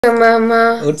மாமா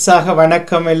உற்சாக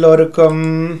வணக்கம் எல்லோருக்கும்.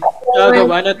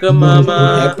 வணக்கம் மாமா.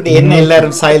 எப்படி என்ன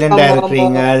எல்லாரும் சைலண்டா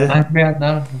இருக்கிறீங்க?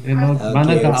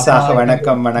 உற்சாக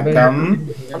வணக்கம் வணக்கம்.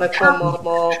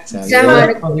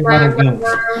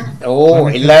 ஓ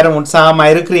எல்லாரும் உற்சாகமா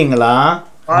இருக்கிறீங்களா?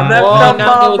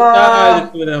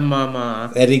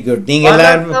 Very good.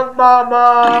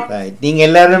 நீங்க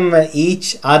எல்லாரும்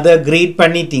ஈச் அதர் கிரீட்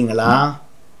பண்ணிட்டீங்களா?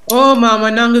 ஓ மாமா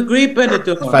நாங்க கிரீட்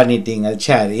பண்ணிட்டீங்க.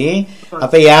 சரி,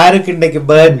 அப்ப யாருக்கு இன்னைக்கு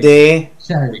பர்த்டே?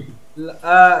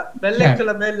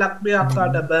 வெள்ளிக்கிழமை லக்ஷ்மி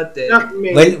அக்காட பர்த்டே.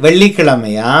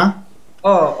 வெள்ளிக்கிழமையா?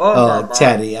 ஓ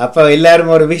சரி, அப்ப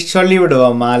எல்லாரும் ஒரு விஷ் சொல்லி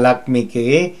விடுவோமா லக்ஷ்மிக்கு?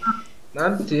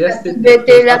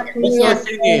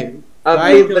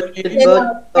 Happy birthday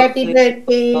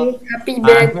to you. Happy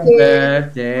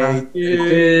birthday to you.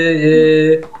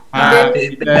 Happy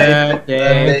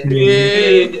birthday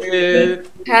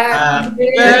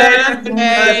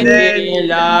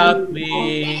Lakshmi.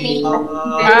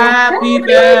 Happy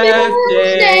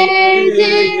birthday to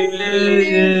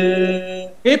you.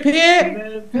 Hip hip.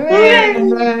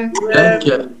 Thank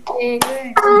you.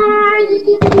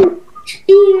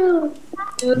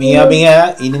 மிக மிக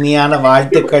இனிமையான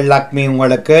வாழ்த்துக்கள் லக்ஷ்மி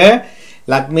உங்களுக்கு.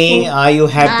 Lakshmi, are you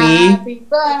happy?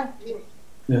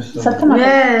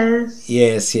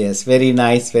 Yes yes, very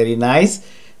nice very nice.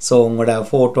 So உங்களோட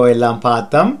ஃபோட்டோ எல்லாம்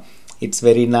பார்த்தோம். It's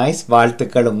very nice.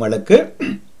 வாழ்த்துக்கள் உங்களுக்கு.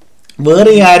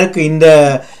 வேறு யாருக்கு இந்த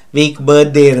வீக்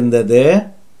பர்த்டே இருந்தது?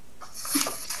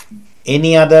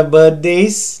 Any other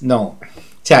birthdays? நோ.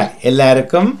 சரி,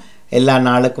 எல்லாருக்கும் எல்லா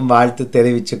நாளுக்கும் வாழ்த்து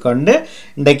தெரிவித்து கொண்டு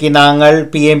இன்றைக்கு நாங்கள்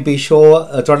பிஎம்பி ஷோ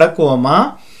தொடக்குவோமா?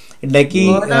 இன்றைக்கு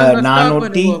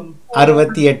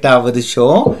 468வது ஷோ.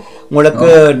 உங்களுக்கு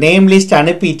நேம் லிஸ்ட்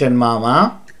அனுப்பிட்டேன் மாமா.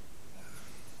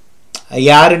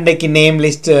 யார் இன்றைக்கு நேம்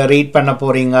லிஸ்ட் ரீட் பண்ண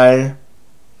போறீங்க?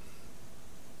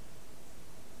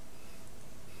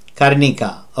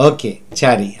 கர்ணிகா. ஓகே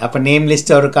சரி, அப்போ நேம்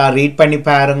லிஸ்ட் ஒருக்கா ரீட் பண்ணி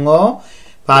பாருங்க.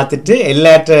 பார்த்துட்டு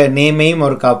எல்லாற்ற நேமையும்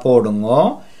ஒருக்கா போடுங்க.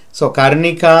 So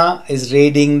Karnika is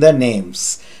reading the names.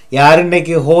 யார்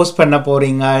இன்றைக்கு ஹோஸ்ட் பண்ண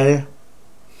போறீங்க?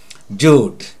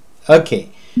 ஜூட். ஓகே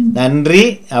நன்றி.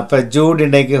 அப்போ ஜூட்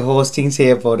இன்றைக்கு ஹோஸ்டிங்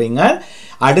செய்ய போறீங்க.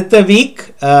 அடுத்த வீக்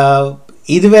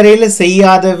இதுவரையில்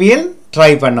செய்யாதவியல்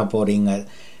ட்ரை பண்ண போறீங்க.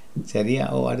 சரியா?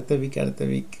 ஓ அடுத்த வீக்.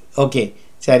 ஓகே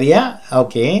சரியா?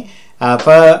 ஓகே.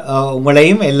 அப்போ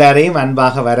உங்களையும் எல்லாரையும்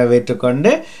அன்பாக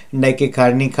வரவேற்றுக்கொண்டு இன்றைக்கு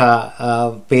கர்ணிகா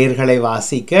பெயர்களை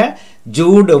வாசிக்க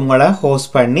ஜூட் உங்களை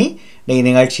ஹோஸ்ட் பண்ணி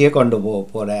நிகழ்ச்சியை கொண்டு போக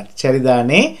போகிறார்.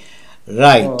 சரிதானே?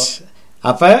 ரைட்.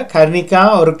 அப்போ கர்ணிகா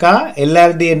ஒருக்கா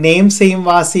எல்லாருடைய நேம்ஸையும்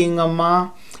வாசிங்கம்மா.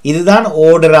 இதுதான்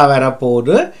ஓர்டராக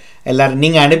வரப்போகுது. எல்லாரும்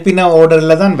நீங்கள் அனுப்பின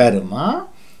ஓர்டரில் தான் வருமா?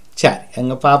 சரி,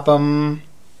 எங்க பாப்பம்.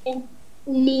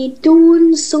 Nidun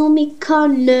Somika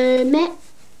Neme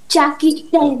Jackie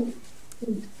Chan.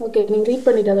 Okay, நீங்க read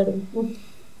பண்ணிட்டாத.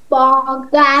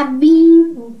 Bagavi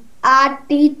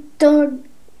Aditon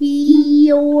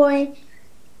Hiyoy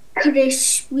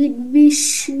Krishvid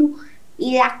Vishnu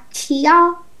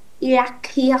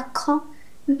Ilakyaka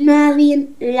Navin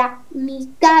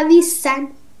Lakmika Visan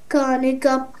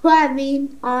Kanika Pravin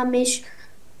Amish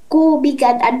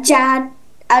Gobigat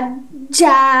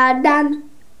Ajadan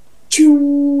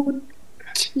Jud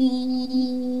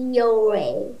Kiyoy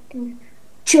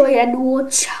Joyadu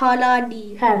Chaladi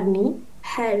Harni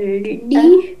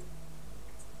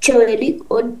Joyadi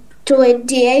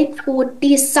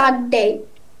 2840 Sunday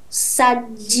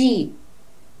Saji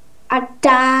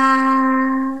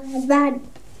Atavan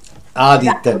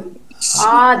Adithan.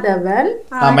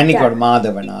 மன்னிக்கோடு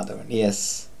Madhavan. S.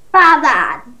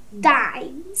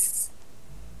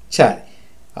 சரி,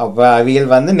 அப்போ அவியல்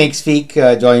வந்து next week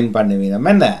join பண்ணுவீங்க.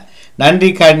 என்ன? நன்றி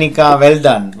Karnika, well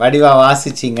done. வடிவா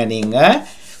வாசிச்சிங்க நீங்க.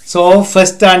 So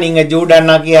ஃபர்ஸ்டா நீங்க ஜூட்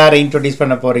அண்ணாக்கு யாரை இன்ட்ரோடியூஸ்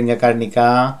பண்ண போறீங்க கர்ணிகா?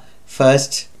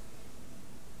 ஃபர்ஸ்ட்.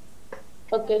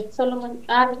 ஓகே சொல்லுங்க.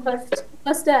 யாரு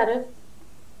ஃபர்ஸ்ட்? யாரு?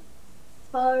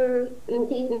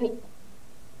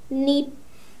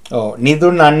 ஓ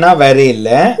நிதுன் அண்ணா வேற இல்ல.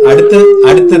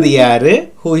 அடுத்தது யாரு?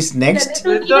 Who is next?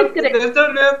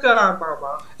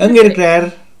 எங்க இருக்கிறார்?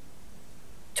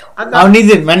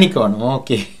 நிதுன். மன்னிக்கணும்.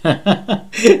 ஓகே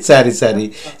சரி சரி.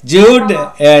 Jude,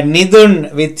 நிதுன்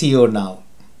with you now.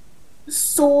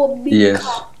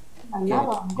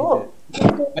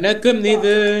 வணக்கம்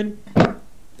நிதுன்.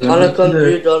 வணக்கம்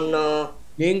ஜூட் அண்ணா.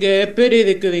 நீங்க எப்படி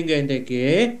இருக்கிறீங்க இன்றைக்கு?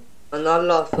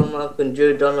 நல்லா சும்மாக்கும்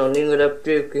ஜூட் அண்ணா. நீங்க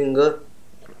எப்படி இருக்கீங்க?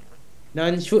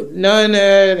 நான்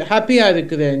ஹாப்பியா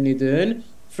இருக்கிறேன் நிதுன்.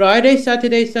 ஃப்ரைடே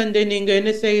சாட்டர்டே சண்டே நீங்க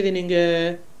என்ன செய்றீங்க?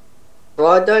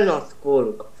 ஃப்ரைடே நான்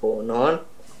ஸ்கூலுக்கு போனேன்.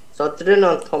 சாட்டர்டே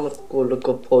நான் தாமஸ்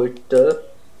ஸ்கூலுக்கு போயிட்டு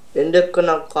இன்றைக்கு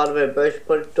நான் காலையில் பிரஷ்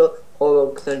பண்ணிட்டு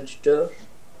ஹோம்ஒர்க் செஞ்சுட்டு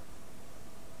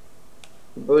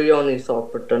பிரியாணி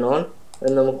சாப்பிட்டேன் நான்.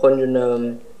 நம்ம கொஞ்சம்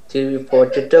டிவி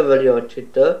போட்டுட்டு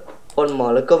விளையாடிட்டு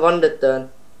பொன்மாலுக்கு வந்துட்டேன்.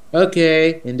 ஓகே,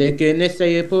 இன்றைக்கு என்ன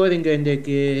செய்ய போறீங்க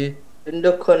இன்றைக்கு?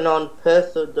 இன்றைக்கு நான்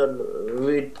பேசுதல்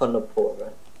ரீட் பண்ண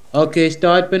போறேன். ஓகே,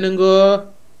 ஸ்டார்ட் பண்ணுங்க.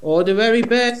 All the very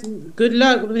best. Good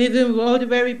luck with it. All the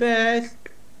very best.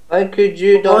 Thank you, G.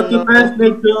 All the best,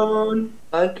 Nidun.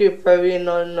 Thank you,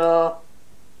 Farina.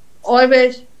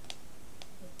 Always.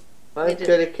 Thank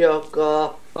you, Rikyaka.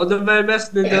 All the very best,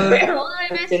 Nidun.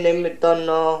 Thank you,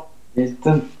 Nimitana.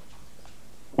 Nidun.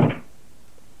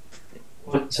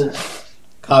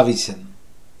 காவிசன்.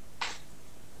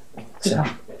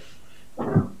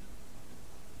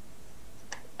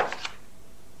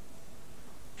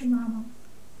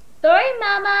 Sorry,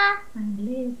 Mama.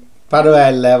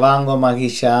 பரவாயில்ல, வாங்க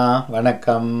மகிஷா.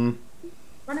 வணக்கம்.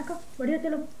 வணக்கம்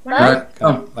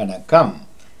வணக்கம்.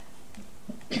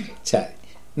 சரி,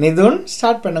 நிதுன்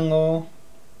start பண்ணுங்க.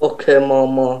 Okay,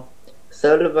 Mama.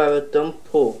 செல்வரத்தம்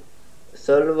பூ.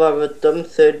 செல்வரத்தம்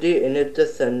செடி இணைத்து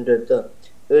சென்றது.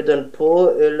 இதன் பூ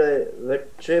இலை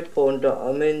வெற்றி போன்ற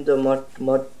அமைந்த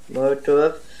மருத்துவ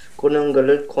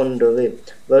குணங்களில் கொண்டவை.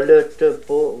 வெள்ளட்டு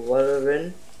பூ வரவின்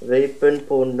வைப்பெண்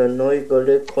போன்ற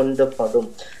நோய்களை கொண்டப்படும்.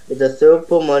 இது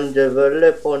சிவப்பு, மஞ்சள்,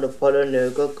 வெள்ளை போன்ற பல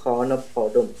நிறங்கள்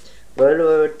காணப்படும்.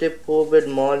 வெள்ளவெட்டி பூவில்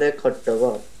மாலை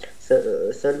கட்டவா.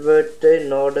 செல்வத்தை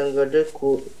நாடங்களில்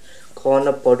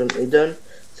காணப்படும். இதன்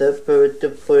செப்பெழுத்து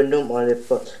பூ என்றும்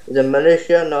அழைப்பார். இது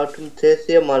மலேசியா நாட்டின்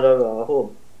தேசிய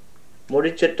மலராகும்.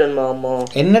 முடிச்சிட்டன் மாமா.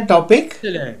 என்ன டாபிக்?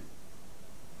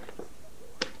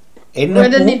 என்ன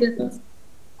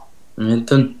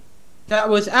Nidun. That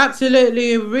was absolutely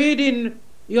reading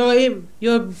your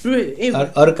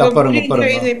ஒரு கப்பருங்க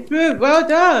பாருங்க. improved. Well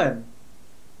done.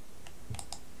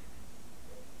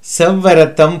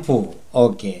 செவ்வரத்தம் பூ.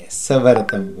 ஓகே,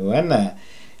 செவ்வரத்தம் பூ. என்ன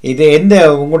இது? எந்த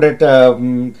உங்களோட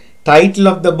டைட்டில்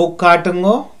ஆஃப் த புக்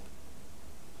காட்டுங்கோ.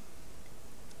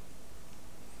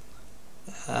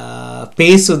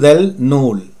 பேசுதல்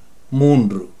நூல்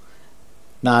 3,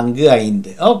 4,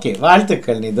 5. ஓகே,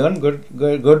 வாழ்த்துக்கள் நிதோன்.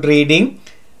 Good reading.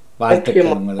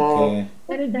 வாழ்த்துக்கள் உங்களுக்கு.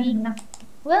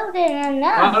 Well done,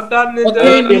 Nana. Well done,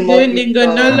 Okay, Nidun. Nitin, நீங்க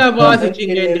நல்லா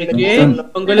வாசிச்சீங்க இன்றைக்கு.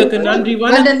 உங்களுக்கு நன்றி.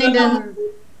 வணக்கம்.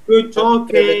 Good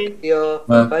talking.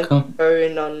 Welcome.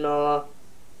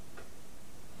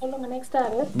 சொல்லுங்க, next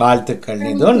யாரு? வாழ்த்துக்கள்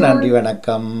நிதோன். நன்றி,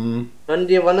 வணக்கம்.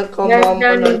 நன்றி வணக்கம் மாமா.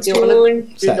 நன்றி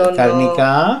வணக்கம்.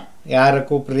 கர்ணிகா, யாரை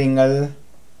கூப்பிடுறீங்கள்?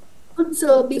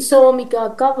 சோமிகா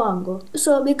அக்கா வாங்கோ.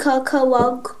 Sobika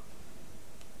Kawak.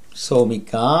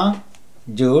 சோமிகா,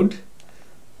 ஜூட்,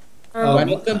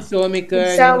 வணக்கம் சோமிகா.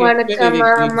 வணக்கம்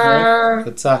மாமா.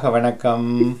 உற்சாக வணக்கம்.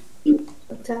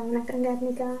 வணக்கம்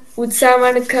கர்ணிகா.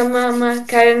 வணக்கம் மாமா.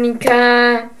 கர்ணிகா.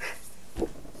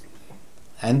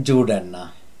 அண்ட் ஜூட் அண்ணா.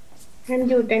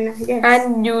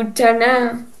 அஞ்சுட்டனா.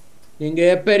 நீங்க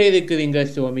எப்படி இருக்கிறீங்க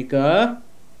சோமிகா?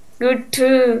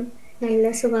 குட்டு. நல்ல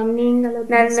சுகம். நீங்களும்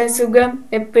நல்ல சுகம்.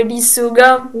 எப்படி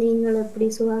சுகம்? நீங்கள் எப்படி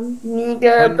சுகம்? நீங்க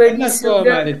எப்படி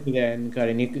சுகம்? இருக்கிறேன்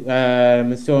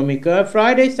சோமிகா.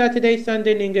 ஃப்ரைடே, சாட்டர்டே,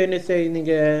 சண்டே நீங்க என்ன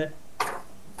செய்றீங்க?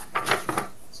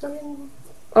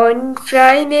 On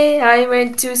Friday, I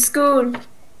went to school.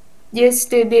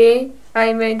 Yesterday, I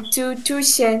went to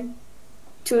tuition.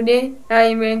 Today, I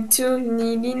went to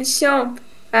needle shop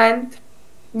and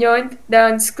joined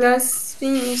dance class.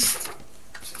 Finished.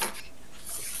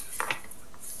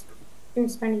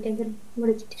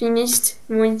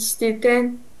 முடிச்சிட்டேன்.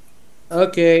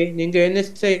 ஓகே, நீங்க என்ன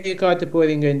செய்ய காட்ட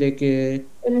போறீங்க இன்றைக்கு?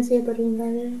 என்ன செய்ய போறீங்க?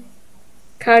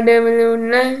 கடவுள்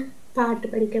உள்ள பாட்டு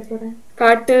படிக்க போறேன்.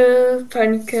 பாட்டு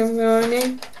படிக்க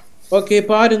போறேன். ஓகே,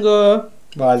 பாருங்க.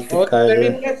 வாழ்த்துக்கள்.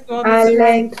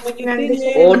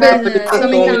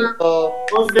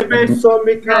 All the best,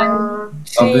 Somika.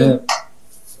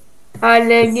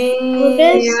 அழகே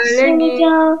அழகே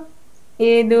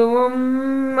எதுவும்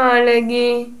அழகே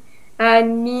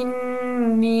அன்னின்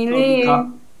நிலே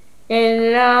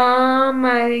எல்லாம்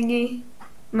அழகே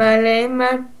மலை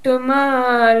மட்டும்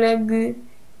அழகு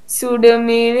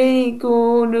சுடமிலை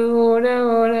கூடு ஓட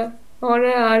ஓட ஓட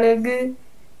அழகு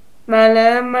மலை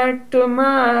மட்டும்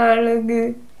அழகு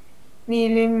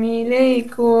நிலமிலை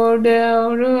கோடு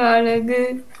ஒரு அழகு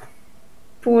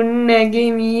புன்னகை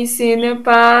மீசின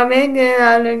பாவைகள்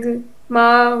அழகு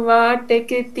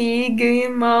மாவாட்டைக்கு தீகு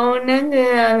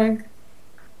மௌனங்கள் அழகு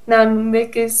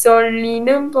நம்பிக்கை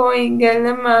சொல்லிடும்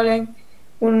பொய்களும் அழகு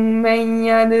உண்மை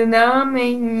அதுதான்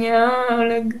மெய்யா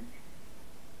அழகு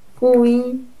குவி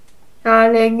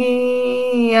அழகே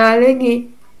அழகே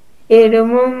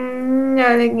எருமும்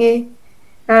அழகே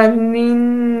அன்பின்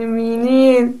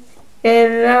வினில்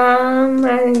எல்லாம்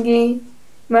அழகே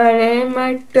மழை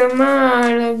மட்டும்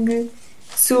அழகு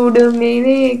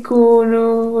சுடுமிலே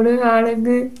கூரோடு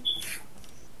அழகு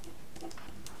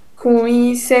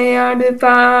குயிசையாடு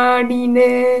பாடின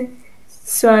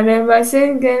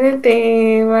ஸ்வரவசங்கள்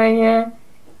தேவையா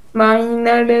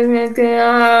மைநடுவுக்கு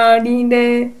ஆடின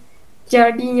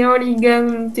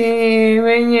ஜடியொடிகம்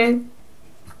தேவைய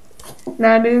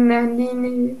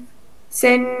நடுநந்தினு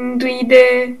சென்றிடு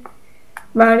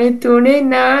வனத்துடு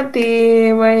நான்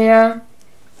தேவையா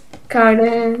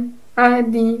கடல்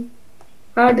அதி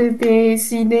அது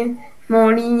பேசிடு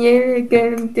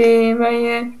மொழியல்கள் தேவைய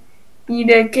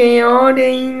இடக்கையோடு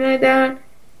இனதான்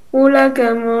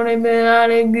உலகம் உணவு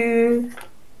அழகு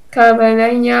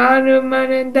கவலை யாரும்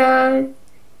மறந்தால்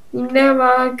இந்த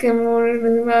வாக்கு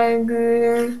முழுவகு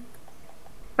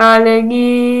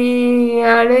அழகி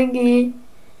அழகி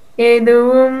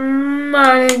எதுவும்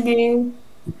அழகி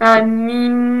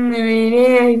அன்னின்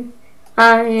விரை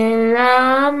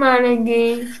எல்லாம் அழகி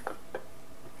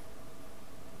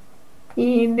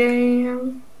இதயம்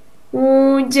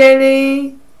ஊஞ்சலே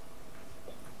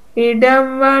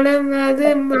இடம்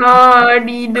வளர்ந்தது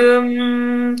மாடிடும்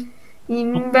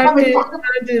இன்பத்து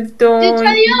அது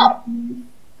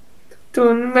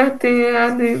துன்பத்து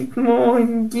அது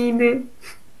மோங்கிது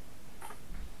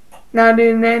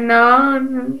நடுன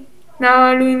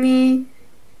நாளுமி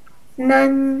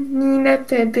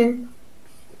நினைத்தது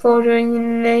பொருள்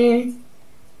இல்லையே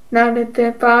நடத்த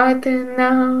பார்த்து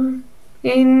நான்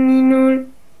என்னினுள்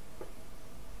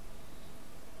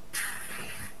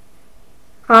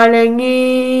அழகி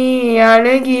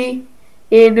அழகி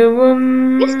எதுவும்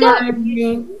அழகி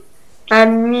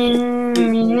அன்னின்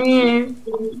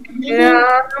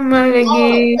அழகி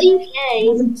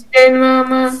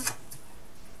மாமா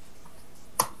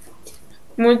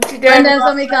முச்சிடன்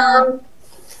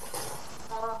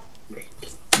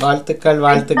வாழ்த்துக்கள்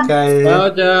வாழ்த்துக்கள்.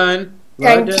 Well done. Well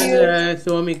Thank done, you.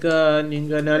 Somika.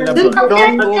 நீங்க நல்ல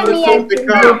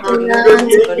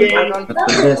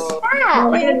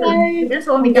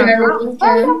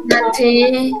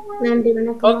நன்றி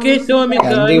வணக்கம். ஓகே சோமிகா,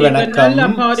 நன்றி, நீங்க வணக்கம், நல்லா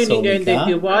பாடினீங்க. சோமிகா.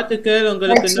 இன்றைக்கு வாழ்த்துக்கள்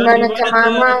உங்களுக்கு. நன்றி, நன்றி, வணக்கம்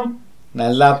மாமா. வணக்கம்.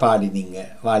 நல்லா பாடினீங்க,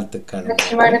 வாழ்த்துக்கள்.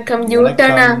 நன்றி, வணக்கம்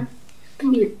யூட்டனா.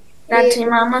 நன்றி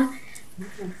மாமா.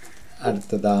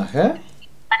 அடுத்ததாக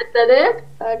அடுத்தது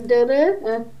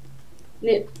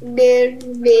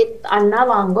அண்ணா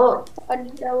வாங்கோ.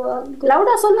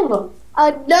 லவுடா சொல்லுங்க.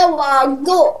 அண்ணா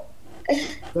வாங்கோ.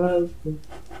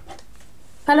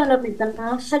 ஹலோ நமிதா. அண்ணா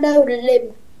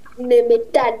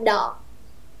நிமித்தண்ணா.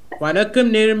 வணக்கம்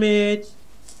நிர்மித்.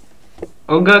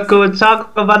 உங்களுக்கு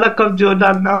உற்சாக வணக்கம்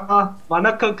ஜோர்டானா.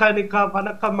 வணக்கம் கனிகா.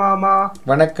 வணக்கம் மாமா.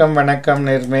 வணக்கம் வணக்கம்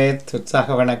நிர்மித், உற்சாக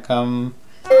வணக்கம்.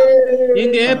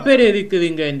 நீங்க எப்பேர்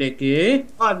இருக்கிறீங்க இன்றைக்கு?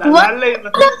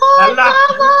 நல்லா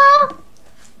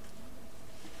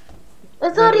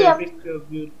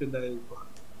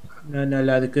நான்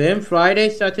நல்லா இருக்கேன். ஃப்ரைடே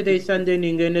சாட்டர்டே சண்டே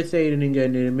நீங்க என்ன செய்யறீங்க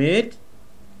நிர்மித்?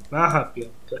 நான் ஹாப்பியா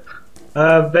இருக்கேன்.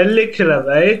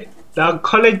 வெள்ளிக்கிழமை நான்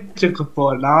காலேஜுக்கு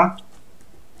போனேன்.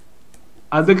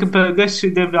 அதுக்கு பிறகு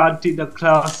ஸ்ரீதேவி ஆண்டியோட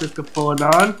கிளாஸுக்கு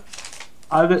போனான்.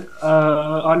 அது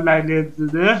ஆன்லைன்ல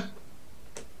இருந்தது.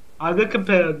 அதுக்கு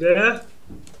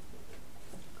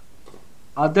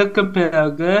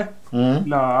பிறகு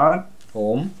நான்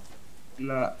ஓம்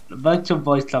virtual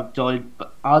voice lab join.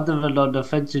 அதோட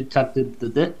friendship chat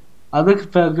இருந்தது. அதுக்கு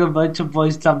பிறகு virtual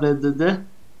voice lab இருந்தது.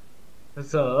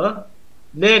 ஸோ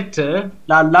நேற்று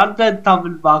நான் லண்டன்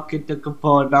தமிழ் மார்க்கெட்டுக்கு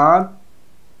போனான்.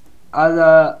 அது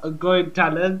கோயிங்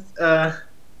டேலண்ட்.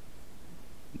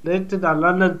 நேற்று நான்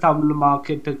லண்டன் தமிழ்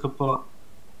மார்க்கெட்டுக்கு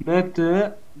நேற்று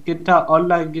கிட்டார்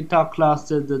ஆன்லைன் கிட்டார் கிளாஸ்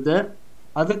இருந்தது.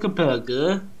 அதுக்கு பிறகு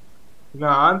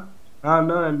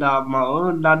நானும் என்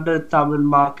அம்மாவும் லண்டன் தமிழ்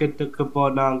மார்க்கெட்டுக்கு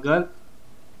போனாங்க.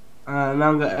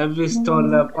 நாங்க எவ்ரி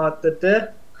ஸ்டோர்ல பார்த்துட்டு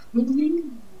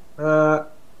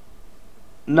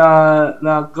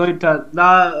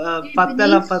நான்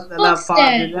பத்தல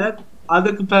பாடினேன்.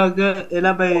 அதுக்கு பிறகு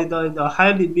எல்லாமே இந்த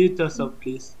highly mute yourself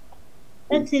please.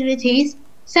 Activities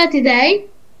Saturday.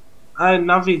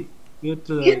 Naveen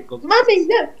mute. Mommy,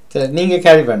 look. சரி, நீங்க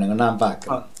கேரி பண்ணுங்க, நான்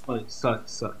பார்க்கிறேன்.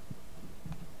 sorry.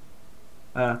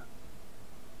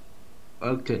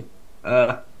 ஓகே.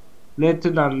 நேற்று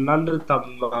நான் லண்டன்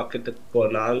தமிழ் மார்க்கெட்டுக்கு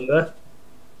போனாங்க.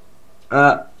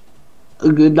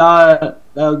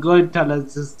 நான் கோயிங்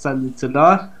டேலண்ட் சந்திச்சுனா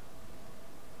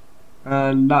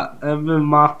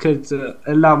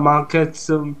எல்லா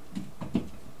மார்க்கெட்ஸும்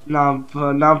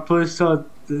நான் புதுசா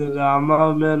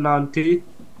அம்மாவுமே நான்டி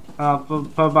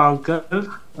அங்கிள்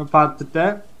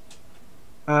பார்த்துட்டேன்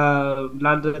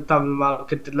லண்டன் தமிழ்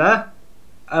மார்க்கெட்டில்.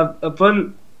 அப்போ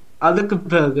அதுக்கு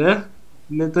பிறகு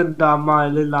நிதின் அம்மா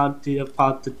நாட்டிய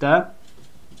பார்த்துட்டேன்.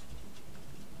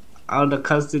 அவனோட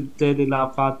கசின் தேடி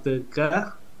நான் பார்த்துருக்கேன்.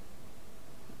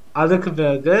 அதுக்கு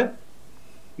பிறகு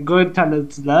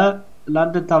கோயிட்டானத்துல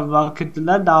லண்டன் தமிழ்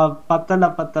மார்க்கெட்டில் நான்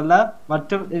பத்தல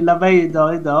மற்றும் இளமை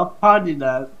இதோ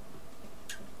பாடினேன்.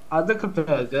 அதுக்கு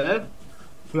பிறகு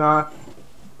நான்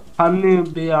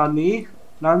பன்னீர் பிரியாணி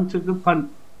லஞ்சுக்கு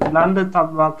லண்டன்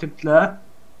தமிழ் மார்க்கெட்டில்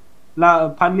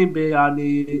பன்னீர்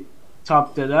பிரியாணி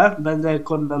சாப்பிட்டுறேன், வெங்காய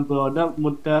கொண்டம்போட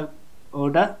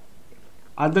முட்டையோட.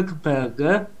 அதுக்கு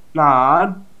பிறகு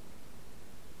நான்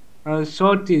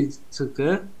ஷோர்டீஸுக்கு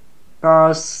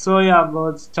நான் சோயா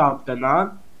கோஸ் சாப்பிட்டேன்னா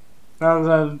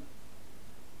நாங்கள்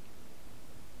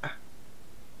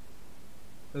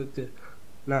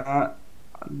நான்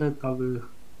அந்த தமிழ்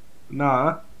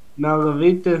நாங்கள்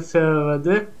வீட்டில்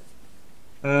சேருவது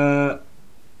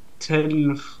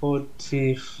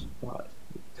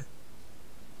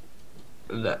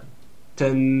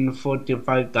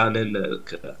 10:45 தானே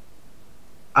இருக்கிறேன்.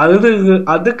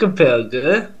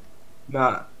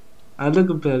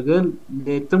 அதுக்கு பிறகு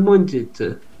நேற்று முடிஞ்சிச்சு.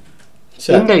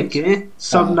 இன்னைக்கு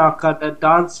சொன்னாக்கான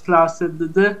டான்ஸ் கிளாஸ்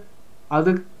இருந்தது.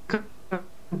 அதுக்கு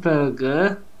பிறகு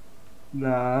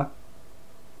நான்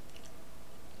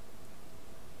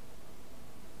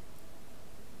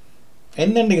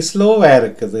என்ன ஸ்லோவா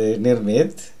இருக்குது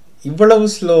நிர்மித்? இவ்வளவு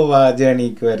ஸ்லோவா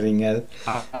ஜேர்னிக்கு வர்றீங்க?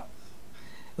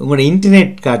 உங்களோட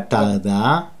இன்டர்நெட் கட் ஆகுதா?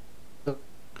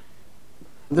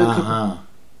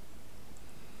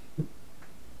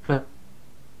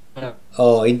 ஓ,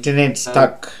 இன்டர்நெட்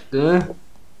ஸ்டக்.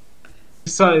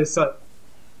 சாரி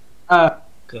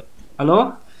ஹலோ,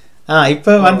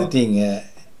 இப்போ வந்துட்டீங்க.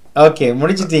 ஓகே,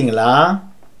 முடிச்சிட்டீங்களா?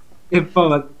 இப்போ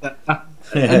வந்து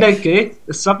இன்னைக்கு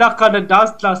சொன்னாக்கான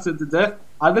டான்ஸ் கிளாஸ் இருந்தது.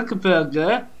 அதுக்கு பிறகு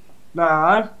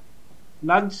நான்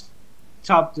லஞ்ச்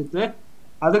சாப்பிட்டுட்டு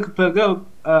அதுக்கு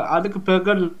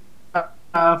பிறகு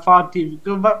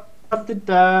FATVக்கு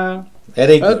வந்துட்டேன்.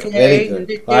 Very good, very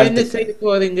good. என்ன செய்ய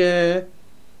போறீங்க?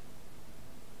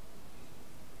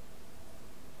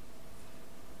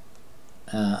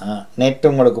 நெட்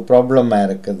உங்களுக்கு ப்ராப்ளமா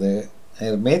இருக்குது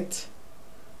நிர்மித்?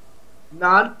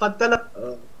 நான் பத்தல,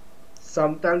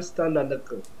 சம்டைம்ஸ் தான்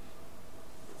நடக்கும்.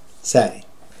 சரி,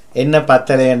 என்ன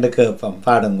பத்தலை என்று கேட்போம்,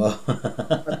 பாடுங்க.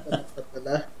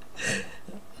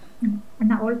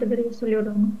 all the very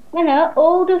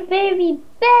all the very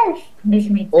best.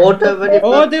 All the very best.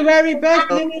 All the very best,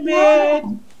 Nimit.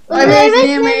 All the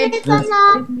very best.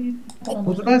 All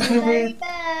the best, Nimit.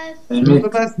 All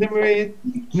the best, Nimit.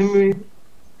 Nimit.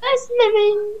 Best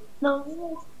living. No.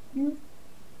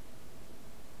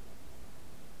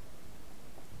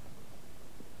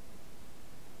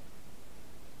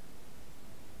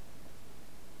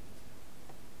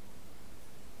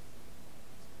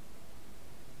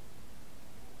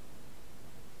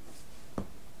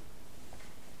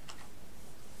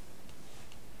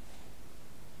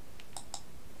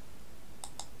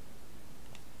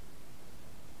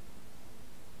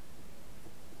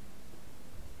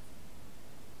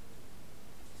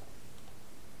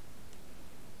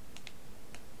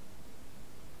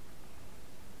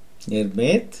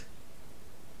 நிர்மித்,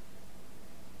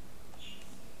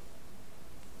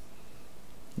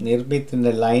 நிர்மித் இந்த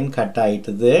line cut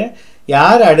ஆயிட்டது.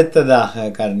 யார் அடுத்ததாக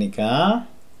கர்ணிகா?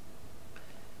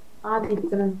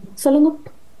 ஆதித்தன் சொல்லுங்க.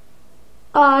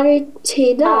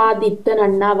 ஆதித்தன்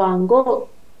அண்ணா வாங்கோ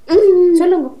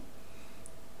சொல்லுங்க.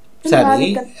 சரி,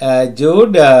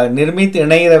 Jude நிர்மித்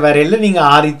இணைகிற வரையில நீங்க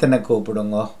ஆதித்தனை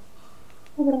கூப்பிடுங்க.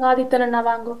 ஆதித்தன் அண்ணா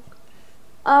வாங்கோ.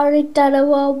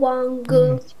 ஆதித்தனவா வாங்கோ.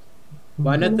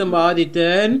 வணக்கம்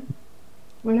ஆதித்தன்.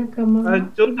 வணக்கம்.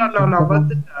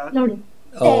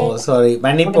 ஓ சாரி,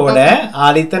 மன்னிப்போட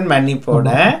ஆதித்தன், மன்னிப்போட.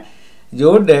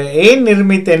 ஜூட், ஏன்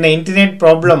நிர்மித் என்ன இன்டர்நெட்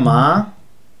ப்ராப்ளமா?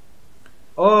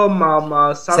 ஓ மாமா,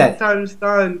 சம்டைம்ஸ்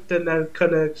தான் இன்டர்நெட்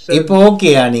கனெக்ஷன். இப்போ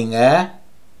ஓகேயா நீங்க?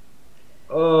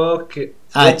 ஓகே.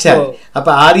 சரி, அப்ப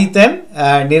ஆதித்தன்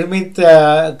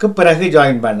நிர்மித்க்கு பிறகு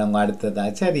ஜாயின் பண்ணுங்க அடுத்ததா,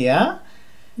 சரியா?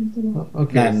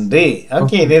 நன்றி.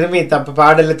 ஓகே நிர்மித், அப்ப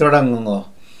பாடல தொடங்குங்க.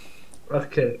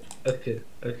 Okay okay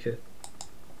okay.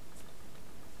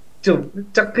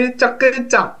 சக்கு சக்கு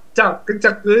சக் சக்கு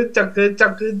சக்கு சக்கு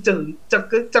சக்கு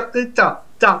சக்கு சக்கு சக்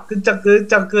சக்கு சக்கு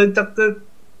சக்கு சக்கு.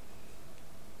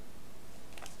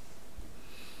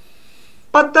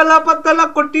 பத்தல பத்தல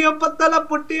குட்டிய பத்தல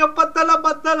புட்டிய பத்தல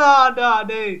பத்தல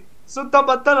ஆடாடே சுத்த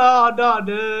பத்தல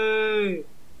ஆடாடே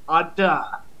ஆட்டா.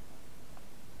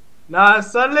 நான்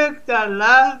சொல்லிக்கல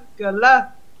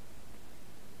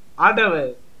ஆடவே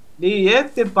நீ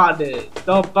ஏத்தி பாடு.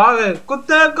 பாரு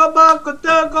குத்த கொப்பா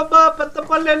பத்த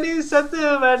பல்ல நீ செத்து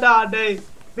வேடாடே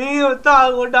நீயும்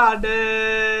தாங்குடாடே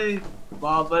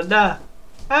பாபனா.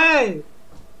 Hey,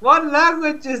 what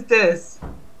language is this?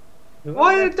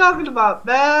 What are you talking about,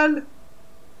 man?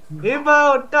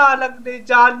 Iba udah anak di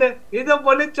jande. Itu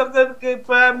boleh cakap ke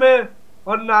peme.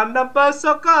 Orang nampak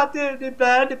sakati di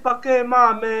bed dipakai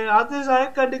mame. Ada saya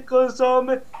kan di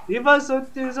kosome. Iba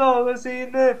suti so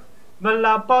sini.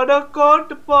 Melapor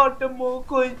kot pot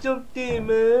muku hidup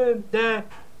timun deh.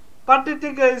 Pati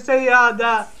tiga saya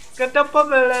ada. Ketapa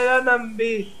belaya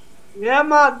nambi. Ya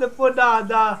mah ada pun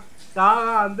ada.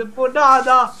 Tangan ada pun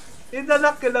ada. Itu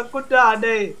nak kena kuda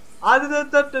deh. Ada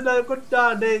tu nak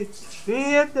kuda deh.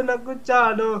 Ni itu nak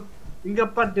kuda lo. Ingat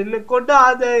pati nak kuda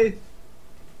deh.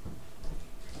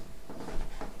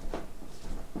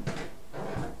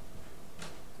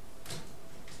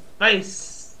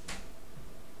 Nice.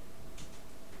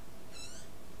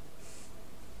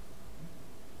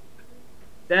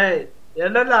 Đây,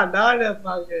 என்னடா நானே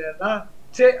பாக்குறேன்னா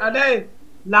சரி அடே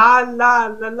லா லா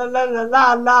லா லா லா லா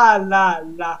லா லா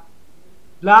லா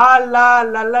லா லா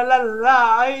லா லா லா லா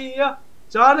ஐயோ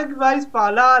ஜானுக்கு voice பா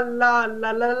லா லா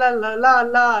லா லா லா லா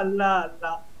லா லா லா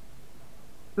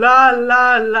லா லா லா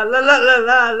லா லா லா லா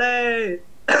லா லே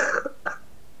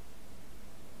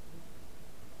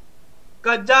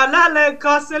கஜாலாலே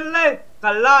காசில்லை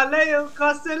கல்லாலே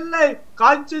காசில்லை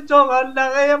காய்ச்சி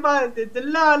சோகல்லகையமா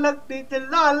தில்லாலக்தி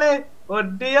தில்லாலே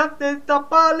ஒட்டியத்து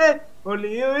தப்பாலே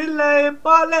ஒளியும் இல்லை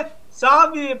பாலே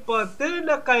சாமி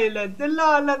பத்துன கையில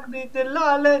தில்லாலக்தி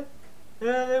தில்லாலே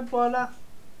போல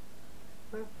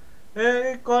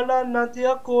கொல நதிய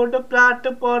கூட பிளாட்டு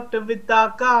போட்டு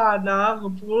வித்தாக்கா நாங்க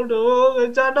பூடு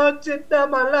ஜனோ சின்ன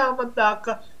மலை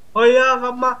வந்தாக்கா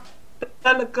ஒய்யாகம்மா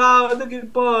தனக்காவதுக்கு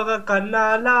போக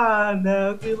கண்ணாலா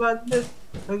நகி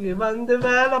வந்து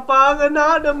வேலை பாக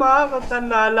நாடுமாக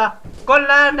தன்னாலா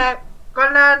கொல்லானே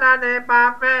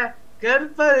பாப்பேன்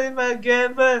கெல்பறிவ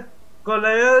கேபு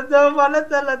கொலையுத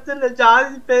வலைத்தளத்துல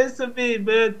ஜாதி பேசு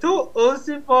பீபு தூ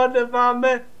ஊசி போடு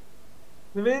மாமே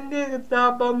விந்தி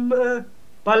தாபம்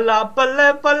பல்லா பல்லே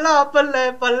பல்லா பல்லே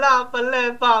பல்லா பல்லே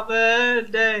பாவே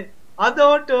டே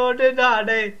அதோட்டோடு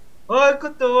நாடே ஓய்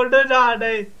குத்தோடு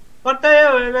நாடே பட்டைய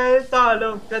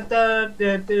விளைத்தாலும்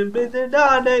கத்து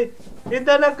மிதுடாடே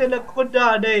இதனக்கு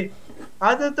குட்டாடே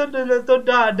அது தொட்டு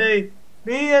தொட்டாடே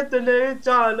நீ எத்து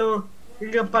நினைச்சாலும்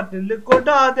இங்க பட்டு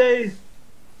கொட்டாதே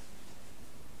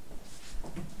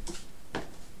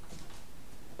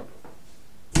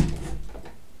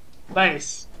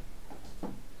Nice.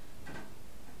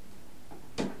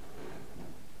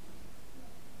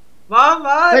 வா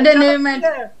வா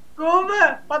கோம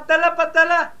பத்தல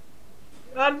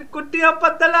குட்டியா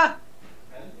பத்தல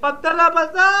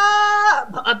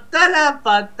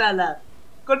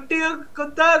குட்டிய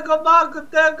குத்த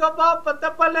கபா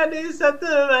பத்தப்பல நீ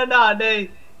சத்து வேணாடே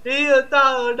நீ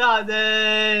தாடாதே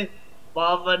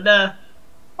பாவன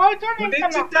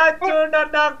முடிச்சிட்டாச்சு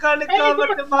நான்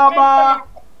கணக்கு மாமா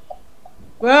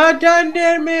Well done,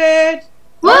 dear mate.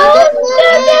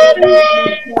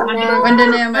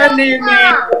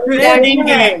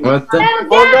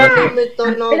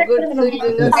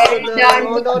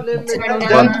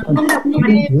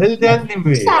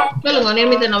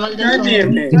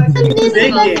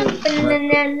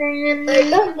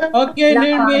 Okay,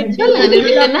 dear mate.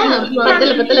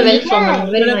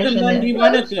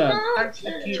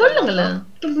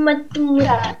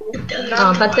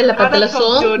 பத்தல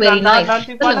song very nice.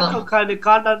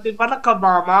 வணக்கம்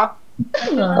மாமா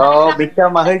மிக்க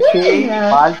மகிழ்ச்சி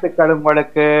வாழ்த்துக்கள்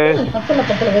உங்களுக்கு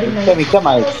மிக்க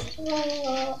மகிழ்ச்சி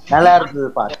நல்லா இருந்தது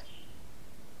பாரு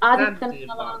ஆதித்தன்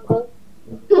வாங்கோ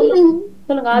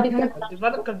சொல்லுங்க ஆதித்தன்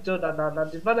வணக்கம் ஜோனா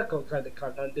நன்றி வணக்கம்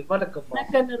நன்றி வணக்கம்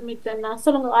வணக்கம் நிர்மித்தன்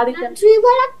சொல்லுங்க ஆதித்தன்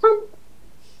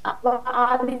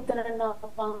ஆதித்தன்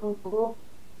வாங்கோ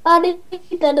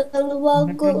ஆதித்தன்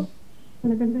வாங்கோ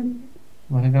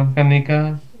வணக்கம் கன்னிகா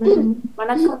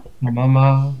வணக்கம் மாமா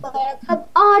வணக்கம்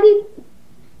ஆதி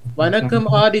வணக்கம்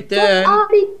ஆதித்தன்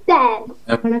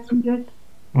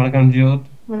வணக்கம் ஜோத்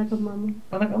வணக்கம் மாமா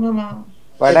வணக்கம் மாமா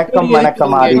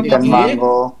வணக்கம் ஆதித்தன்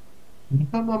வாங்கோ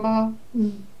வணக்கம் மாமா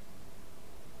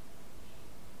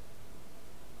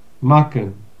Marken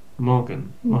Morgan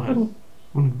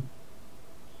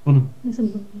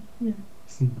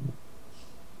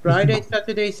Friday,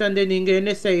 Saturday, Sunday நீங்க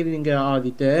என்ன செய்றீங்க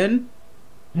ஆதித்தன்?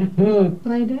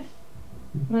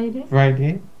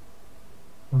 Friday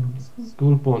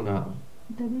school போனா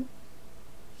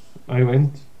I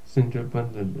went Central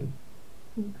London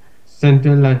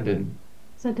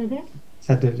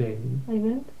Saturday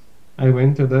I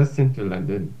went to the Central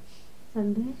London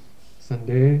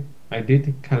Sunday I did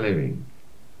coloring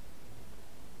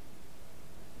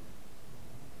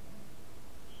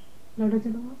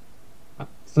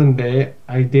Sunday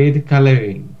I did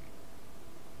coloring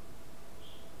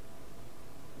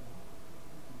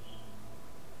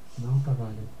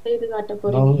செய்து காட்ட No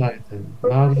போறீங்க. license.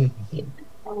 No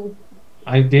license.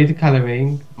 I did coloring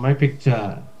my picture.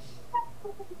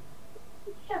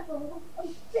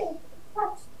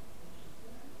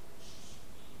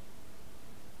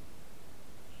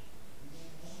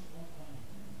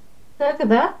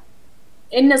 கேக்குதா?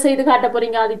 என்ன செய்து காட்ட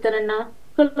போறீங்க ஆதித்தன் அண்ணா?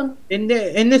 சொல்லுங்க.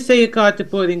 என்ன செய்ய காட்ட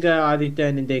போறீங்க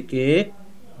ஆதித்தன் இன்றைக்கு?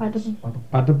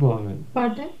 பாட்டு போவேன்.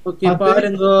 பாட்டு ஓகே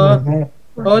பாருங்க.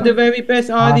 All the very best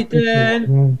Adithan.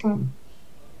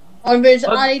 Always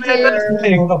Adityan.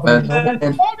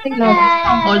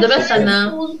 All the best,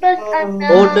 Anna.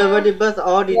 All the very best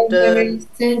auditor.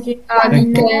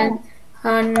 Adityan,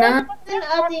 Hannah,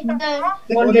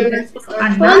 All the best,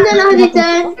 Anna. Well done,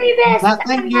 Adityan.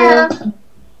 Thank you.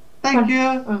 Thank you.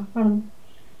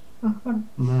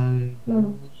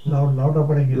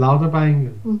 Louder buying.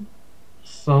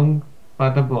 Song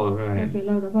பாட்டு போவேன்.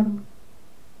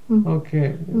 Okay.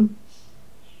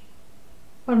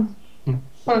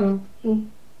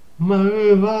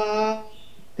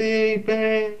 மறுவார்த்தை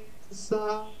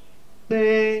பேசாதே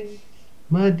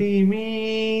மடி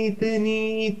மீது நீ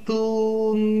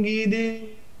தூங்கிடு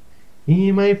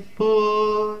இமை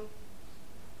போல்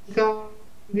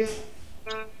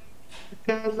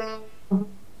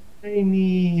கனாய் நீ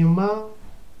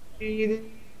மாறிடு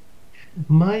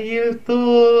மயில்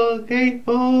தோகை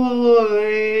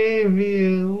போலே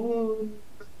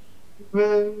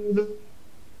வேண்டும்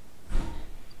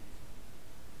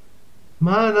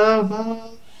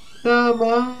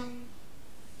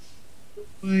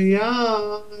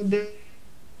மனவாதமாயாத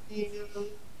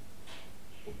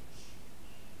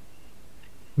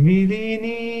விதி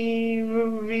நீர்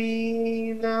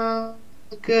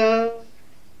வீணாக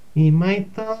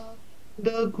இமைத்தாத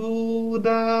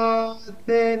கூடாதெனை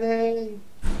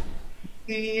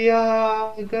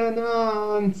தீயாக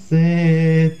நான்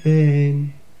சேர்த்தேன்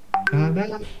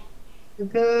கடக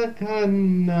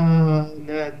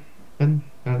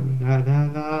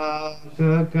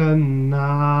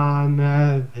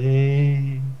கண்ணானதே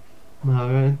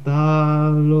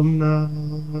மறந்தாலும் நான்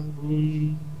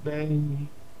உன்னை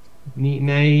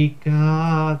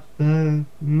நினைக்காத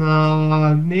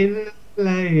நான்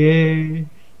இல்லையே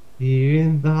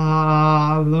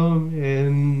இருந்தாலும்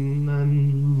என்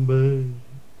அன்பு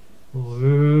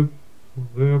ஒரு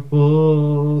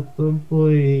போதும்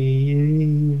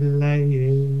பொய்யில்லையே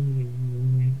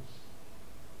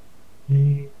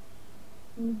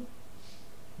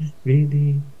விதி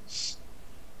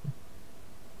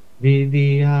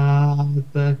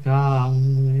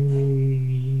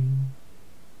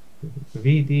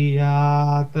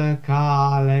விதியாத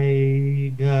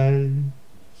காலைகள்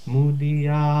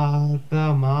முடியாத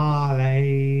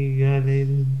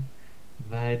மாலைகளில்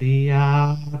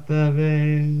வரியாத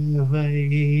வேவை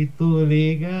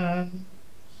துளிகள்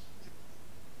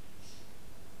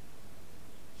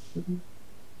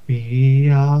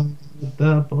பிரியாத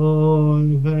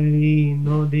போல்வை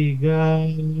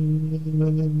நொடிகள்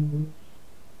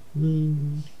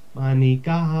மணி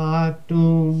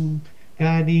காட்டும்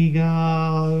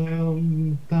கடிகாரம்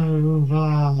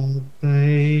தருவாத்தை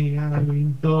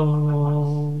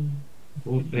அறிந்தோம்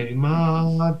உன்னை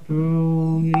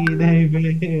மாற்றும்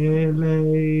இடைவேளை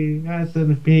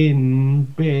அதன் பின்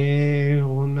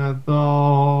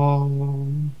உணர்ந்தோம்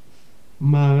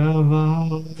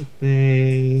மறவாதே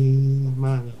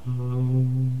மனம்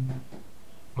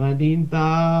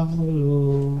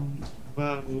மடிந்தாலும்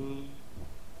வரும்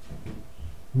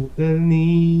முதல் நீ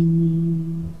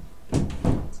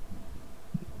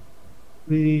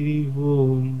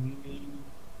விரிவோம்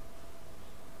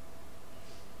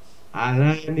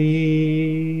அரணி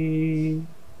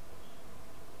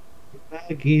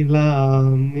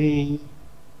அகிலாம் நீ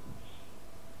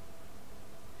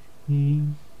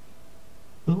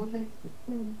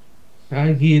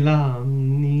அகிலாம்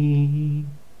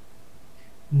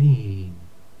நீ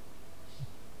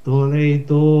தொலை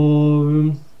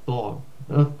தோறும்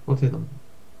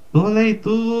தொலை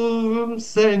தூரம்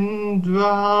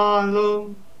சென்றாலும்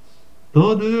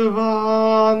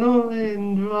தொடுவானும்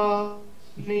என்றால்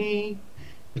நீ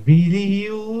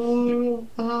விழியூர்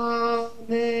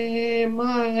தானே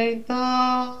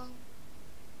மறைத்தான்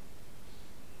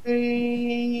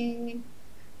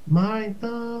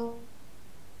மறைத்தான்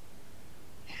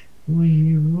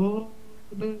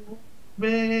உயிரோடு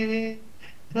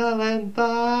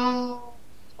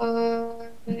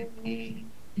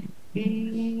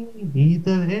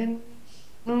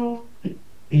இதென்னும்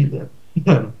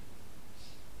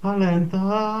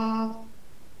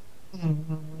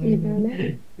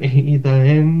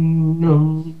இதென்னும்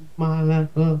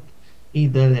மலர்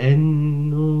இதழ்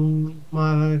என்னும்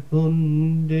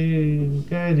மலர்கொண்டு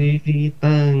கருதி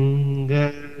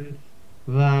தங்கள்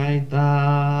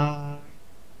வாய்த்தார்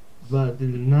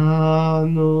பதில்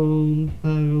நானும்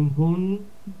தரும்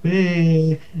முன்பே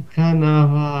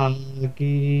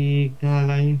கனவாகி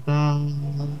கலைந்தார்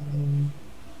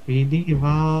பிடிவாத்தம்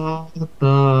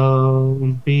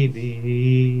பிடி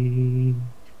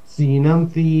சினம்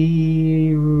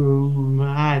தீரும்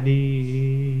அடி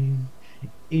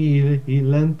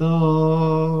இளந்தோ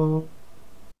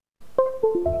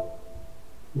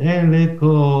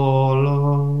எழுக்கோளம்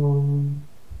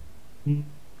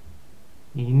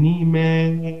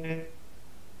இனிமேல்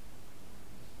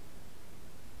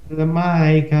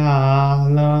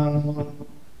மழைக்காலம்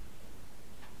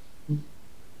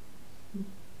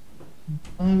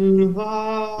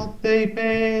வார்த்தை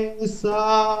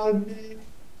பேசாதே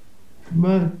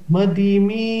மதி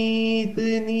மீது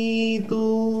நீ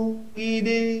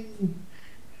தூங்கிடு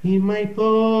இமை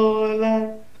போல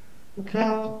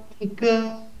காக்க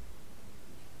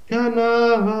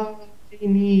கனவாய்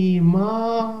நீ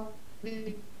மாறு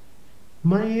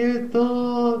மயில்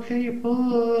தோகை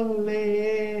போலே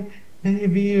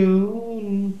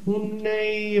உன்னை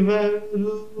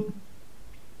வரும்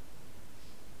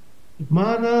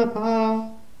மனபாதமாய்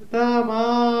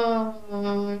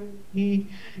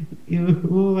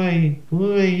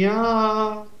உவையா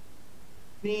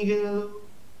நீங்கள்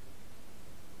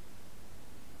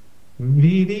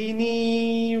விதி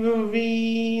நீரும்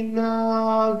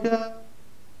வீணாக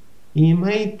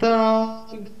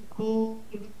இமைத்தான் கூட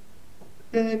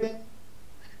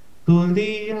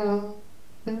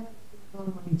துளியாக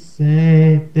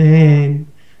சேர்த்தேன்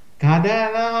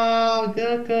கடலாக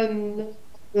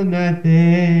கண்ணே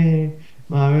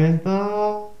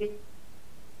மறந்தாய்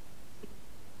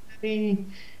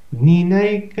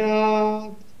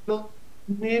நினைக்காத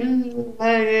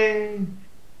நில்லையே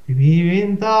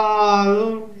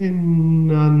விழுந்தாலும் என்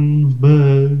அன்பு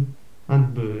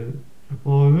அன்பு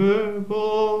ஒரு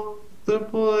போது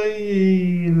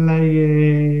போயில்லையே.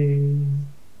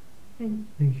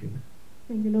 Thank you.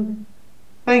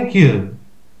 Thank you.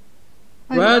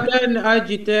 Well done,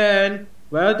 Ajitan.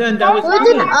 Well done. That was Well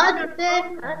good. done, Aditan.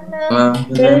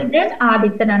 Well done,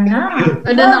 Aditan Anna.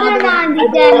 Well done,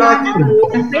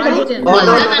 Aditan. Well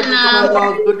done, Anna.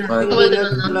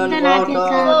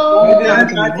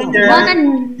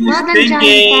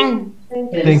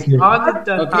 Thank you.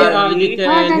 Okay, Ajitan.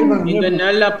 நீங்க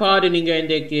நல்லா பாடுனீங்க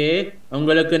இன்றைக்கு.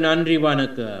 உங்களுக்கு நன்றி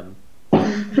வணக்கம்.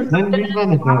 நன்றி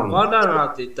வணக்கம்.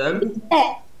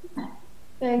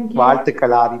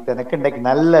 வாழ்த்துக்கள் ஆதித்தனுக்கு. இன்னைக்கு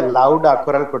நல்ல லவுடா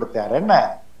குரல் கொடுத்தாரு. என்ன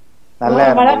நல்லா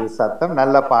இருந்தது, சத்தம்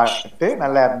நல்ல பாட்டு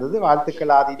நல்லா இருந்தது.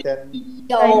 வாழ்த்துக்கள் Adithan.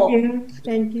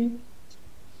 Thank you.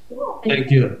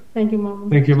 Thank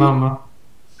you, Mama.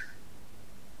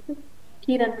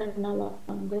 Kiran நல்லா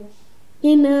வாங்க.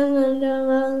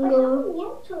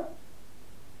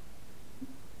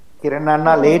 கிரண்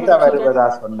அண்ணா லேட்டா வருவதா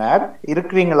சொன்னார்.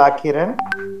 இருக்கிறீங்களா கிரண்?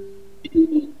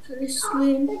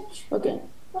 ஓகே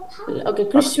ஓகே,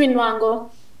 கிறிஸ்வின் வாங்கோ.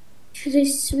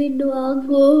 கிறிஸ்வின்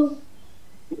வாங்கோ.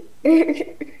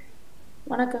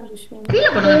 வணக்கம் கிறிஸ்வின்.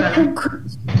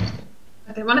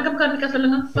 வணக்கம் கார்த்திகா,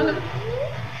 சொல்லுங்க.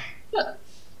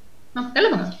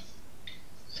 வாங்க.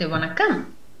 சரி, வணக்கம்.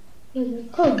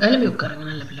 எழுப்பி உட்காருங்க,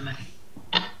 நல்ல பிள்ளை மாதிரி.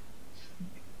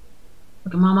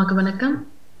 ஓகே, மாமாக்கு வணக்கம்.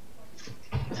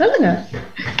 சொல்லுங்க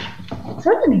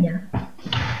சொல்லுங்க.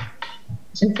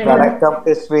 வணக்கம்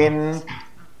கிறிஸ்வின்.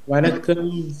 வணக்கம்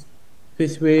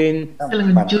கிறிஸ்வின்.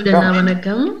 சொல்லுங்க ஜூடனா.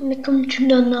 வணக்கம். வணக்கம்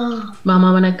சுண்டனா. மாமா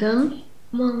வணக்கம்.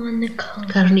 மாமா வணக்கம்.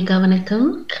 கருணிகா வணக்கம்.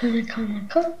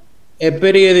 வணக்கம்.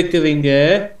 எப்படி இருக்கிறீங்க?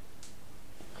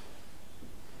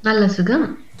 நல்ல சுகம்.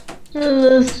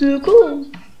 சுகம்.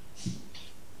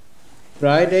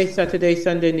 Friday, Saturday,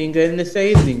 Sunday நீங்க என்ன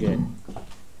செய்றீங்க?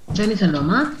 ஜெனி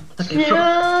சொல்லுமா? ஓகே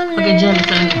ஜெனி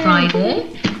சொல்லுங்க. Friday.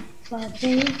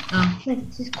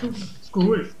 Next is school.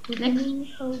 School. Next.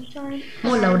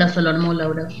 More louder சொல்லணும், more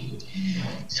louder.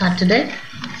 Saturday.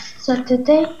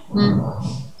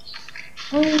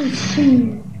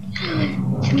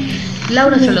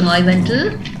 Louder சொல்லுங்க. I went to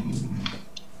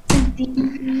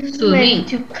swimming. Went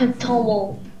to Katomo.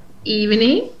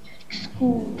 Evening.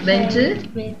 School. Went to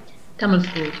Tamil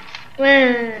school.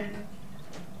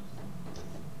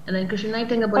 And then Krishna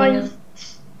night எங்க போறீங்க?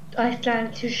 I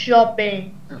went to shopping.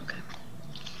 Okay.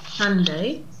 Sunday.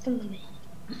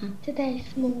 Today's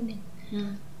morning.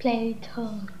 Played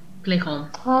home. Play home.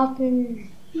 Happened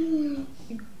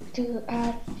to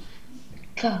at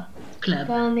Club.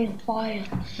 burning fire.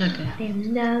 Okay. And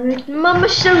now it's Mama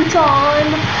show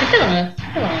time.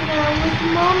 Now it's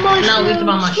Mama Now show it's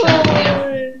Mama show. time.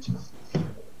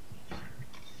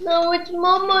 Now it's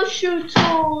Mama's shoe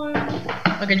time.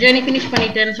 Okay, journey finish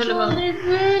பண்ணிட்டேன்னு சொல்லுங்க.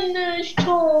 Finish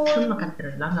time. சும்மா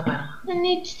கத்துறதுல அங்க பாருங்க. And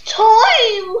it's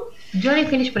time. Journey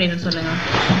finish பண்ணிட்டேன்னு சொல்லுங்க.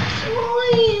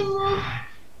 Time.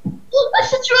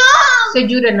 What's wrong? So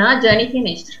Judana, journey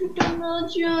finished.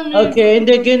 Okay,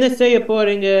 இன்னைக்கு என்ன செய்ய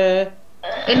போறீங்க?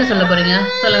 என்ன சொல்ல போறீங்க?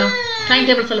 சொல்லுங்க. Time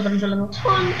table சொல்ல போறேன்னு சொல்லுங்க.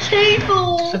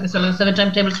 Timetable. Okay, சொல்லுங்க. 7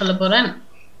 time table சொல்ல போறேன்.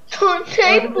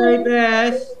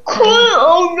 Timetable. Cool.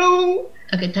 Oh no.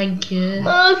 Okay, thank you.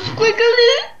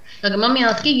 Squiggly. Okay, mommy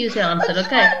ask you say answer,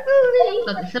 okay?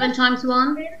 Okay, 7 times 1.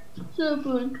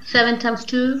 7. 7 times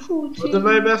 2. 14. The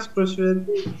very best question.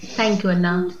 Thank you,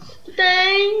 Anna.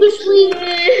 Thank you.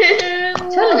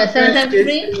 சொல்லுங்க 7 times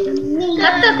 3.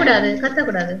 கத்த கூடாது.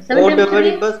 7 Oh, the times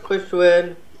very 3. best question.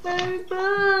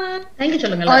 Thank you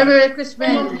சொல்லுங்க. Merry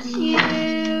Christmas.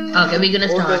 Okay, we're gonna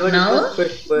Oh, the start very now. best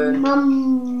question.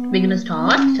 We're gonna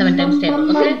start 7 times table,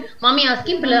 okay? Mommy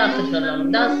asking pilla answer சொல்லலாம்.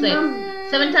 That's it.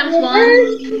 7 times 1.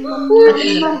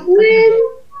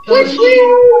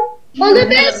 All the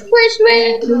best question.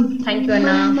 Thank you,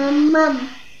 Anna.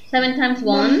 7 times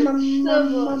 1.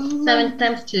 7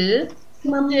 times 2.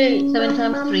 7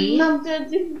 times 3.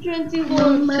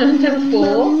 21. 7 times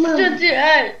 4.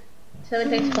 28. 7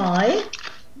 times 5.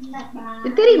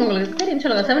 இது தெரியும் உங்களுக்கு தெரியும்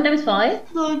சொல்லுங்க 7 times 5.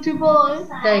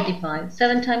 35.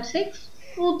 7 times 6.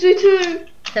 42.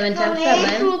 7 times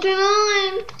 7.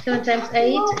 49. 7 times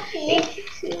 8.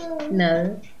 No.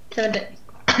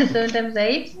 7 times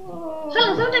 8.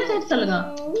 சொல்லுங்க 7 times 8 சொல்லுங்க.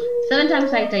 7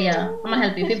 times 8 yeah. I'm gonna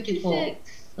help you 54.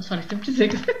 Oh, sorry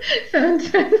 56. 7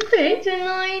 times 8.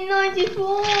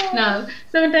 94. No.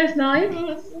 7 times 9.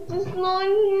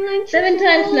 7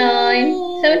 times 9.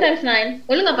 7 times 9.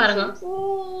 ஒழுங்கா பாருங்க.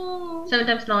 7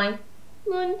 times 9.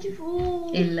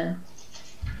 94. இல்ல.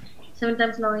 7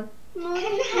 times 9.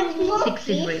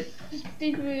 63.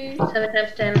 7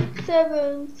 times 10.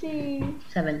 70.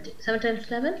 70. 7 times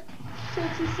 11.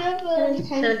 37.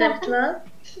 7 times 12.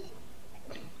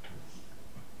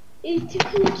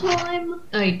 84 time.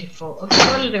 84. Okay,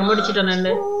 சொல்லுங்க முடிச்சிட்டோம் நான்.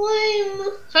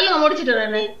 சொல்லுங்க முடிச்சிட்டோம்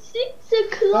நான். 6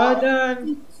 o'clock. Well done.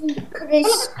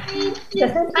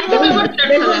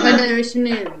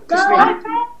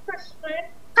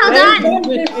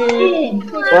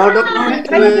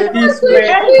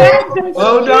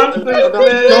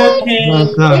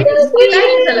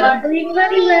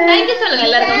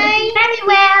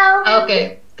 Okay.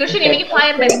 Christian இன்னைக்கு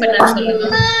fire make பண்ணாரு சொல்லுங்க.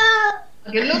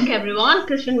 Okay, look everyone.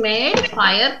 Christian made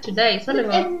fire today.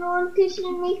 சொல்லுங்க.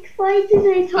 Christian make fire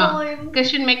today time.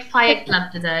 Christian make fire club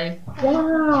today.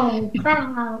 Wow.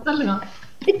 சொல்லுங்க.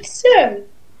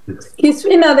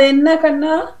 கிஸ்வின் அது என்ன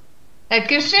கண்ணா?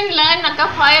 கிறிஸ்டியன்ல நக்கா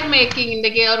ஃபயர் மேக்கிங்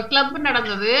இன்னைக்கு ஒரு கிளப்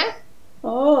நடந்தது.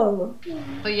 ஓ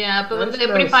அப்ப வந்து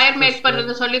எப்படி ஃபயர் மேக்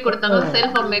பண்றது சொல்லி கொடுத்தாங்க.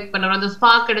 செல்ஃபா மேக் பண்றோம். அந்த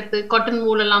ஸ்பார்க் எடுத்து காட்டன்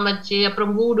வூல் எல்லாம் வச்சு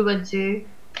அப்புறம் வூட் வச்சு.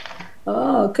 ஓ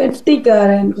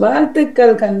கெட்டிக்காரன்.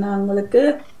 வாழ்த்துக்கள் கண்ணா உங்களுக்கு.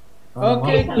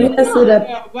 ஓகே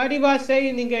வடிவா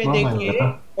செய்யுங்க இன்னைக்கு.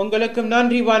 உங்களுக்கு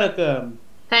நன்றி வணக்கம்.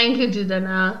 Thank you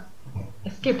Judana.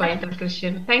 Escape ஆயிட்டோம்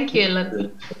கிறிஸ்டியன். Thank you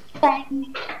எல்லாருக்கும்.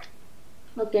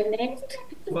 Okay, next.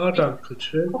 Well done,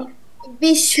 Christian.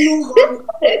 Vishnu.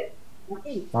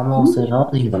 Mama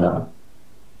சொல்றீங்களா?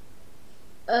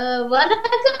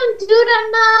 வணக்கம்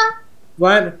ஜூரண்ணா.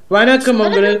 வணக்கம்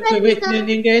உங்களுக்கு.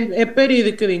 நீங்க எப்படி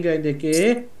இருக்கிறீங்க இன்னைக்கு?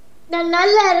 நான்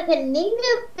நல்லா இருக்கேன். நீங்க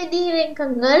எப்படி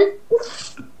இருக்கீங்க?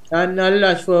 நான் நல்லா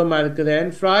சுகமா இருக்கிறேன்.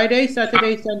 ஃப்ரைடே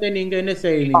சாட்டர்டே சண்டே நீங்க என்ன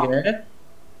செய்வீங்க?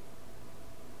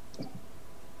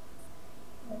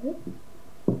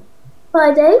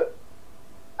 Friday,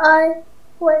 I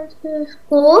went to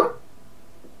school.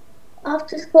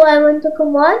 After school, I went to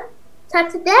Kumar.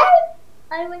 Saturday,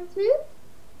 I went to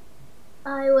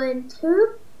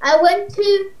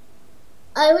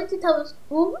Tower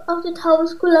School. After Tower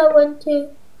School, I went to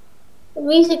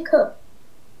music club.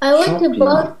 I went to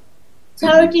both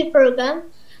charity program,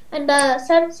 and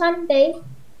Sunday.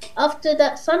 After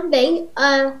that Sunday,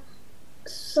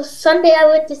 Sunday I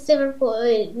went to 7 for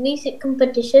a music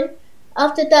competition.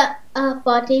 After that,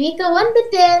 FATV won the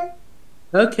day.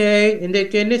 Okay,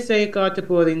 இன்னைக்கு என்ன செய்ய காட்ட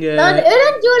போறீங்க?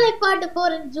 நான் ஜூலை பாட்டு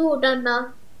போறேன் ஜூடண்ணா.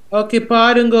 Okay,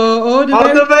 பாருங்க. All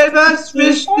the very best,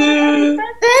 Vishnu.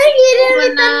 Thank you,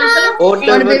 Ravina. All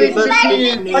the very best,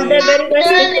 Vishnu. All the very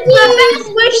best,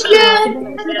 Vishnu.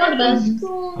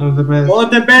 All the best. All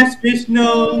the best, Vishnu.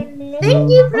 Thank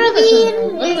you, Praveen.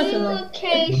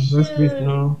 Best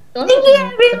Vishnu. Thank you,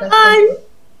 everyone.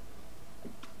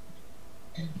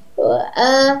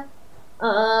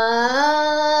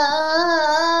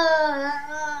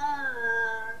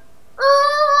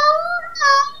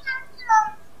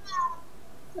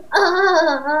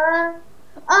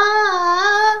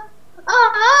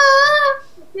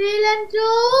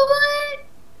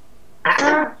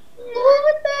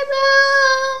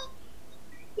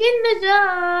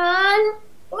 ஜால்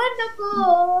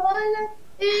வண்ணக்கோல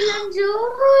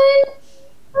இளஞ்சோல்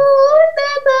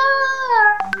பூத்ததா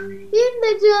இந்த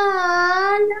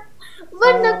ஜால்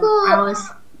வண்ணக்கோல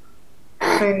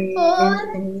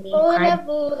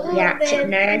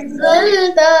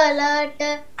தாலாட்ட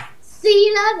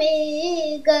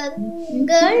சிலமேகங்கள்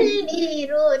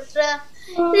நீரோற்ற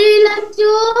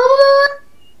இளஞ்சோல்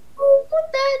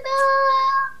பூத்ததா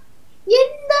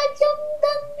எந்த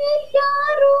சொந்தங்கள்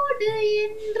யாரோடு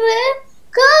என்று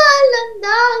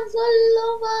காலம்தான்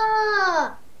சொல்லுமா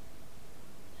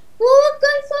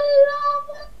பூக்கள்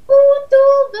சொல்லாமல்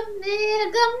பூத்தூவும்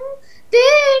மேகம்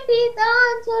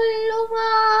தேடிதான் சொல்லுமா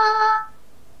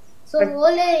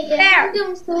சோலை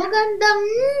எங்கும் சுகந்தம்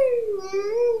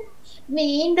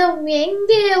மீண்டும்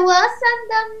எங்கே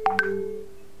வசந்தம்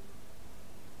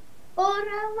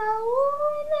ஒரு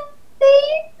மௌனம்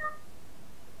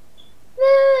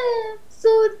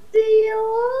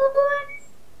சுத்தியோடு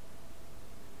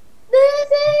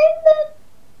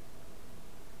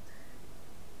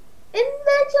இந்த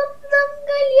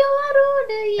சொந்தங்கள்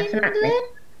யாரோடு என்று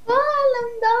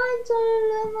காலம்தான்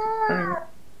சொல்லுமா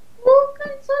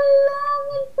பூக்கள்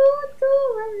சொல்லாமல்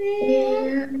பூத்துவதே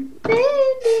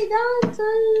தேடிதான்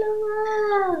சொல்லுமா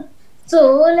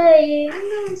சோலை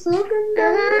எங்கும்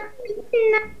சுகந்தம்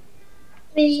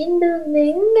மீண்டும்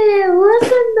எங்கே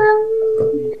வசந்தம்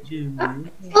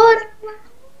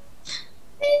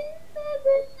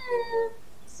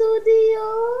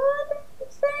சுதியோடு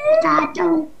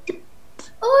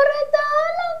ஒரு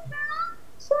தாளம்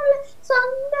சொல்ல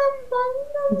சங்கம்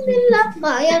பங்கம் இல்ல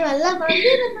மாயமல்ல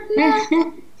மந்திரமல்ல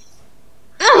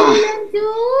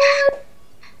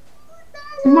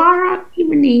Tomorrow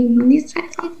evening, this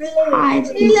is 5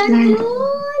 this night.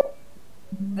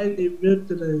 I need milk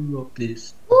to the please.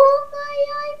 Oh my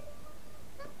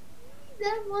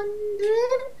ஒன்று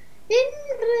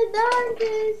இன்றுதான்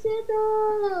பேசுதோ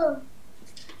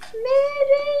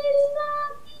மேரே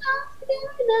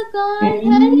இல்லாத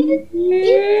கால்களில்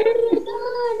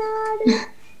இன்றுதான்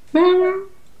ஆடு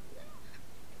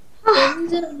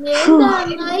கொஞ்சம்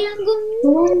ஏதான் மயங்கும்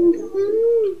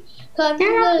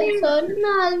கண்கள்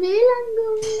சொன்னால்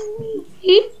விளங்கும்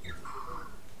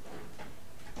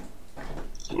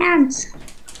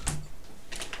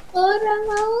ஒரு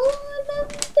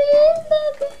மௌனம்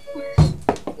தேர்ந்தது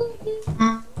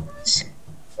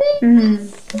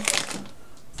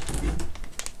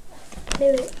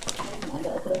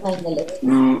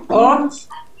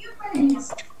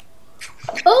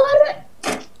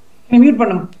மியூட்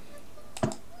பண்ணுங்க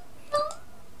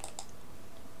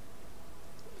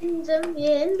கொஞ்சம்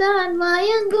ஏந்தான்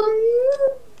மயங்கும்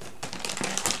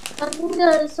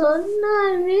கண்கள்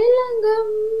சொன்னால்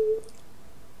விளங்கும்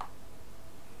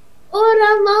ஒரு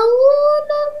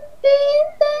மௌனம்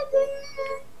தேர்ந்தது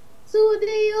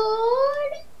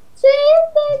சுதியோடு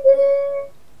சேர்ந்தது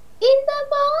இந்த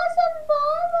மாசம்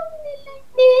பாவம் இல்லை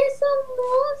தேசம்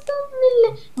மோசம்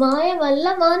இல்லை மாயமல்ல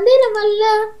மந்திரமல்ல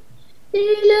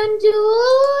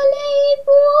இளஞ்சோலை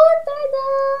பூத்ததா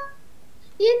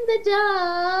இந்த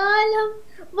ஜாலம்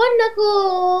வண்ண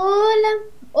கோலம்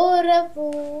ஒரு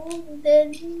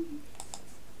பூந்தன்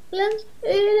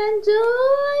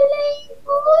இளஞ்சோலை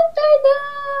பூத்ததா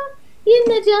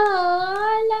இந்த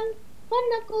ஜாலம்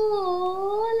வண்ண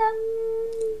கோலம்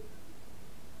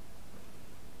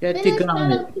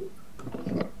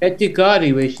Etikari,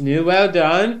 Vishnu. Well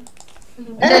done.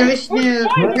 Vishnu.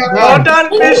 Well done,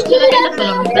 Vishnu.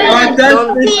 Well done,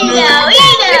 Vishnu.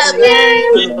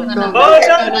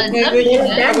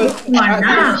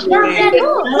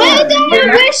 Well done,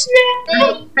 Vishnu.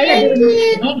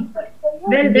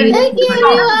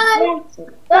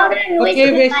 Okay,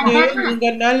 Vishnu. நீங்க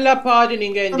நல்ல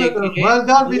பாடுனீங்க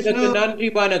உங்களுக்கு நன்றி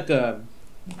வணக்கம்.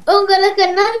 உங்களுக்கு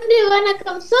நன்றி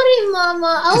வணக்கம். சாரி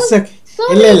மாமா.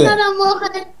 இல்ல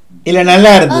இல்ல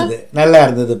நல்லா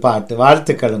இருந்தது பாட்டு.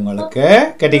 வாழ்த்துக்கள் உங்களுக்கு.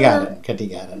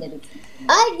 கெட்டிகாரன்.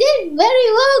 I did very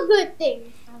well, good thing.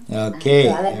 Okay.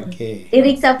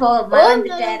 Lyrics அப்போ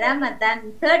மறந்துட்டேன். மத்தான்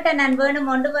certain and வேணும்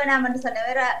ஒன்று வேணாம்னு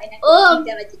சொன்னவர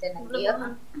எனக்கு வச்சிட்டேன்.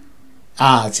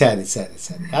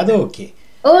 சரி. அது ஓகே.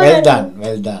 Well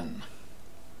done.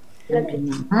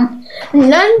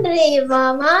 நன்றி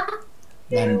மாமா.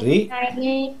 நன்றி.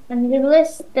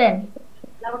 listen.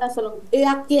 Laura சொல்லுங்க.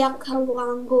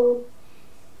 Yakiakawango.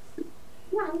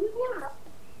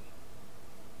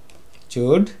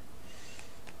 Jude.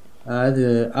 அது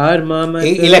ஆர் மாமா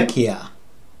இலக்கியா.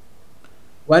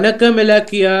 வணக்கம்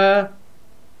இலக்கியா.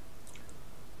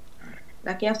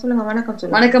 இலக்கியா சொல்லுங்க. வணக்கம்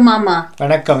சொல்லுங்க. வணக்கம் மாமா.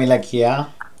 வணக்கம் இலக்கியா.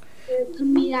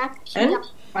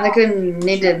 வணக்கம்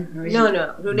Nathan. No.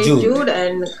 Today Jude. Jude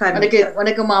and Karnika.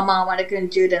 வணக்கம் மாமா, வணக்கம்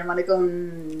Jude and வணக்கம்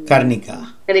Karnika.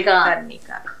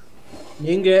 Karnika.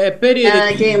 நீங்க எப்படி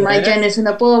Okay, my turn is in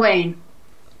the போவேன்.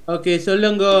 Okay,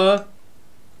 சொல்லுங்க.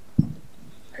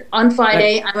 On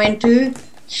Friday, I went to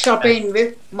shopping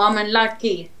with Mom and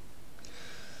Lucky.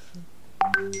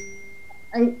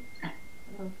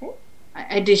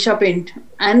 I did shopping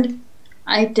and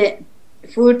I did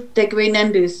food takeaway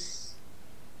Nando's.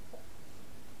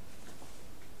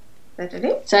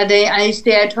 Saturday, I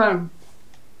stay at home.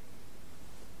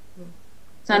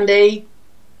 Sunday,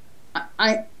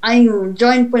 I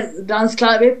joined dance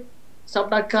club with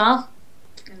Sabdaka,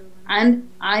 and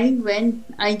I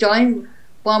joined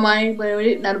Vaani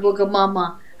Nadamohan Mama.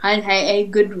 I had a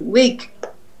good week.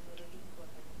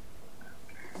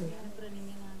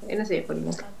 என்ன செய்ய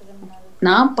போறீங்க?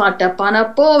 நான் பாட்ட பாட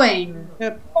போவேன்.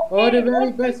 All the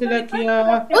very best Lakia.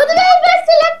 All the very best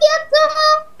Lakia.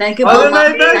 Thank you, Mama.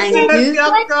 Thank you.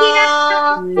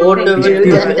 All the very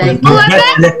best. Thank you.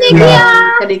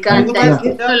 Karika, thank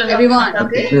you. Everyone.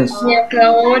 Okay.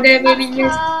 All the very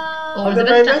best. All the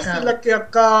very best Lakia.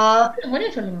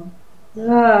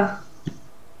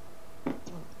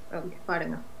 Okay,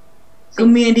 பாடுங்க.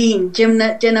 Kumiyadin,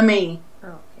 Jename.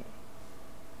 Okay.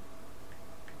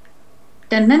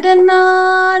 Danadana,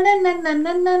 danadana,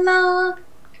 danadana,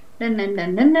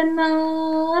 danadana,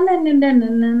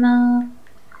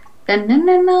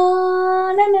 danadana,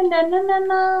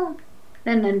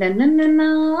 danadana,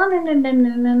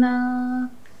 danadana.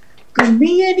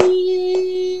 Kumiyadi,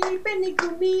 penny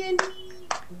kumiyadi.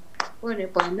 What a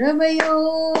panavayo,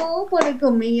 what a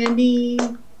kumiyadi.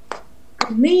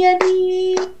 Kumiyadi,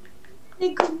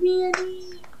 kumiyadi.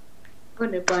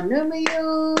 Pada panamayo,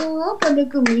 pada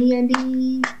kumiyadi.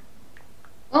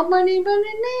 Omani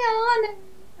panane ana,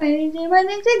 aise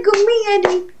panane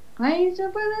kumiyadi. Aise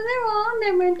panane ana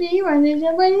mati, aise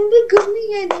panane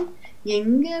kumiyadi.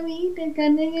 Yenga veeta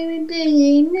kanaga veeta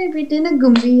enna vitana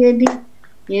kumiyadi.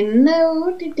 Enna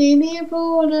ooti teniya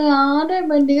pola aada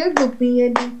bandiga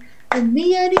kumiyadi.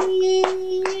 Kumiyadi,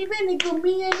 pene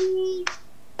kumiyadi.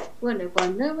 Pada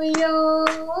panamayo,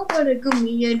 pada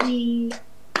kumiyadi.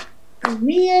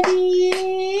 Kumiyadi,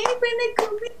 pene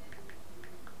kumiyadi.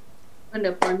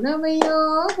 Pada panamayo,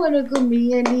 pada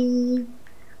kumiyadi.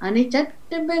 Ani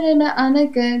chatta berana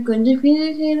anaka, konja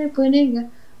fira puniga.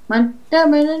 Matta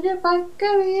berana pakka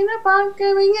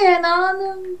vinga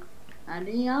nanam.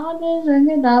 Ani aada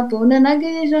sangada puna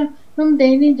nagisha,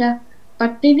 denija.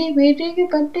 Pattini petiki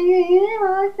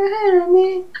vaakaharame.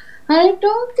 I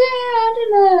don't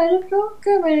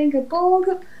care, venga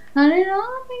poga. I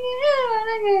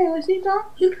see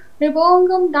talking. The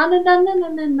bongum dana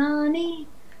nani.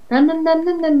 Dana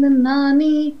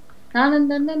nani.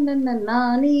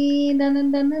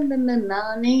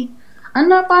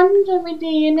 Anna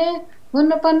Panjavitine,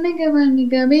 Anna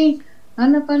Panigavanigavi,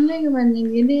 Anna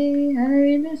Panigavanigavi, I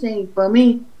will say for me.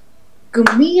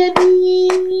 Kumiyadi.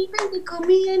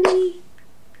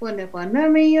 Pada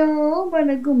panamayo,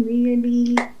 pada kumiyadi.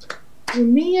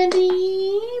 Kumiyadi,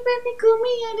 pada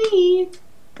kumiyadi.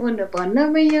 Pada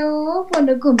panamayo,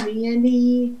 pada kumiyadi.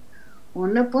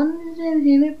 Pada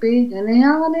panjavitine,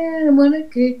 anayane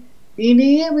manake.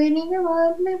 Idiya veniga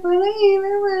vaadne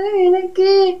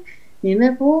parayinake. Nina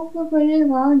poka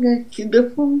paravaga, kida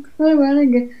poka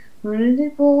paravaga. Unde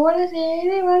pora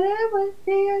sere vara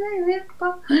pastiya vepa.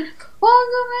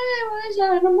 Poga vara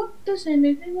jana mutta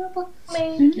senega pa.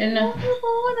 Enna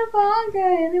pora paga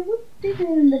ene mutti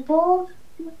ende poga.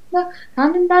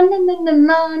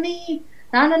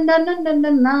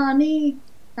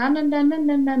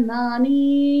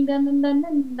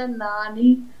 Nani.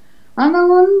 Ana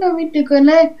onda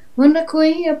vittukale una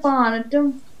koiya paanatum.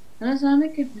 Ana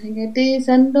sanake nagate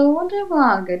sandoda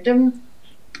vaagatum.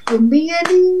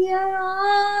 Kumiyadiya,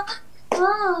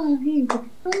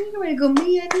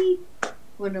 kumiyadi.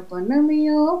 Pada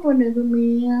panamayo, pada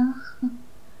kumiya.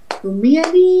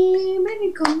 Kumiyadi, beni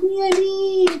kumiyadi.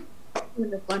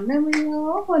 Pada panamayo,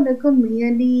 pada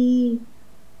kumiyadi.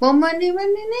 Pomani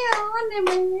vanine aane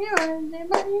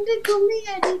mani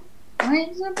kumiyadi.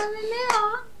 Aisa panine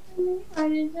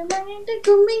aisa mani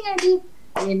kumiyadi.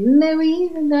 Enna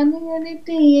veeru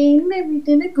daniyadittu enna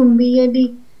vitana kumiyadi.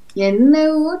 என்ன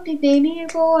ஊட்டி தேடிய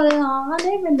போல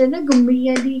ஆனை வந்தன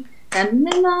கும்பியடி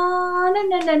நன்னனா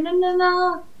நன்னனா நன்னனா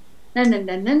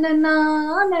நன்னனா நன்னனா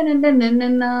நன்னனா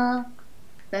நன்னனா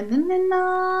நன்னனா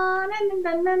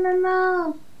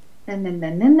நன்னா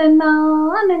நன்னனா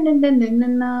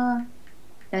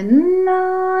நன்னனா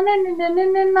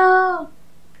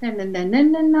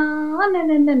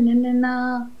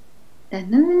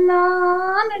நன்னனா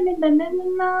நன்னனா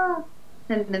நன்னனா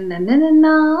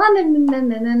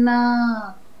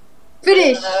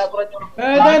Finish.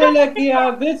 Done, Lakia.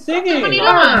 Good singing.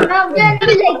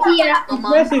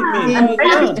 Impressing me.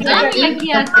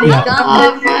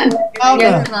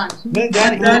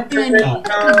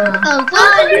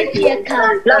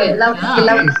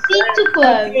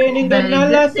 நீங்க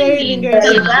நல்லா செய்றீங்க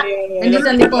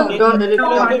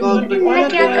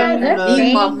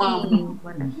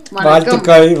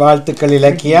வாழ்த்துக்கள் வாழ்த்துக்கள்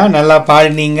இலக்கியா, நல்லா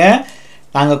பாடினீங்க.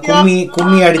 நாங்க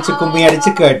கும்மி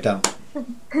அடிச்சு கேட்டோம்.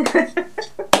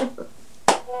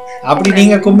 அப்படி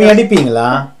நீங்க கும்மி அடிப்பீங்களா?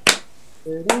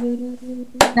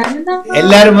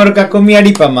 எல்லாரும் ஒருக்கா கும்மி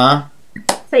அடிப்போமா?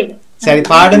 சரி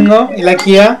பாடுங்க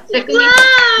Ilakkiya.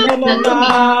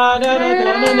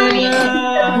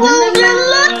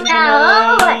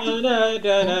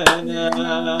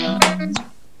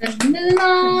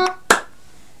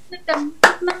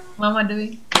 Mama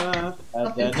doing.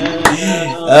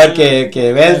 Okay,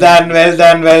 well done.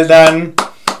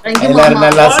 எல்லாரும்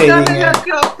நல்லா செய்றீங்க.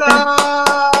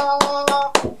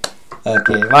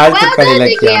 ஓகே, வாழ்த்துக்கள்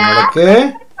இலக்கியா உங்களுக்கு.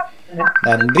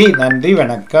 நன்றி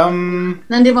வணக்கம்.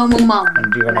 நன்றி மாமா.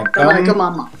 நன்றி வணக்கம்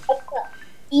மாமா.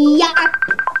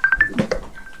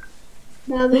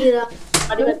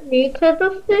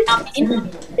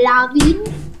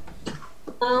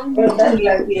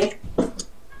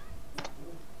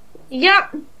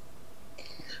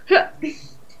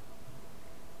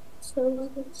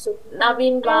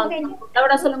 Naveen Mango.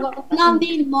 சொல்லுங்க.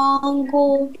 Naveen Mango.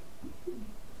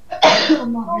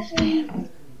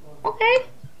 Okay.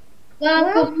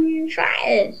 Welcome to try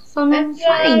it. Some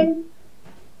fine.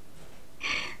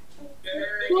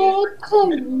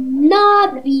 Welcome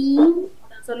Naveen.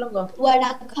 சொல்லுங்க.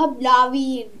 Welcome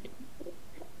Naveen.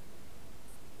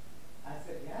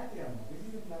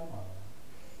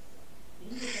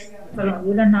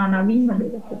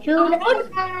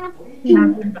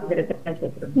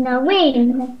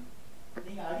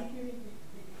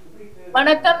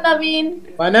 வணக்கம் நவீன்.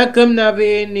 வணக்கம்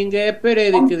நவீன், நீங்க எப்படி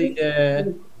இருக்கீங்க?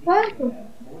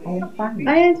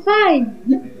 I am fine.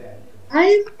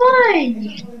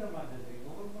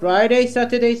 Friday,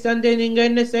 Saturday, Sunday நீங்க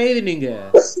என்ன செய்றீங்க?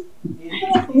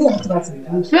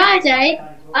 Friday,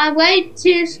 I went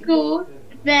to school.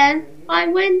 Then I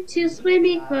went to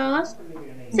swimming class.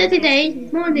 Saturday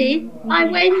morning, I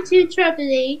went to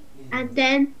trampoline, and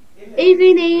then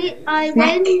evening I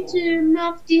went to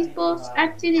multi sports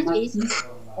activities.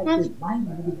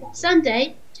 Sunday,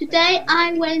 today I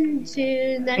went to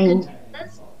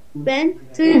class, then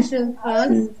tuition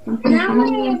class. Now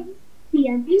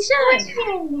PMP show.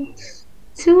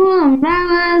 2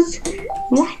 umbrellas,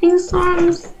 writing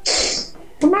songs.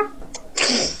 Come on.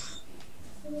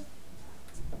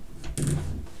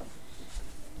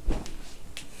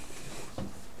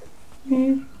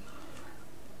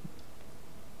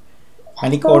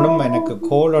 மணிக்கோணும் எனக்கு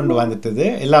கோல் ஒன்று வந்துட்டது.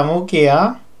 எல்லாம் ஓகேயா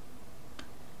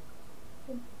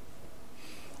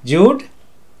Jude?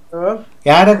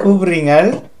 யார கூப்பிடுறீங்க?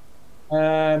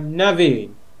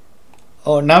 நவீன்.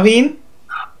 ஓ நவீன்.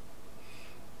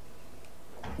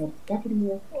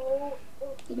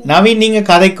 நவீன் நீங்க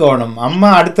கதைக்கோணும்,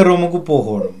 அம்மா அடுத்த ரூமுக்கு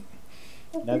போகணும்.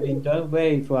 Naveen don't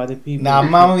wait for other people. நான்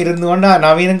அம்மாவும் இருந்து கொண்டா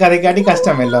நவீனும் கதைக்காட்டி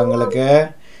கஷ்டம் இல்லை உங்களுக்கு.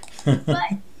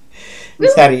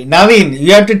 Sorry, Naveen,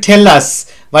 you have to tell us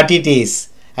what it is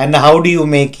and how do you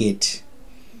make it.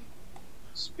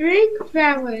 Spring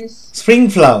flowers. Spring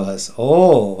flowers.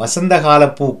 Oh, வசந்தகால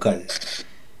பூக்கள்.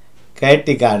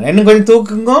 கேட்டிக்காரன். இன்னும் கொஞ்சம்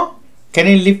தூக்குங்க. Can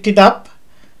you lift it up?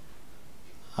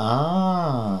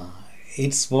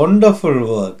 It's wonderful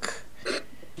work.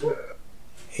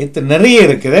 இது நிறைய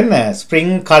இருக்குது என்ன?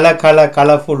 Spring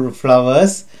colourful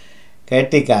flowers.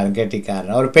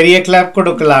 கேட்டிக்காரன். ஒரு பெரிய கிளாப்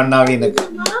கொடுக்கலாம் நவீனுக்கு.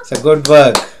 It's a good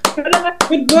work.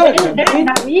 Good work,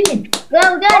 Naveen.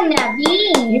 Well done,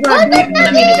 Naveen. Well done,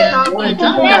 Naveen.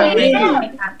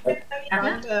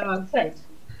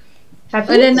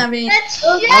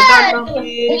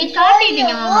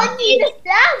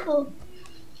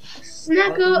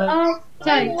 Snuggle up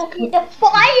tight. The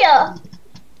fire.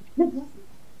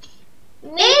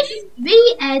 It's the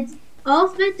end of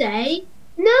the day.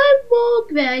 No more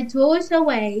grey toys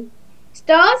away.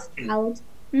 Stars out,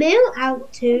 mail out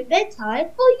to bedtime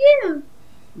for you.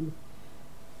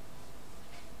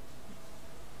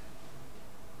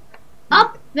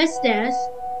 Up the stairs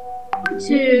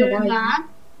to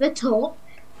the top,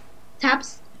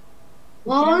 taps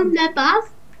on the bath,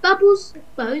 bubbles,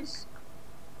 boats,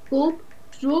 bob,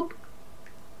 drop,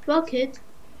 rocket,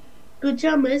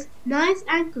 pajamas, nice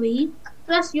and clean.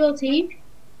 Brush your teeth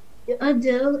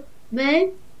until they're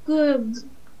good.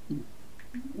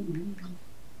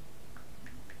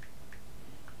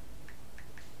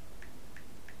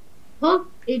 Hop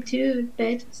into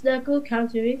bed, snuggle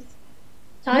counters.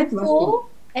 Time for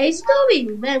a story.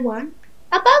 Then one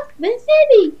about the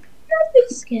baby. Don't be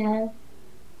scared.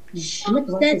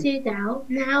 Set it down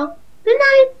now. The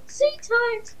night,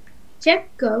 sweetheart. Check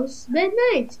goes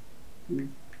midnight.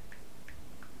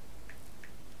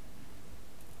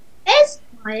 It's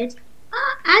quiet.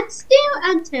 And still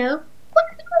until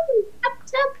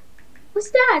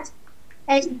what's that?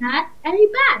 Is that any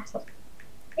bat?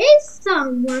 Is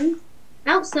someone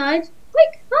outside?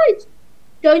 Quick, hide!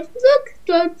 Don't look,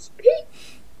 don't speak.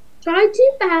 Try to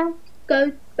go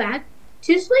back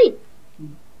to sleep.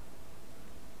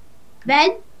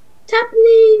 Then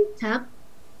tappily tap.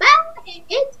 Bang!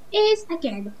 It is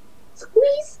again.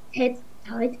 Squeeze it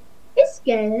tight. It's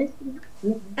scared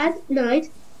at night.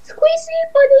 Squeezy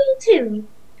body too.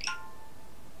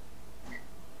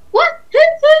 What?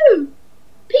 Who?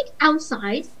 Peek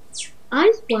outside.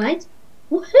 Eyes wide.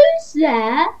 Who's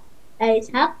there? A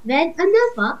tap, then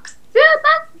another. Throw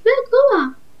back the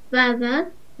door.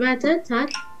 Rather tap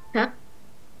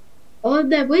on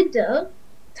the window.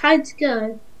 Time to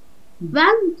go.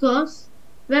 Van cross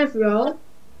the road.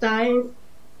 Dive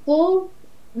for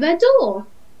the door.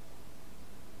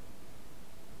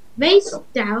 Race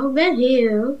down the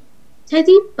hill.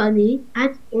 Teddy, Bunny,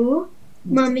 and all.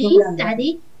 Mummy,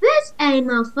 Daddy, there's a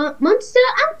monster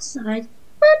outside.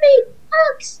 Mummy,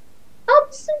 hugs. I'll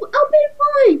be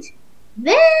right.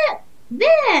 There.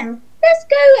 Let's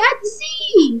go and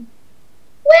see.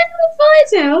 When we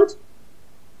find out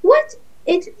what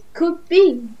it could be.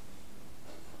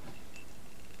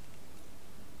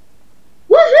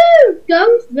 Woohoo!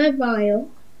 Goes the vial.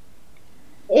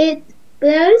 It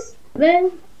blows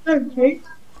the thunder.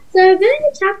 So then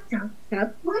tap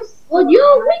on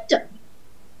your window.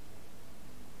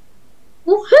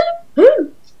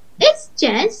 Woohoo! It's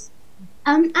just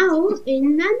an owl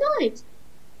in the night.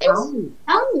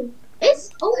 It's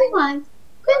all right.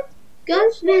 Quick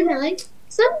goes the night.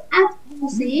 Some and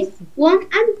cozy, warm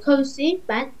and cozy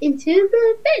back into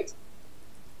the bed.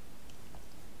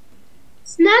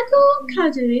 Snuggle,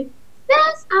 cuddle.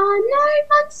 There's our no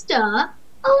monster.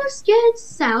 All scared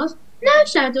sounds. No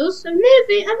shadows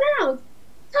moving around.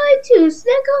 Time to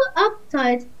snuggle up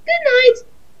tight. Good night.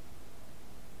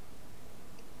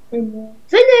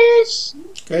 Finish.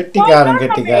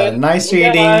 Gettigaran. Nice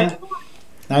reading.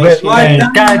 Nice reading.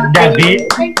 David.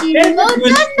 Thank you.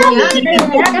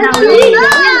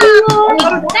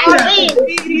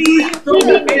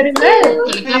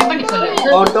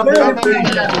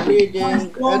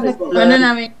 Well done,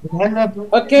 Naveen.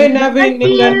 Okay, Naveen,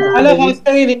 நீங்கள்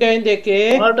அழகாக இருக்க இன்றைக்கு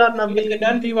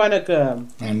நன்றி வணக்கம்.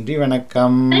 நன்றி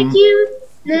வணக்கம். Thank you.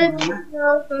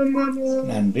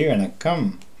 நன்றி வணக்கம்.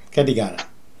 கெட்டிகாரன்.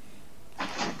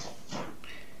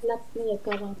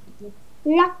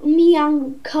 Lakmi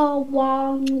Anka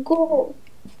Wango.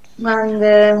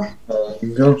 Manga.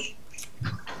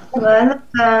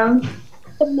 Welcome.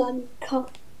 Manka.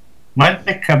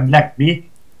 வணக்கம் லக்ஷ்மி.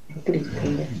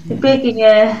 பேக்கிங்க.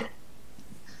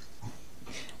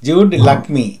 ஜூட்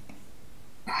லக்ஷ்மி.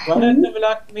 வணக்கம்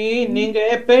லக்ஷ்மி, நீங்க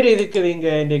எப்படி இருக்கிறீங்க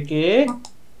இன்னைக்கு?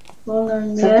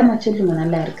 சத்தமா சொல்லுங்க,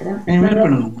 நல்லா இருக்கிறேன்.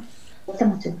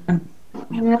 சத்தமா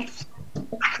சொல்லுங்க.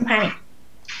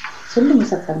 சொல்லுங்க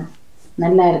சத்தமா.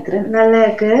 நல்லா இருக்கிறேன். நல்லா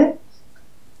இருக்கு.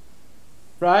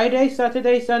 ஃப்ரைடே,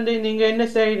 சாட்டர்டே, சண்டே நீங்க என்ன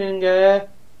செய்றீங்க?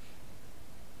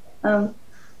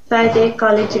 ஃப்ரைடே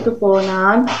காலேஜுக்கு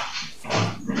போனான்.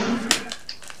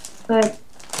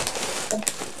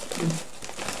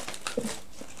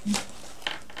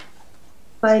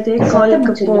 ஃப்ரைடே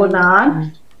காலேஜுக்கு போனான்.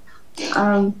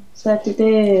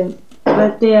 Saturday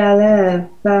பர்த்டேயால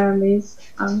families,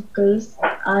 uncles,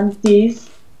 aunties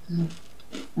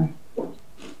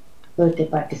birthday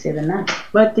party செய்தனா.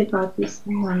 பர்த்டே பார்ட்டி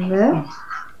செய்வாங்க.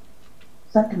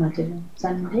 சட்டமா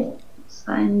சொல்லுங்க.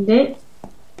 சண்டே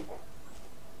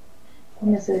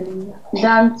என்ன செய்றீங்க?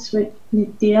 டான்ஸ் வித்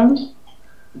நித்யம்.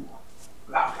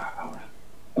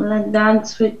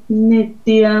 டான்ஸ் வித்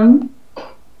நித்யம்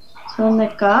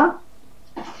சொன்னக்கா.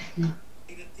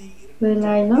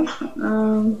 விளையாடும்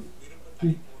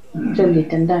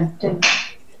சொல்லிட்டேன். தான்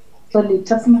சொல்லி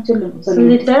சத்தமா சொல்லுங்க.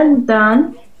 சொல்லிட்டேன். தான்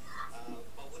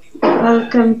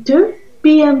வெல்கம் டு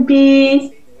PMP.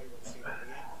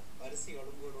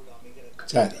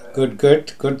 சரி,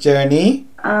 குட் ஜர்னி.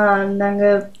 நாங்க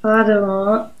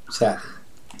பாடுவோம். சரி,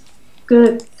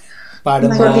 குட்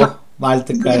பாடுங்க.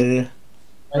 வாழ்த்துக்கள்.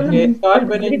 Okay, start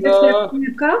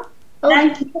பண்ணுங்க.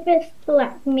 Thank you,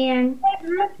 Black Man.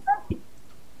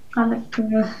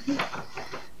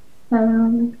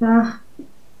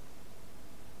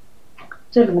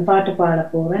 சொல்லுங்க. பாட்டு பாட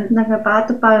போறேன். நாங்க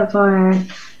பாட்டு பாட போறேன்.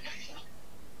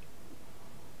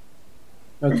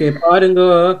 Okay, பாருங்க.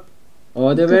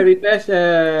 All the very best,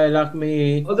 Lakshmi.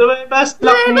 All the very best,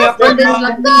 Lakshmi. All this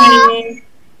Lakshmi.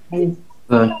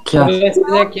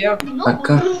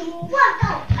 Akka.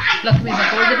 Lakshmi,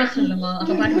 all the best சொல்லுங்க.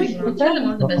 அப்ப பாட்டு படிக்கலாம். சொல்லுங்க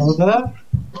all the best.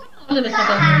 All the best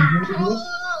அக்கா.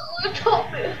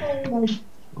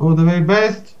 All the very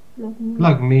best.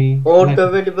 Lakshmi. All the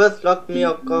very best, Lakshmi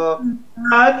akka.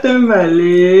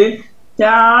 ஆத்துமலி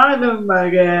யாரும்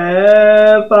மக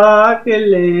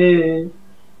பார்க்கலே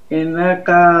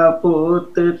என்னக்கா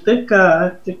போத்துட்டு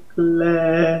காத்துக்குள்ள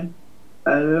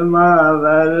வருமா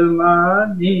வருமா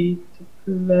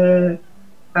நீட்டுக்குள்ள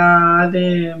காதே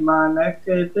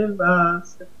மணக்குது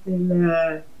வாசத்துல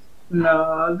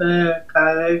நாத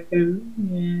கலக்குது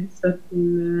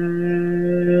நேசத்துல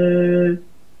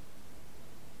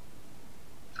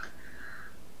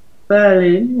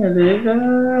பழினதுகா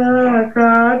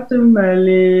காட்டு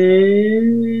மலே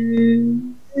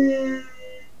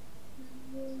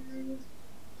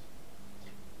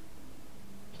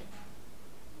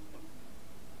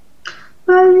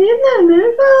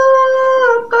பழினதுகா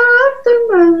காட்டு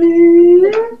மலே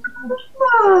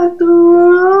மாதோ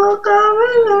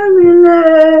கவலமில்ல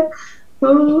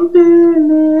போது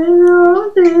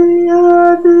நேரம்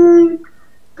தெரியாது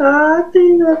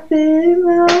காத்தின பேம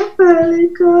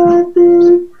பலிக்காது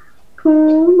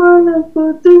பூமன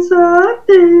புத்து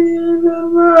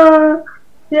சாத்தினமா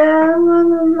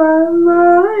யாமன மாமா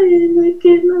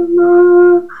இதுக்கினமா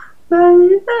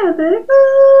பலிததகா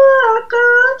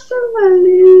காசு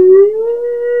மலி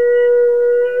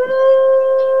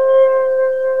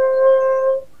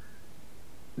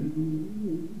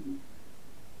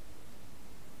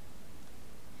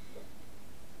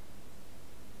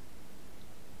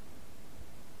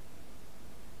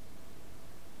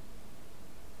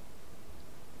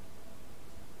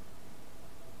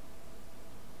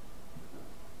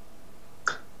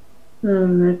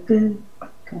எனக்கு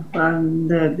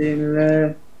வந்ததில்லை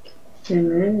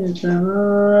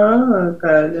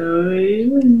கருவி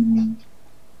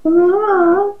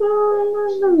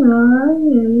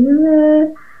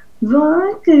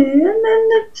வாழ்க்கைய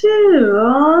நினைச்சு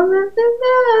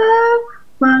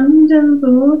மஞ்சள்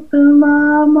போட்டுமா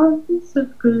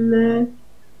மனசுக்குள்ள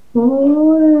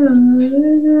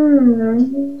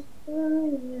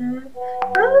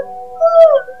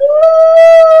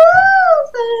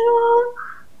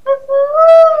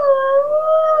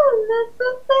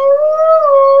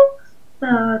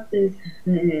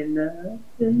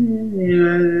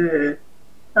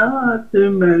ஆத்து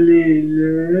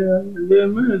மலையில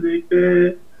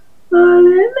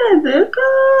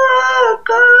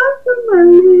காத்து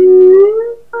மல்லி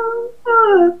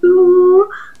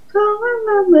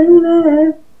கவனமில்ல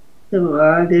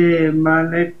வாடே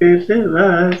மனக்கு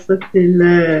வாசத்தில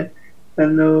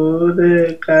தன்னோட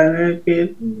கணக்கு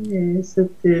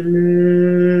நேசத்தில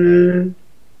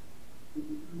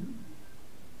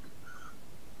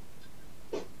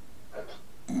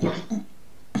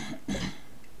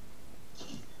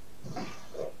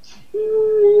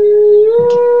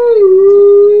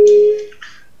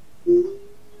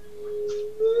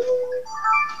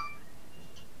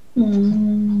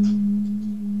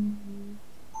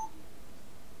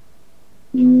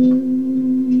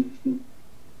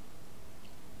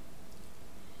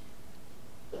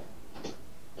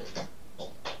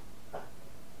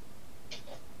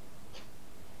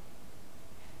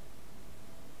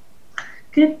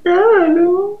Ketahuan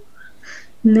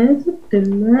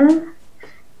நேசத்துல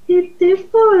இத்தி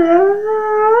போயா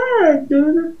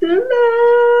தூரத்துல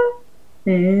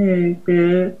எனக்கு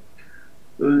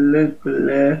உள்ளுக்குள்ள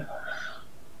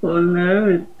உன்னை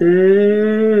விட்டு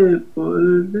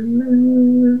பொழுதுல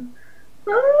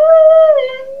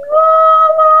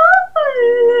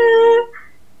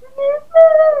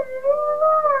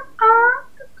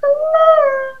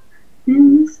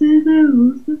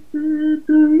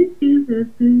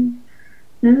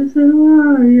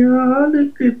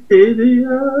யாருக்கு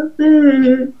தெரியாது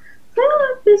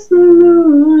காட்டு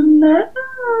சொல்லுவியும்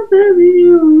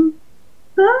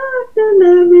காட்டுல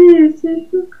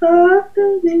வீசுக்கு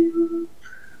காட்டுதையும்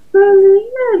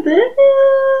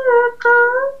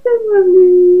காட்டு மணி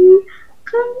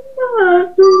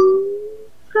கண்ணாட்டும்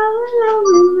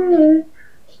காலமில்லை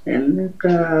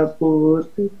என்னக்கா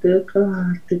போட்டுட்டு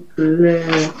காட்டுக்குள்ள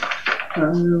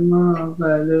வருமா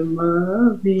வருமா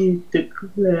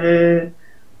வீட்டுக்குள்ள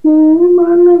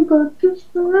மனம் பட்டு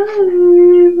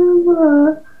சாயுமா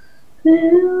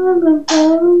தேவன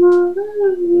பாவமா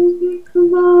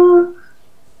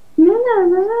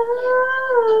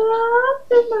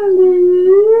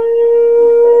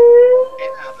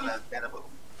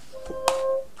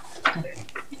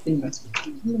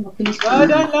Well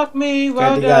done, Lakshmi.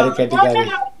 Well Katigari, done.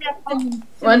 Katigari.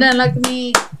 Well done,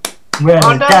 Lakshmi. Well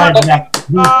done,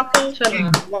 Lakshmi.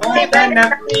 Well done,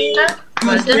 Lakshmi.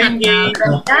 Well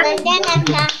done,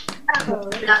 Anna.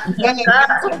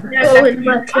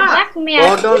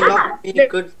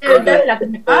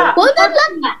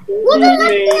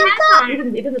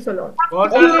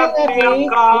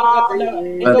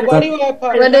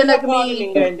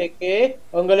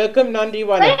 உங்களுக்கும் நன்றி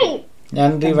வணக்கம்.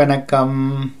 நன்றி வணக்கம்.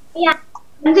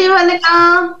 நன்றி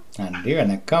வணக்கம். நன்றி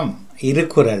வணக்கம்.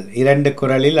 குரல் 2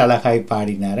 குரலில் அழகாய்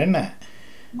பாடினார். என்ன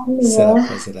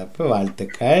சிறப்பு சிறப்பு,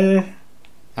 வாழ்த்துக்கள்.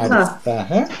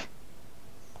 அடுத்ததாக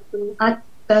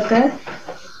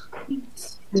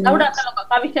லவுடா சொல்லுங்க.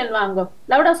 கவிஷன் வாங்கோ.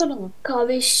 லவுடா சொல்லுங்க.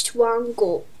 கவிஷ்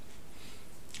வாங்கோ.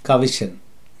 கவிஷன்.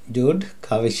 ஜூட்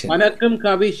கவிஷன். வணக்கம்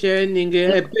கவிஷன், நீங்க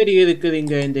எப்படி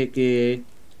இருக்கிறீங்க இன்றைக்கு?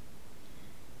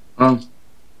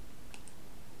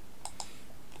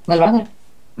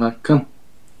 வணக்கம்.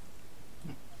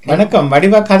 வணக்கம்.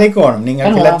 வடிவா கதைக்கோணும். நீங்க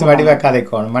கிளத்து வடிவா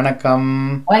கதைக்கோணும். வணக்கம்.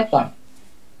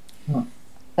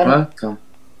 வணக்கம்.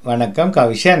 வணக்கம்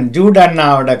கவிஷன். ஜூட்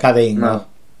அண்ணாவோட கதைங்க.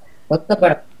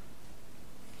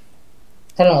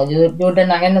 சொல்லுங்க ஜூட்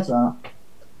அண்ணா என்ன சொல்லணும்?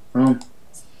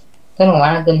 சொல்லுங்க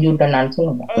வணக்கம் ஜூட் அண்ணான்னு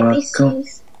சொல்லுங்க.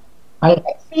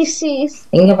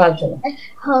 இங்க பார்த்து சொல்லுங்க.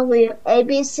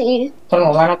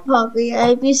 சொல்லுங்க வணக்கம்.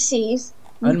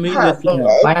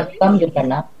 வணக்கம் ஜூட்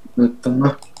அண்ணா.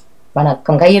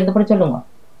 வணக்கம் கையெழுத்து போட சொல்லுங்க.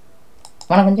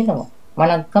 வணக்கம் சொல்லுங்க.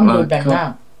 வணக்கம்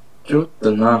ஜூட்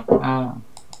அண்ணா.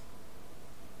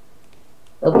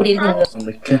 எப்படி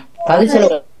இருக்கு கதை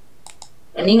சொல்லுங்க.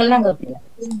 நீங்கள் தான் கேட்பீங்க.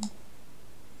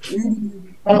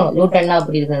 சொல்லுங்க ஜூட் அண்ணா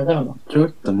எப்படி இருக்குன்னு சொல்லுங்க.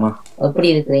 எப்படி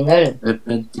இருக்கிறீங்க?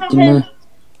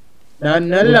 நான்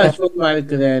நல்லா சும்மா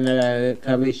இருக்கிறேன்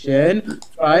கவிஷன்.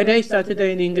 ஃப்ரைடே சாட்டர்டே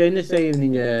நீங்க என்ன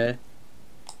செய்வீங்க?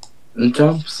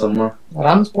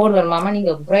 ரம்ஸ் போடுவேன் மாமா.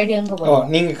 நீங்க ஃப்ரைடே எங்க போறீங்க?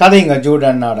 நீங்க கதைங்க ஜூட்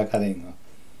அண்ணாவோட கதைங்க.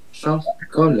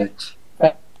 காலேஜ்.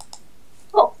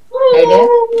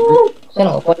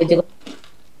 சொல்லுங்க காலேஜுக்கு.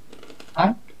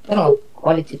 சொல்லுங்க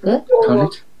காலேஜுக்கு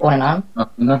போனேன்.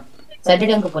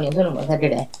 சாட்டர்டே அங்க போனீங்க. சொல்லுங்க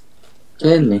சாட்டர்டே.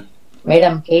 கேள்வி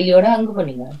மேடம் கேலியோட அங்க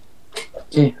போனீங்க.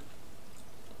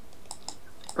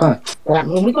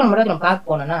 முடிக்கணும் மேடம். நான் பார்க்க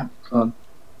போனேன்னா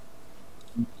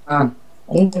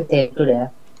டுடே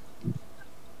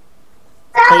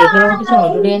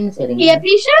டுடேன்னு சரிங்க.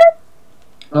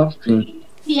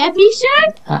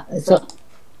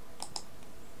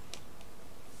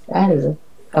 யாரு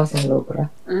கவசம் கூப்பிடுறா?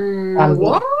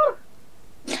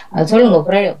 சொல்லுங்க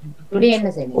டுடே என்ன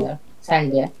செய்வீங்க?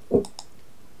 சண்டே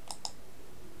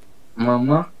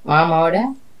மாமாவோட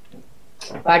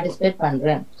பார்ட்டிசிபேட்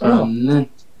பண்றேன்.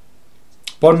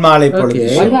 பொன்மாலை பொழுது.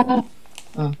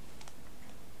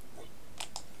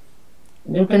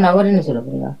 அவர் என்ன சொல்ல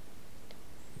போறீங்க?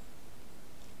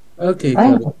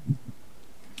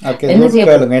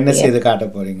 என்ன செய்து காட்ட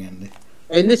போறீங்க?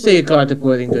 என்ன செய்ய காட்ட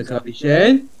போறீங்க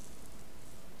கவிஷன்?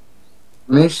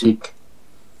 மியூசிக்.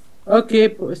 Okay,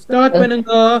 start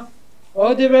பண்ணுங்க.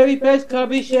 All the very best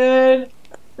Kavishan.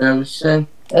 Kavishan.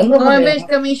 All the best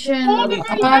commission. All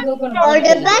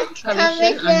the best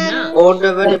commission. All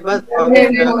the very best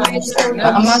commission.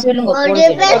 All the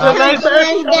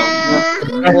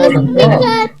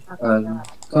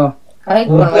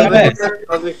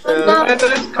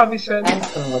best commission.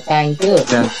 Thank you.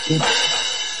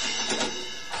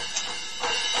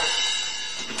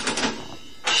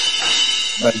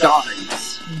 But dies.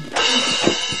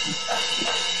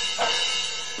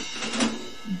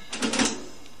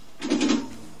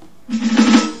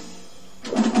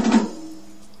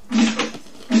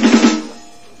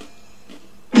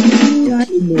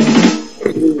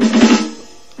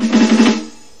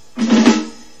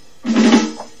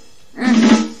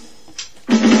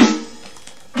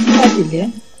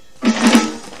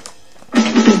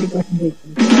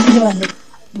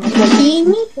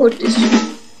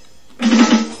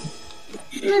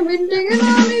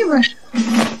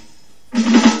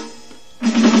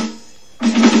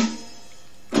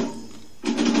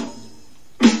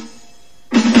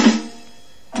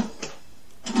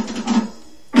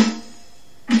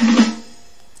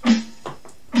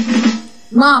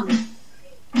 Mom.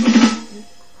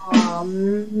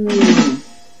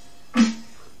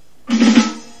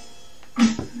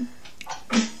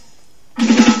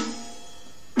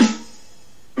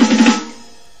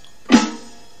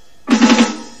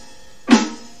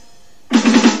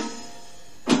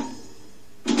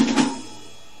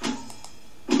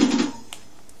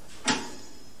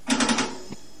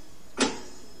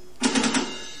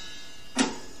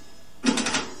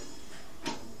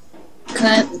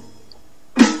 Cut.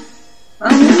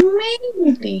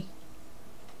 Amazing.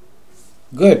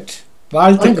 Good.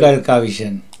 வாழ்த்துக்கள்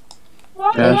Kavishan.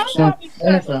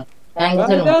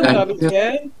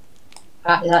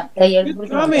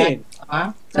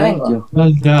 Thank you.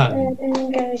 Well done.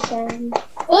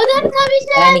 Well done,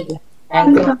 Kavishan.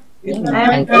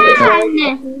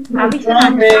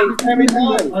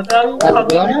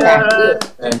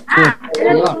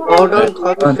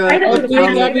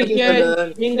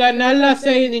 நீங்க நல்லா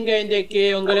செய்தீங்க இன்றைக்கு.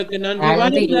 உங்களுக்கு நன்றி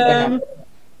வணக்கம்.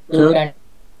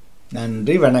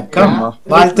 நன்றி வணக்கம்.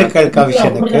 வாழ்த்துக்கள்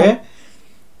கவிஷனுக்கு.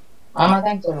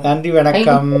 நன்றி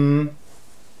வணக்கம்.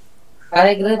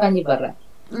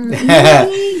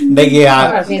 இன்னைக்கு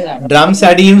ட்ரம்ஸ்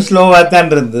அடியும் ஸ்லோவா தான்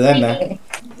இருந்தது என்ன.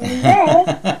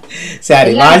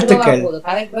 சரி வாழ்த்துக்கள்.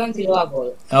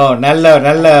 ஓ நல்ல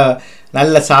நல்ல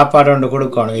நல்ல சாப்பாடு ஒன்று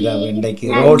கொடுக்கணும் இதை இன்றைக்கு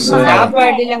ரோட்ஸ்.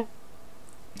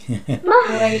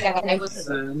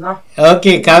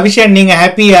 ஓகே கவிஷன் நீங்க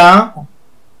ஹாப்பியா?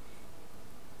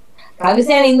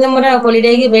 கவிஷன் இந்த முறை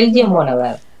ஹாலிடேக்கு பெல்ஜியம்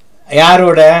போனவர்.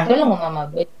 யாரோட? சொல்லுங்க மாமா.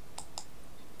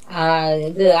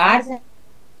 இது ஆர்ட்ஸ்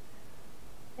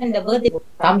இந்த பர்த்டே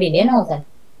தம்பி நேனோசன்.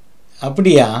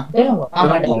 அப்படியா? சொல்லுங்க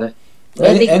மாமா.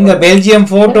 எங்க பெல்ஜியம்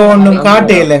போட்டோ ஒன்றும்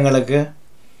காட்டையில் எங்களுக்கு.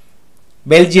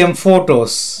 பெல்ஜியம்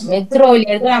போட்டோஸ் மெட்ரோவில்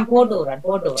எடுத்து நான் போட்டு விடுறேன்.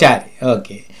 சரி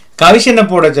ஓகே. கவிஷனை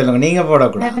போட சொல்லுங்க, நீங்க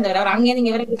போடக்கூடாது.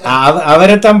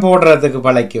 அவரை தான் போடுறதுக்கு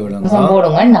பழக்கி விடுங்க.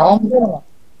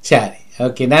 சரி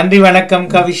ஓகே. நன்றி வணக்கம்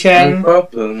கவிஷன்.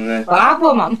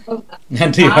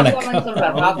 நன்றி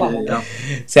வணக்கம்.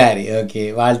 சரி ஓகே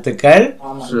வாழ்த்துக்கள்.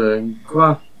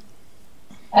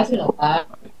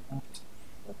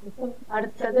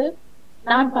 அடுத்தது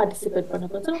நான் பார்ட்டிசிபேட் பண்ண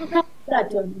போறேன்.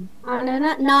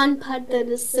 நான்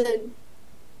பார்த்தது சார்.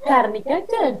 கர்ணிகா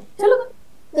சார் சொல்லுங்க.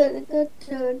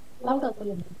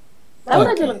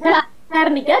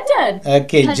 Karnika sir.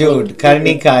 Okay, Jude.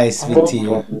 Karnika is with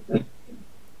you.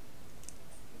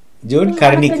 Jude,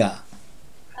 Karnika.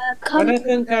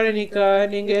 வணக்கம் கர்ணிகா.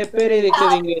 நீங்க எப்படி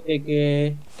இருக்கிறீங்க இன்னைக்கு?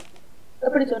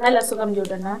 எப்படி சொன்னா? நல்ல சுகம்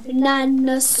ஜூடனா. நல்ல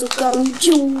சுகம்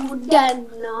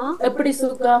ஜூடனா. எப்படி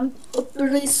சுகம்?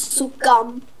 எப்படி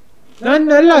சுகம்? நான்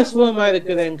நல்லா சுகமா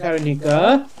இருக்கிறேன் கர்ணிகா.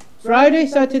 ஃப்ரைடே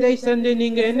சாட்டர்டே சண்டே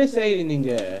நீங்க என்ன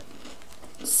செய்றீங்க?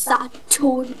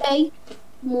 Saturday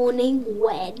morning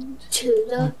went to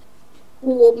the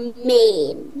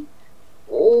woman.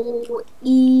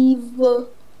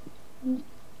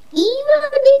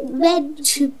 Evening went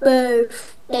to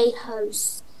birthday house.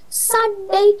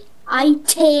 Sunday I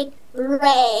take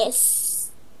rest.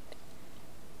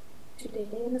 Today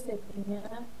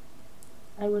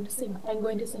I want to sing. I'm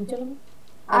going to sing.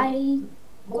 I'm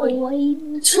going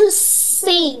to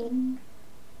sing.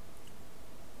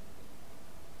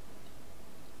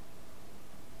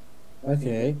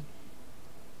 Okay.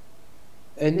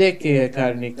 இன்னைக்கு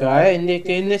கர்ணிகா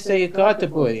இன்னைக்கு என்ன செய்ய காட்ட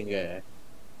போறீங்க?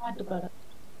 பாட்டு பாட.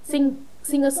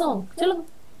 Sing a song. சொல்லுங்க.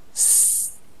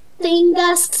 Sing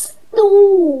a song.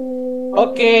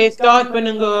 Okay, start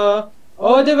பண்ணுங்க.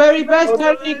 All the very best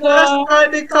Karnika. All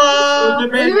the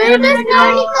very best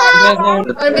Karnika. All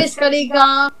the best Karnika.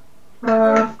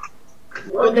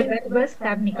 All the very best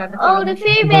Karnika. All the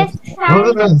very best Karnika.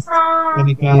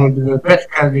 All the best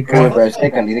Karnika. All the best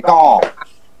Karnika.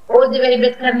 All the very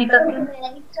best Karnika.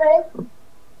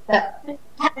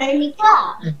 Karnika.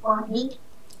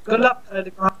 Good luck,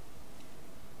 Karnika.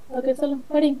 Okay, சொல்லுங்க.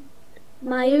 படிங்க.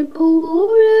 மயில்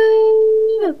போல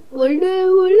ஒள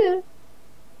ஒள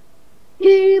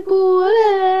கிளி போல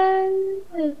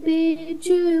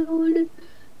பேச்சு ஒள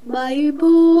மயில்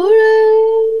போல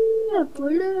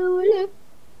ஒள ஒள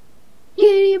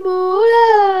கிளி போல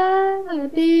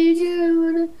பேச்சு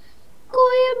ஒள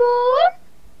கோயில் போல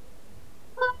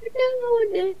ஆட்ட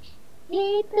ஒள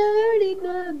ஏத்தடிங்க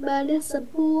மனச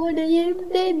போட என்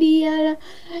தேவியாரா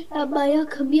அம்மாயா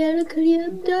கம்மியான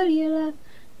கல்யாணம் தாரியாரா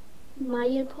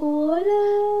மயில் போல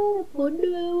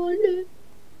பொண்ணு ஒண்ணு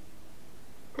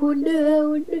பொண்ணு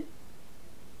ஒண்ணு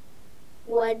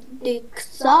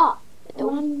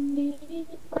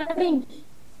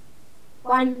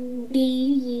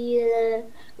வண்டியில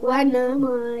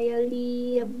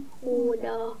வனமாயலியம்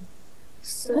போடா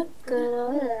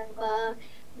சக்கரவா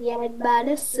என்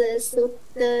மனசு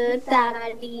சுத்த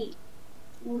தாடி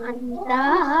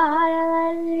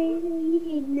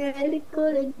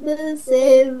நெருக்குறது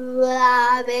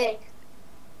செவ்வாவே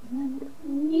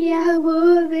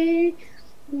யாவோவே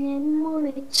என்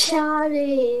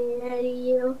முனைச்சாலே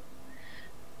ஐயோ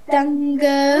தங்க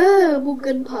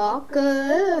முகன் பார்க்க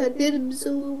திரும்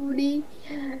சூடி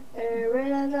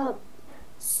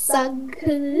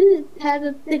சங்கு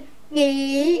தரத்துக்கே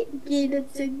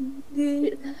கிடச்சுங்கு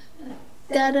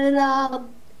தரலாம்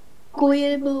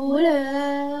கோயில் போல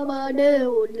மன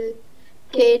ஒன்று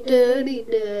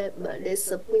Caterina,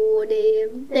 Melissa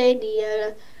Podium, Daniela,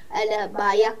 and a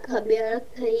Bayakabia,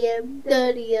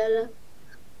 Daniela,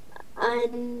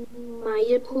 and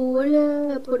Maya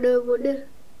Pula, Pudawood,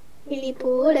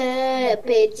 Hilipula,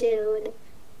 Page.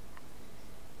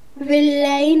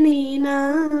 Villainina,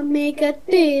 make a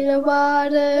tail of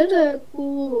water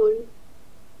pool.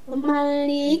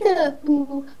 Malika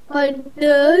poo,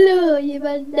 Pandolo,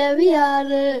 even the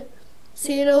Viara.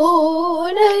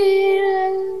 Sirona,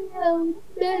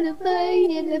 better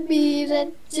in the beer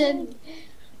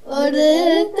or the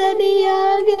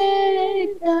Taniaga,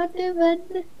 not even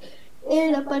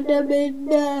in a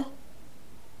pandamenda.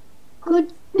 Good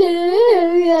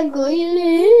day, we are going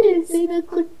in a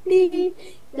good day.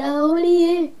 Now,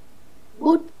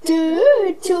 but to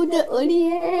the only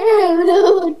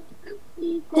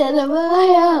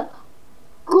Talavaya,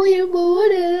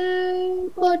 Kuyamura,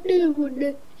 Potuwood,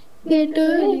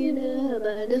 Gatorina,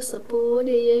 Bada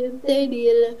Sapodium,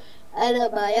 Daniela,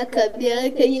 Alabaya Kabia,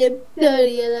 Kayam,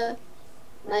 Daniela,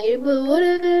 my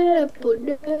Bura,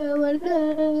 Punda,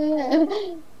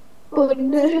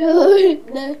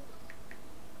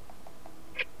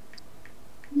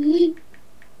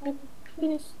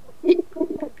 Finish.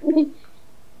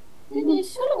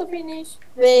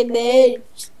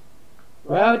 Finish.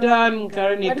 Well done,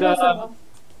 Karnika.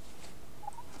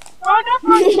 Well done,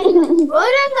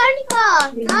 Karnika.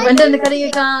 Well done,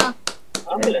 Karnika.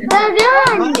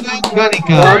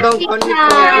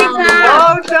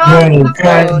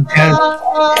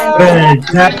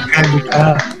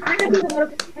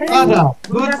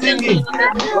 Good singing.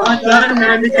 Well done,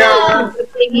 Karnika.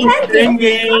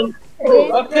 Singing.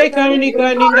 Okay, Karnika,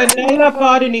 நீங்க நல்லா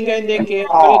பாடுனீங்க இன்னைக்கு.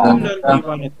 உங்களுக்கும் நன்றி,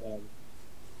 வணக்கம்.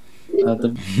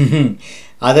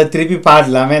 அதை திருப்பி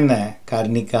பாடலாம் என்ன?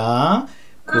 கர்ணிகா,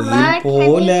 குயில்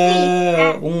போல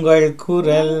உங்கள்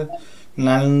குரல்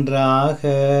நன்றாக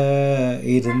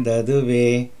இருந்ததுவே.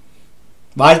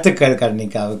 வாழ்த்துக்கள்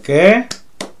கர்ணிகாவுக்கு.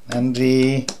 நன்றி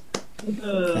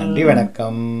நன்றி,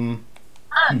 வணக்கம்.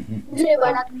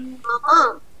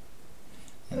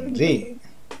 நன்றி.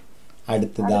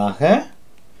 அடுத்ததாக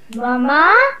Mama,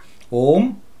 Om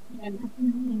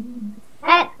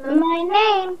add my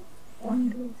name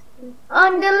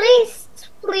on the list,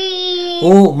 please. ஓ,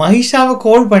 மகிஷாவை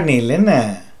கால் பண்ணில என்ன?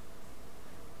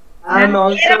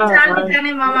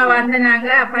 மாமா வந்தாங்க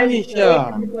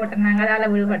போட்டாங்க, அதால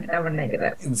விழுபட்டா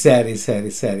பண்ணிக்கிறேன். சரி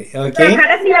சரி சரி, ஓகே.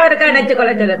 கடைசியா ஒரு கடைச்சு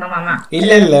கொள்ள சொல்லுங்க மாமா.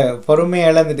 இல்ல இல்ல, பொறுமையா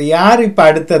இழந்துட்டு. யார் இப்ப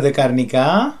அடுத்தது கர்ணிகா?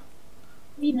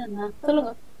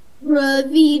 சொல்லுங்க.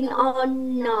 Praveen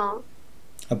Anna.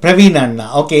 Praveen Anna.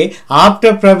 Okay. After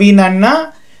Praveen Anna,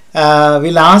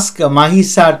 we'll ask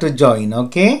Mahisa to join.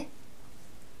 Okay.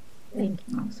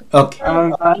 Okay.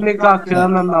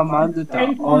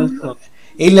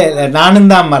 இல்ல இல்ல,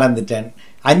 நானும் தான் மறந்துட்டேன்.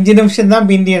 5 நிமிஷம் தான்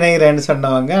பிந்தி இணைகிறேன்னு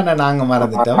சொன்னவங்க, ஆனா நாங்க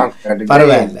மறந்துட்டோம்.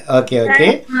 பரவாயில்ல. ஓகே ஓகே,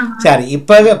 சரி.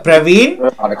 இப்ப பிரவீன்,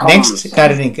 நெக்ஸ்ட்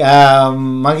கர்ணிகா,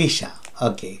 மகிஷா.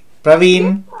 ஓகே, பிரவீன்.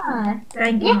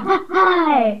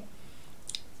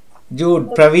 ஜூட்.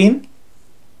 பிரவீன்.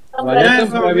 வணக்கம்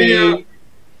பிரவீன்.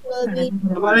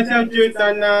 வணக்கம் ஜூட்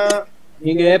அண்ணா.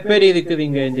 நீங்க எப்படி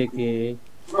இருக்கிறீங்க இன்னைக்கு?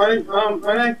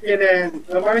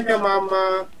 வணக்கம் மாமா.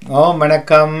 ஓ,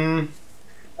 வணக்கம்.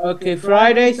 Okay,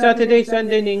 Friday, Saturday,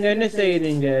 Sunday நீங்க என்ன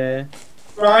செய்றீங்க?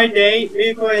 Friday we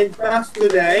going bus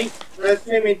today. We're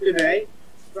swimming today.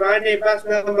 Friday bus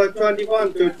number 21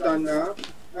 to Tana.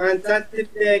 And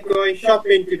Saturday going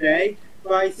shopping today.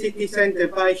 By city center,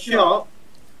 by shop.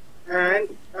 And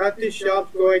at the shop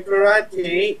going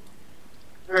karate.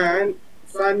 And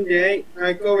Sunday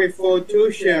I going for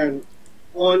tuition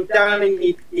on dining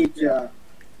teacher.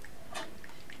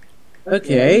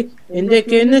 Okay,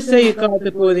 இன்னைக்கு என்ன செய்ய காட்ட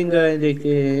போறீங்க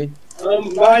இன்னைக்கு?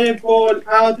 Buy a ball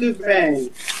out of van.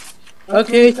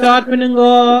 Okay, start பண்ணுங்க.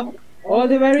 All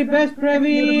the very best,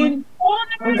 Praveen.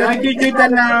 Thank you,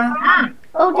 Chitana.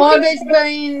 Always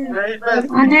going. Very best.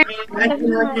 Thank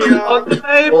you. All the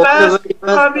very best,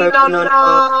 Praveen.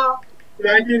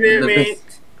 Thank you, Nemi.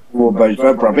 Oh, but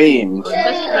Praveen.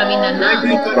 Best Praveen Anna.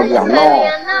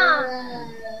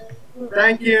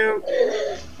 Thank you.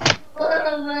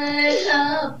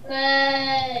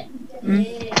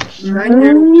 Thank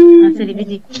you. சரி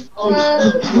விஜி.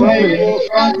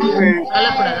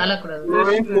 அழக்கூடாது.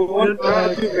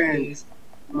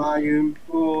 Mayum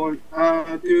pol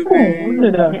aduve,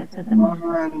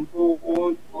 mahan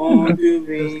pol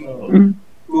aduve,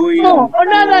 kuyum pol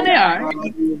aduve,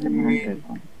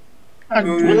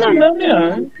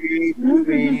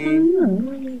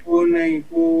 kunai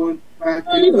pol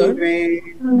aduve,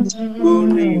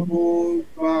 kunai pol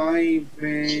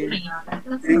paive,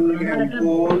 singam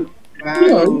pol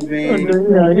Valvin,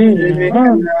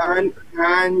 Vivian,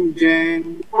 Anjen,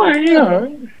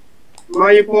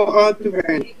 Maya po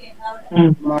Advent,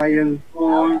 Mayan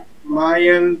Paul,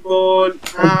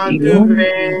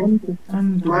 Advent,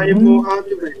 Maya po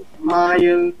Advent,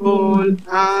 Mayan Paul,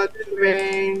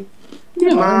 Advent,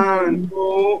 Man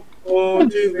po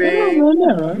Advent.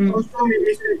 Oh, sorry,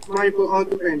 Mr. Maya po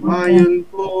Advent, Mayan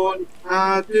Paul,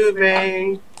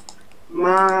 Advent,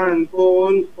 Man po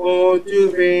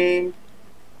Advent,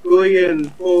 Goyen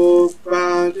po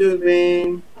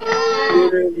Advent.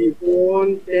 Pun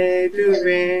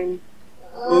Teduven,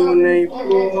 Unai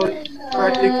pun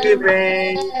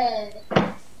Patikuven,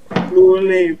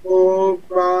 Unai pun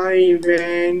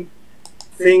Baiven,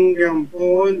 Singgam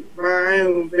pun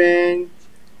Baiven,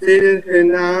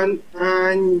 Sidhanan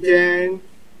Anjan.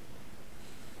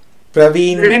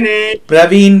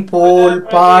 Praveen Paul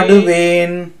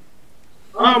Paduven.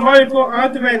 My po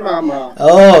Advent Mama.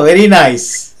 Oh, very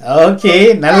nice.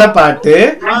 Okay, nalla paattu.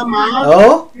 Mama.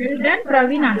 Oh. Janaka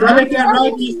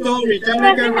writing story.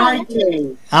 Janaka writing.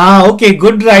 Okay,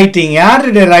 good writing.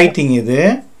 Yarude writing idu?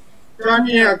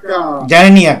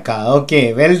 Janani akka. Okay,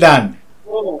 well done.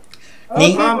 Oh.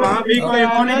 Mama, we going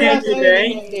holiday today.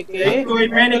 We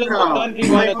going America.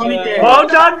 My holiday. Well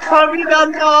done,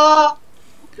 Pravinanda.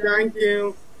 Thank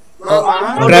you.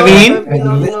 Mama. Praveen,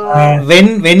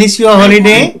 when is your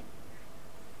holiday?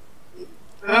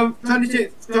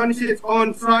 26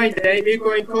 on Friday. We're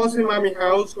going to Cousin Mommy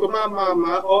house, go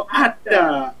Mama or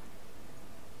Atta.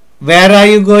 Where are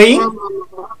you going?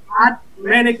 At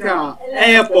America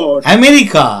airport.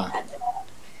 America.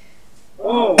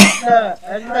 Oh.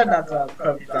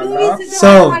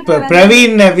 So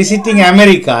Praveen visiting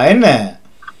America, isn't?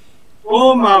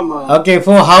 Oh, Mama. Okay,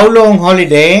 for how long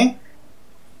holiday?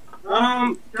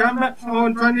 Come back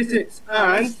on 26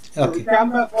 and Okay.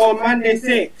 come back on Monday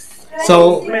 6. So,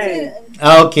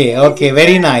 okay,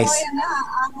 very nice.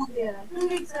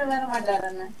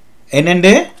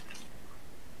 என்னண்டு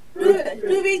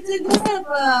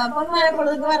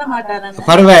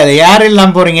பரவாயில்ல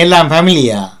யாரெல்லாம் போறீங்க எல்லாம்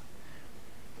ஃபேமிலியா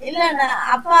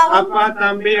அப்பா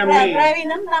தம்பி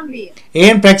அம்மி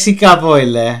ஏன் பிரக்சிக்கா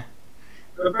போயில்ல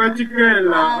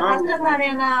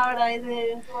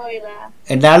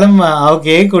എന്നാലും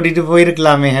ഓക്കെ കൂട്ടിട്ട്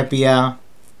പോയിരിക്കലാമേ ഹാപ്പിയാ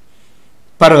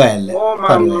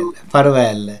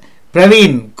പരവായില്ല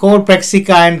Praveen call പ്രക്സിക്ക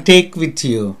and take with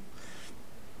you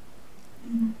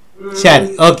ശരി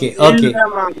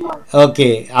okay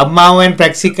അമ്മാവ് and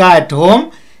പ്രക്സിക്ക at home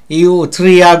you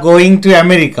three are going to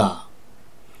America.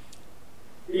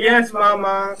 Yes,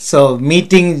 Mama. So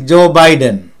meeting Joe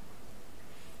Biden.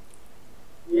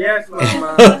 Yes, Mama.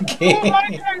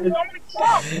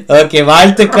 Okay,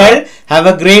 வாழ்த்துக்கள். Have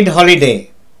a great holiday.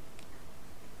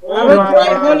 Have a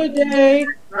great holiday.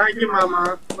 Thank you, Mama.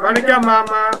 Vanakkam,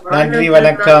 Mama. நன்றி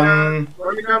வணக்கம்.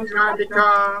 Vanakkam, Radhika.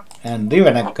 நன்றி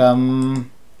வணக்கம்.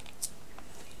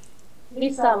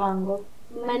 Lisa Wango.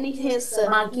 Manifesta.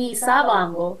 Magisa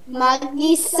Wango.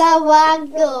 Magisa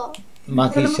Wango.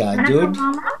 Mahisha, Jude.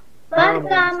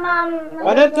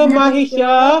 Vanakkam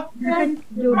Mahisha.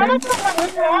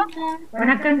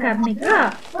 Vanakkam Karnika.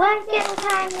 Vanakkam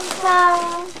Karnika.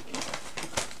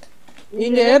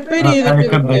 நீங்க எப்படி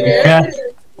இருக்கீங்க?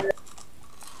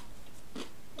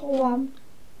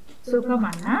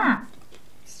 சுகமாண்ணா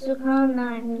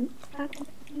சுகமாண்ணா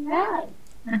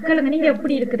அக்களுங்க நீங்க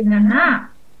எப்படி இருக்கிறீங்க அண்ணா?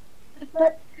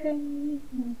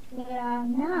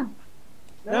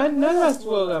 நான் நல்லா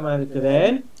சுகமா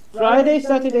இருக்கிறேன். Friday,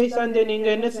 Saturday, Sunday நீங்க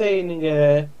என்ன செய்றீங்க?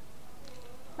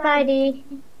 Friday,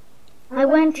 I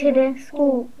went to the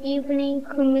school evening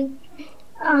coming.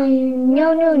 No.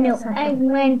 I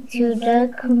went to the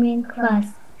coming class.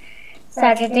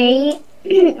 Saturday,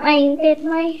 I did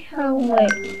my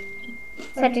homework.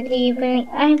 Saturday evening,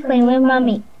 I play with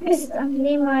mommy.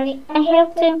 Sunday morning, I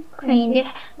help them clean the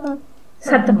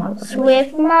house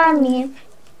with mommy.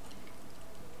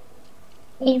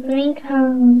 Evening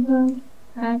home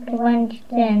at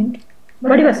 1:10.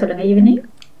 What was it?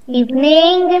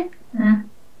 Evening.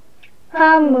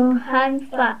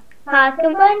 Hanfa.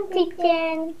 Hakaman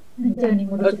chicken.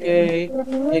 Okay.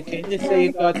 You can just say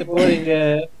you got the boring.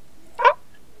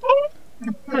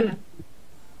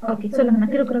 Okay, so I'm not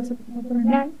going to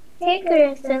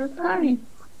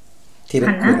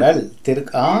Tirukkural.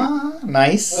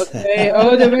 Nice. Okay,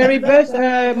 oh, the very best,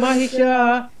 Mahisha.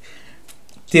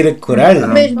 Tirukkural.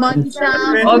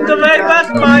 All the very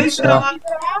best, Mahisha.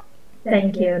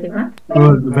 Thank you, Rima.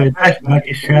 All the very best,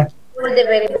 Mahisha. All the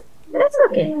very best. That's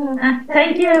okay.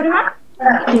 Thank you, Rima.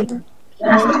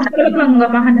 Kalau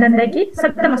mahan dan lagi,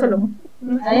 sabta masalong.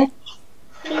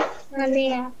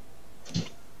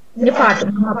 இங்க பாட்டு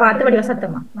பாட்டு வடிவ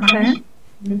சத்தமா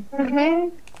மகன்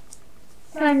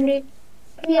Sunday,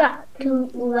 yeah, to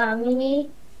Vaani,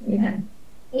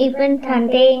 even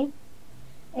Sunday,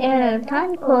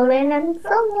 time calling and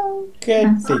solo.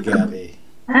 கெட்டிக்காரி.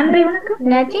 நன்றி வணக்கம்.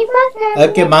 நன்றி வணக்கம்.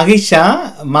 ஓகே மகிஷா,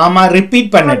 மாமா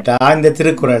ரிப்பீட் பண்ணட்டா இந்த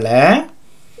திருக்குறளை?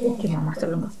 ஓகே மாமா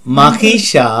சொல்லுங்க.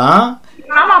 மகிஷா,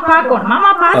 மாமா பார்க்கணும்.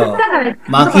 மாமா பார்த்துட்டாங்க.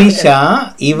 மகிஷா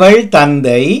இவள்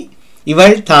தந்தை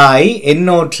இவள் தாய்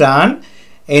என்னோற்றான்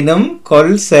எனும்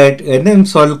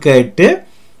சொல் கேட்டு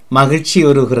மகிழ்ச்சி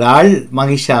உருகிறாள்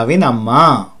மகிஷாவின் அம்மா.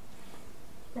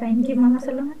 தேங்க்யூ மாமா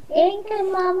சொல்லுங்க. எங்க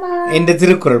மாமா இந்த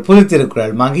திருக்குறள் புது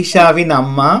திருக்குறள். மகிஷாவின்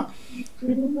அம்மா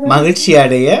மகிழ்ச்சி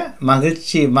அடைய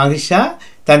மகிஷா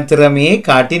தன் திறமையை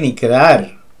காட்டி நிற்கிறார்.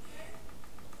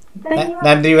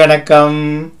 நன்றி வணக்கம்.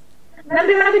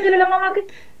 நன்றி வணக்கம் சொல்லுங்க மாமாக்கு.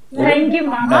 தேங்க்யூ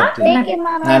மாமா.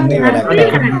 நன்றி வணக்கம்.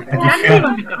 நன்றி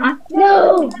வணக்கம்.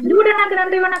 லூடனாக்கு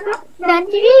நன்றி வணக்கம்.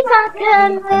 நன்றி வணக்கம்.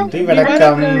 நன்றி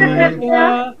வணக்கம்.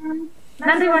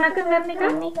 நன்றி வணக்கம்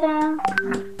கர்ணிகா.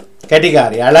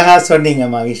 கடிகாரி அழகா சொன்னீங்க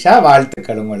மகிஷா,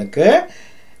 வாழ்த்துக்கள் உங்களுக்கு.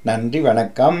 நன்றி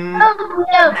வணக்கம்.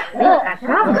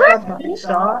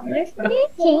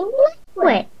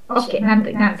 ஓகே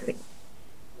நன்றி நன்றி.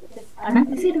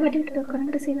 நன்றி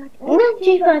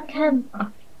வணக்கம்.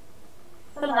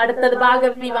 அடுத்தது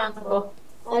பாகவி வாங்கோ.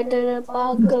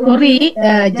 சாரி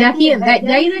ஜெயதன்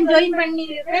ஜாயின் பண்ணி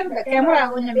கேமரா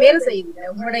கொஞ்சம் வேலை செய்யுது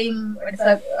உங்களுடையும்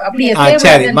அப்படியே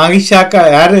சரி மகிஷாக்கா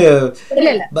யாரு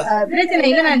இல்ல பிரச்சனை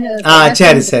இல்ல நான்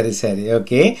சரி சரி சரி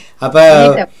ஓகே. அப்ப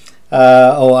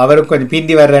அவருக்கு கொஞ்சம்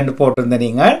பிந்தி வர்றேன்னு போட்டிருந்த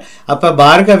நீங்கள். அப்ப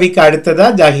பார்கவிக்கு அடுத்ததா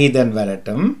ஜஹீதன்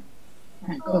வரட்டும்.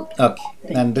 ஓகே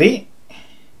நன்றி.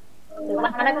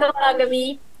 வணக்கம் பாகவி.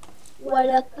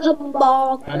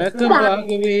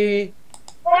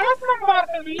 வணக்கம்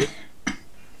பார்கவி.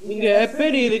 நீங்க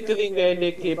எப்படி இருக்கிறீங்க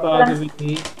இன்னைக்கு பார்கவி?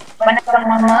 வணக்கம்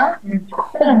மாமா.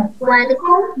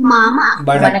 வணக்கம் மாமா.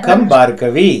 வணக்கம்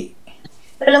பார்கவி.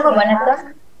 சொல்லுங்க. வணக்கம்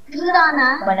கிரானா.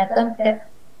 வணக்கம்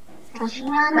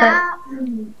கஷ்மானா.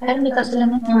 கர்ணிகா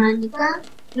சொல்லுங்க. கர்ணிகா.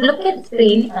 Look at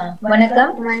screen.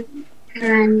 வணக்கம்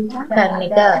கர்ணிகா.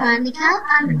 கர்ணிகா. கர்ணிகா.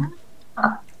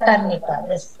 கர்ணிகா.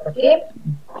 S okay.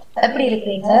 எப்படி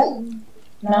இருக்கீங்க?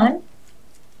 நான்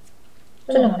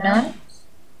சொல்லுங்க. நான்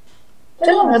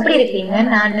சொல்லுங்க. எப்படி இருக்கீங்க?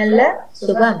 நான் நல்ல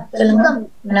சுகம். சொல்லுங்க.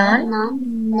 நான்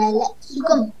நல்ல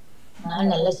சுகம். நான்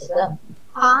நல்ல சுகம்.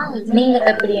 நீங்க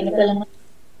எப்படி எனக்கு சொல்லுங்க.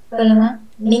 சொல்லுங்க.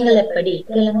 நீங்கள் எப்படி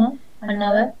சொல்லுங்க.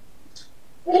 அண்ணாவ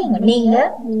சொல்லுங்க. நீங்க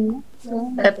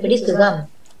எப்படி சுகம்?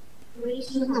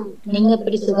 நீங்க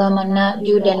எப்படி சுகம் அண்ணா?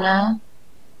 ஜூடனா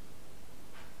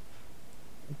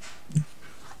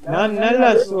நான் நல்லா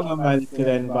சுகமா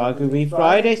இருக்கிறேன் பார்கவி.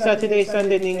 ஃப்ரைடே சாட்டர்டே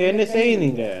சண்டே நீங்க என்ன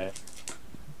செய்யறீங்க?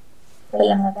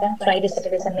 சொல்லுங்க. ஃப்ரைடே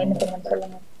சாட்டர்டே சண்டே என்ன பண்ணுங்க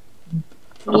சொல்லுங்க.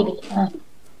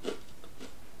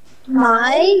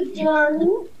 My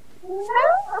journey.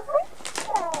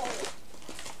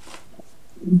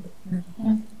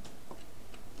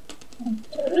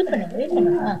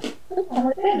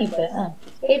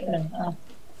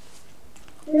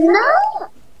 No.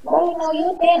 Oh no, you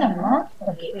தேனம்மா.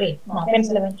 Okay, wait.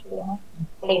 பென்சில வெச்சுடுங்க.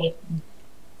 Read it.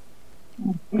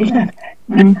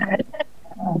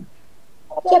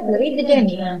 Okay, read the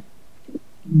journey.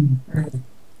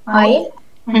 I.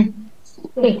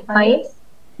 Wait, I.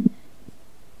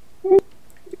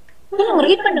 No,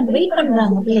 read பண்ணுங்க. Read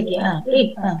பண்றாங்க பிள்ளைக்கு.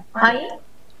 Read. I.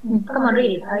 Come on,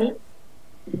 read it. I.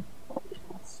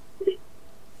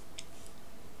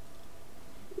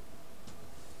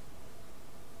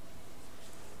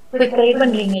 Quick read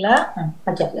பண்றீங்களா?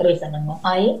 அச்சா read பண்ணுங்க.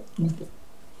 I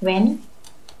when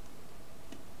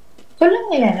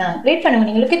சொல்லுங்க இல்லனா read பண்ணுங்க.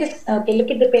 நீங்க look at this. Okay,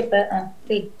 look at the paper.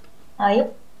 Read. I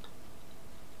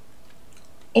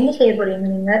என்ன செய்ய போறீங்க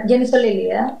நீங்க? ஜெனி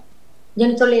சொல்லலையா?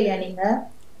 ஜெனி சொல்லலையா நீங்க?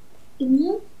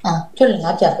 சொல்லுங்க.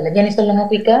 அச்சா ஜெனி சொல்லுங்க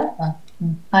குயிக்கா.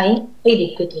 I read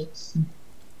it quickly.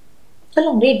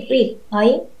 சொல்லுங்க. read. I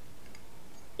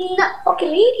okay,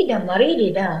 read it அம்மா. read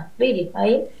it. read it.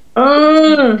 I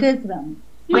கேக்குறாங்க.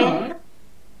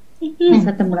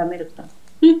 சத்தம் போடாம இருக்கா.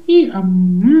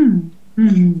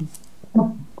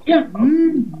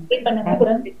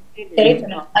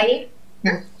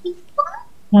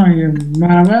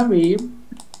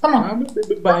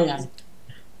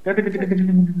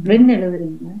 என்ன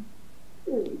எழுதுறீங்க?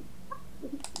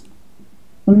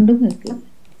 ஒன்றும் இருக்கு.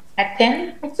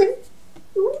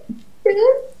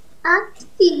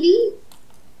 Actually,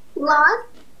 what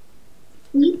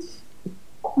is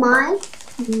my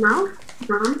mouth?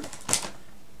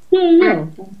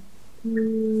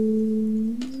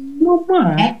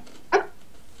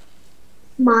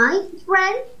 My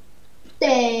friend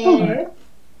there.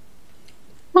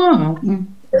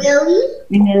 Really?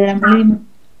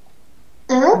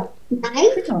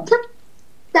 Night,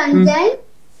 Sunday,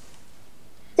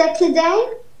 Saturday,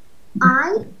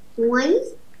 I once,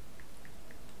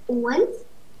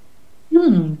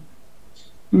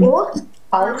 walked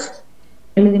out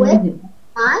with my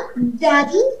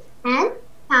daddy and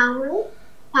powder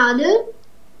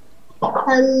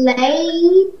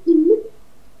playing.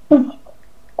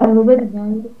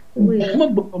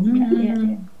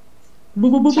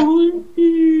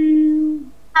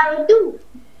 How do?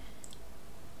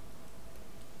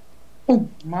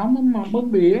 Mama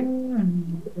biển.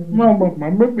 Mama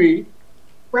biển.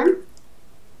 When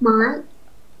my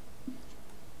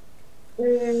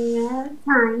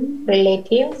time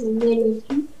Relative.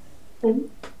 and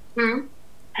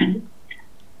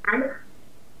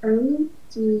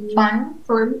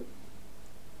Fun.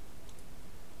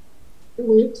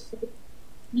 with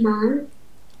my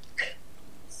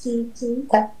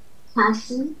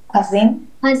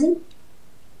cousin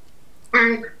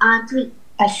and Audrey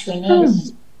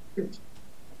Ashwini.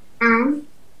 and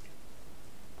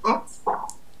at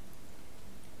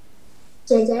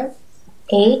Jaja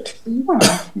 8.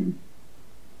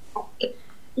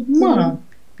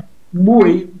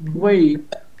 Bụi.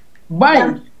 Bay.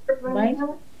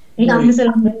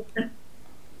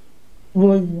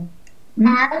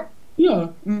 Yeah.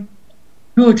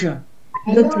 Georgia.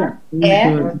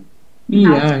 Yeah.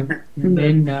 Yeah.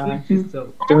 Then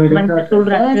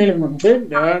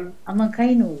Ama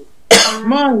kainu.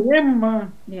 Ma Emma.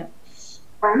 Yeah.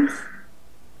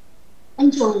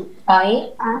 enjoy.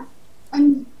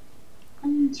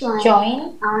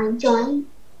 Join.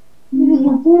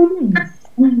 Then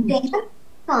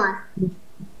fun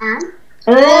and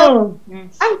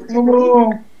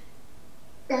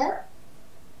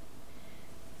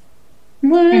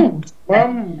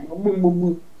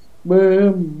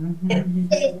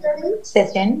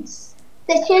Sessions.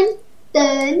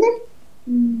 Then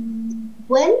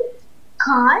when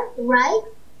car ride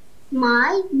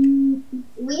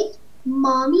with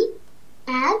mommy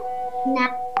and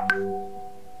now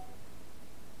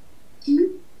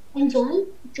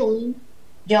to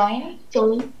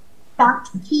join Fox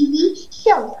TV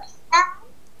show.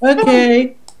 Okay.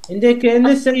 இன்றைக்கு என்ன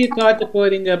செய்ய காட்ட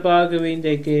போறீங்க பாகவி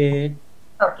இன்றைக்கு?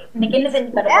 Okay. இன்னைக்கு என்ன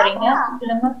செஞ்சு காட்ட போறீங்க?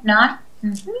 சொல்லுங்க. நான்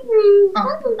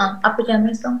அப்பா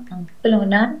சாமி சாங். சொல்லுங்க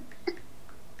நான்.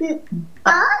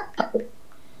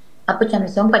 அப்பா சாமி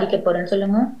சாங் படிக்க போறேன்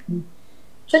சொல்லுங்க.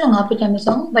 சொல்லுங்க அப்பா சாமி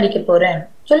சாங் படிக்க போறேன்.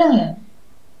 சொல்லுங்க.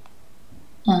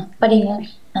 படிங்க.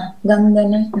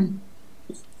 கங்கன.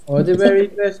 All the very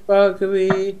best Baqavi.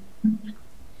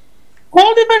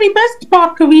 All the very best,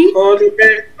 Parkavi. All the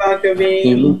best Parkavi.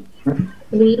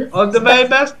 All the very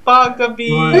best,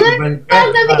 Parkavi.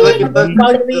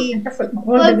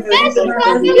 All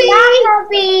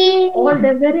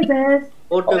the very best.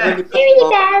 All the very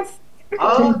best.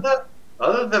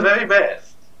 All the very best.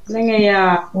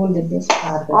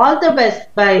 All the best,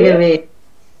 by the way.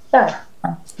 Start.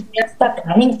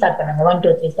 நீங்க start பண்ணுங்க. 1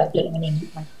 2 3 start பண்ணுங்க நீங்க.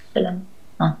 சொல்லுங்க.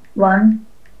 1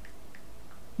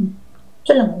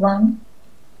 சொல்லுங்க. 1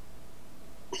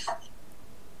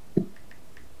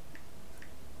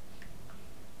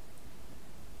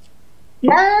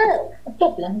 No.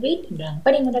 Problem. Wait.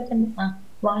 Padinga datang.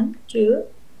 1 2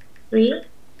 3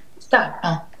 start.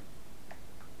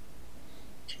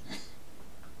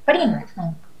 Padinga.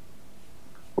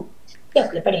 Ya,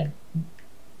 boleh padinga.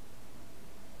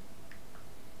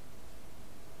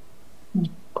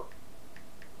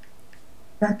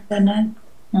 Gangganan.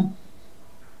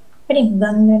 Padinga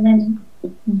gangganan.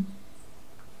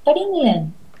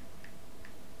 Padinga.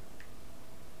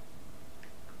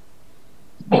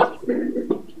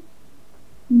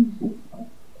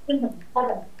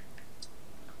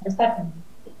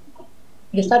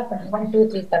 You start 1 2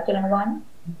 3 start. 1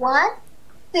 1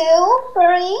 2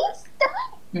 3 start.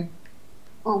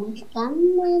 Om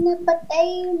Shanti Pate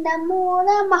Namo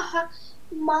Namaha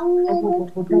Mangala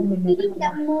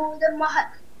Namo Namaha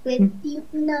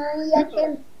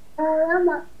Vettinayakan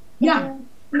Namo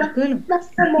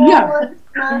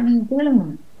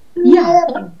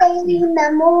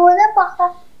Namo Namaha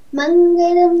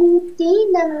Mangalamurti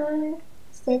Namo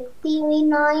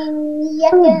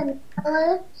Settivinayakan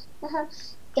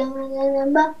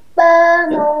Bappa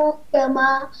Mokama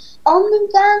Om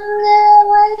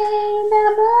Gangavale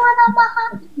Namo Namaha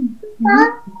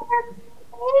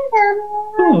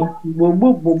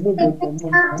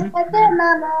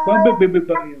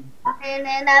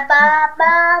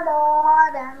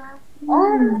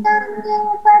Om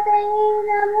Gangavale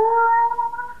Namo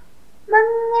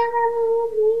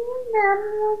Mangalamurti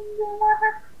Namo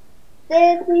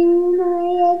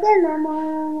Settivinayakan Namo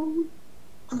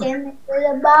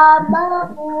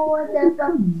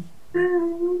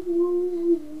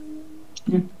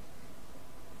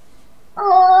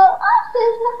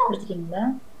முடிச்சிட்டீங்களா?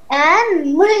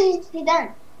 முடிச்சிட்டேன்.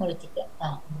 முடிச்சிட்டேன்.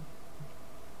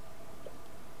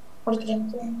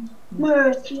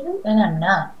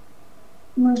 அண்ணா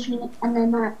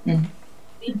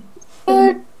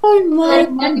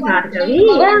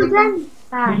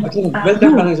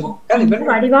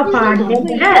வடிவா பாடுங்க.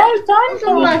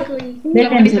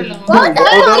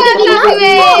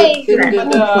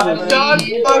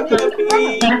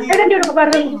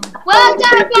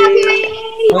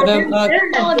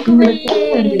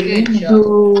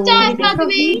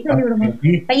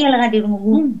 கையால காட்டிடுங்க.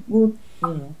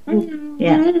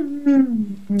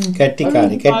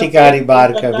 கெட்டிக்காரி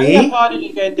பார்கவி.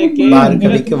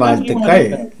 பார்கவிக்கு வாழ்த்துக்கள்.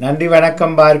 நன்றி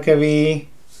வணக்கம் பார்கவி.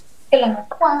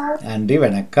 நன்றி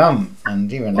வணக்கம்.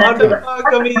 நன்றி வணக்கம்.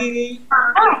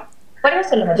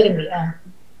 சொல்லுங்க திரும்பி.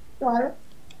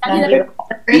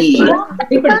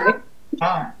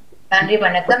 நன்றி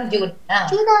வணக்கம் ஜூன்.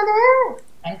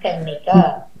 கன்னிகா.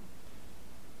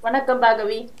 வணக்கம்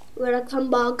பார்கவி. வணக்கம்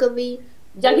பார்கவி.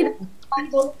 ஜகிதா.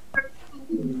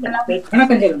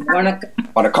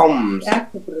 வணக்கம்.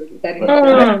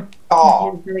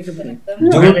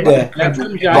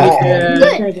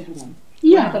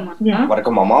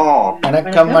 வணக்கம் மாமா.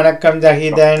 வணக்கம் வணக்கம்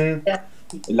ஜஹிதன்.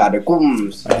 எல்லாருக்கும்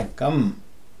வணக்கம்.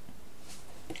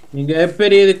 நீங்க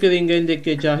எப்படி இருக்கிறீங்க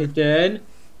இன்றைக்கு ஜஹிதன்?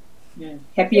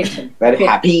 very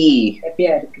happy. Happy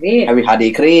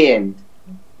இருக்கிறேன்.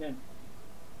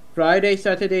 Friday,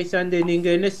 Saturday, Sunday நீங்க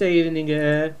என்ன செய்றீங்க?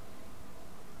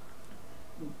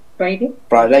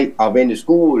 Friday I went to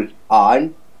school and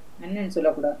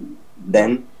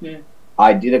then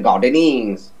I did a gardening.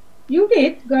 You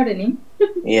did gardening?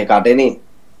 Yeah, gardening.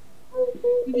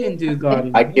 You didn't do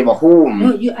gardening. I came home. No,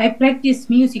 I practice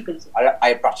musicals.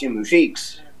 I practice music.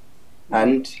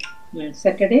 And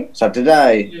Saturday?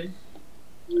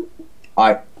 I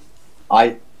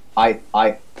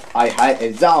had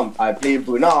exam. I played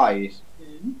nice.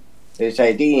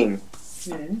 Exciting.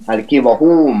 I came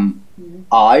home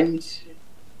and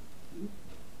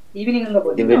evening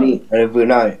every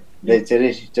night. The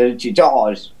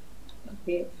teachers.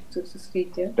 Okay, so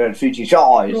teacher. The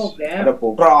teachers. The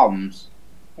programs.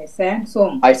 I sang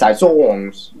songs. I sang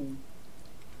songs.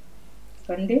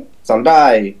 Sunday?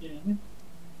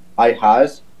 I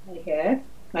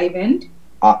went.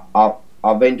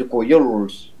 I went to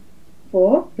Koyals.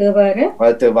 For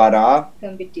Tevara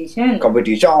competition.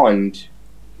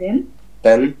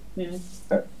 Then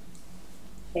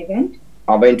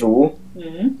I went to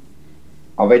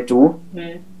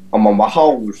Mama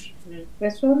house.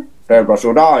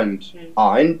 Restaurant.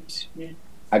 And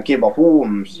I came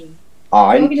home.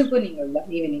 And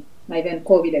evening. I went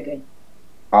COVID again.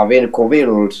 I went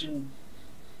Koyals.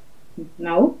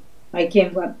 Now I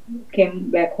came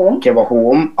back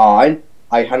home. And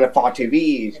I had a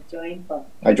FATVs.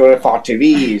 I joined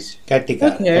FATVs.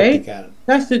 Okay,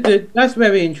 that's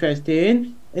very interesting.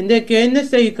 And again, let's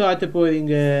say you got the boarding.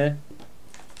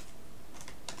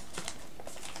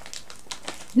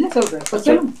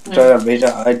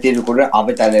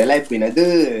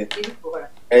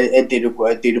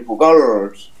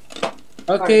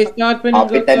 Okay, start when you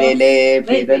go.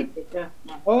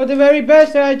 All the very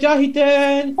best,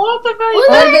 Jahitan. All the very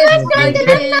best,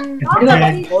 Jahitan.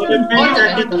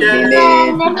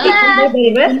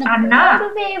 Anna.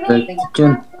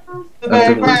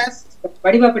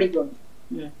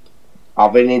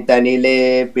 அவனித்தனிலே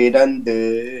பிறந்து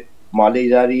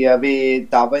மலையறியவே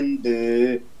தவந்து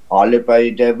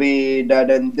ஆளுபடவே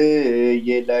நடந்து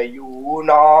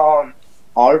இளையூனாம்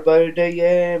ஆழ்படைய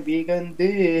விகந்து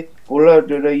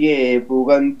புலடுடைய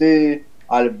புகந்து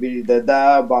அல்பிதத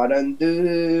பறந்து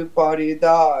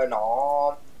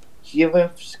பரிதானாம்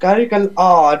சிவஸ்கரிகள்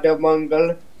ஆடமங்கள்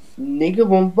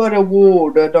நிகவும்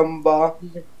வரவோடம்பா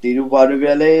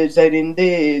திருவருகளை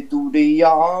சரிந்தே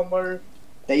துடியாமல்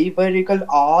தெய்வரிகள்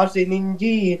ஆசை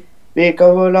நெஞ்சி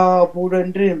வேகவலா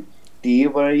புரன்று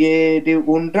தீவழேது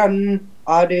ஒன்றன்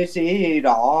array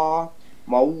சேரா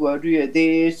மௌவரியதே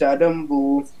சடம்பு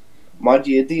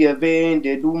மஜியதிய வேண்ட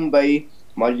தும்பை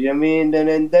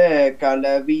மஜமேந்தனந்த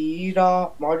கலவீரா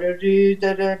மழறு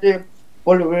தரது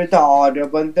பொழுதார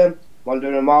பந்தம்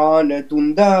மலரமான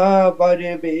துந்த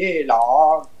வரவேலா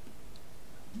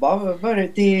பவர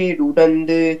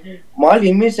தேருடந்து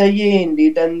மலிமிசையேந்தி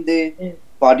தந்து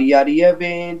பரியறிய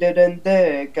வேண்டந்த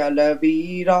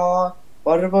கலவீரா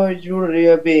பரவஜுடைய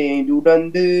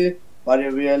வேண்டுடந்து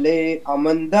பரவலே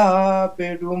அமந்தா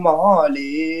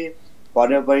பெருமாளே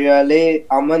பரவலே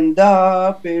அமந்தா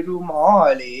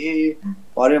பெருமாளே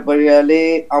Parapayale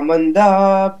Amanda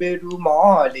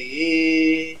Perumale.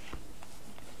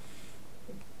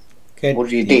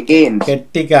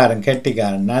 கெட்டிக்காரன்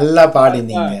நல்லா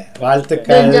பாடினீங்க.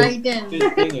 வாழ்த்துக்கள்.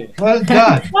 Well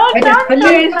done.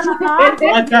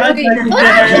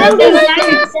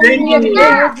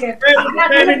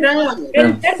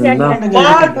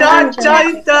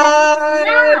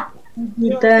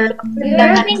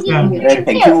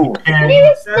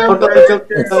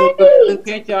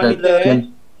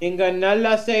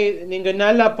 நீங்க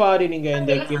நல்லா பாடினீங்க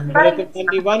இன்றைக்கு.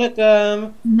 நன்றி, வணக்கம்.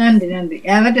 நன்றி.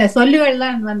 அவட்ட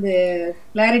சொல்லுவெல்லாம் வந்து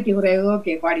கிளாரிட்டி குறைவு.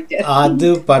 ஓகே, பாடிட்டேன். அது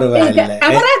பரவாயில்லை.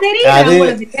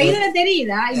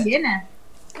 தெரியுதா இல்லையா?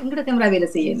 உங்களோட கேமரா வேலை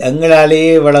செய்யல.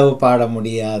 எங்களாலேயே இவ்வளவு பாட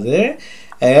முடியாது.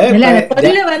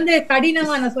 வந்து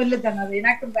கடினமான சொல்லு தானே,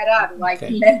 எனக்கு வராது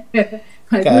வாய்ப்பில்ல.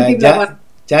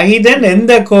 ஜஹீதன்,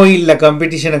 எந்த கோயில்ல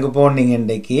காம்படிஷனுக்கு போனீங்க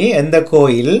இன்றைக்கு? எந்த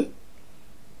கோயில்?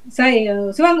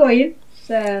 சிவன் கோயில்,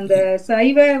 அந்த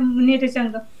சைவ முன்னேற்ற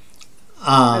சங்கம்.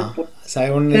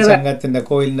 சைவ முன்னேற்ற சங்கத்தின்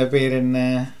கோயில் பேர் என்ன?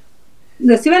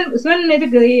 இந்த சிவன்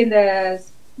இதுக்கு இந்த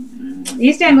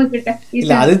ஈஸ்ட் டைம் கிட்ட.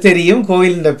 இல்ல, அது தெரியும்.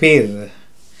 கோயிலின் பேர்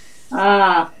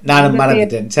நானும்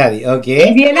மறந்துட்டேன். சரி, ஓகே.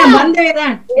 இதெல்லாம்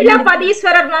வந்தவேதான்.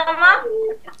 ஈழப்பதீஸ்வரர் மாமா.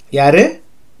 யாரு?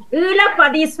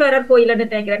 ஈழப்பதீஸ்வரர் கோயில்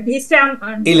நினைக்கிறேன்.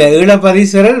 இல்ல,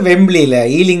 ஈழப்பதீஸ்வரர் வெம்ப்ளியில,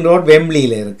 ஈலிங் ரோட்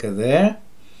வெம்ப்ளியில இருக்குது.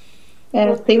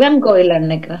 சிவன் கோயில்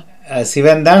நினைக்கிறேன்.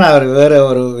 சிவன் தான். அவர் வேற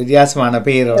ஒரு வித்தியாசமான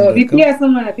பேர்.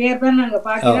 வித்தியாசமான பேர் தான் நாங்க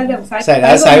பார்க்கிறோம்.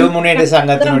 சைவ முன்னேற்ற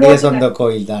சங்கத்தினுடைய சொந்த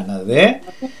கோயில் தான் அது.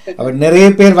 அவர் நிறைய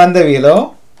பேர் வந்தவியலோ?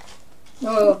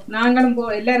 நாங்களும்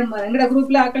எல்லாரும் எங்கட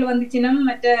குரூப்ல ஆக்கள் வந்துச்சுன்னா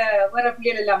மற்ற வேற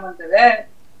பிள்ளைகள் எல்லாம் வந்தது.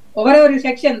 ஒவ்வொரு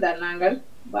செக்ஷன் தான் நாங்கள்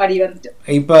பாடி வந்துட்டோம்.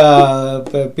 இப்ப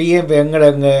PMP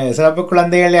எங்க சிறப்பு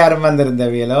குழந்தைகள் யாரும்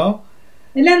வந்திருந்தவியலோ?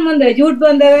 எல்லாரும் வந்த ஜூட்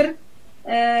வந்தவர்,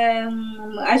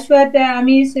 அஸ்வத்,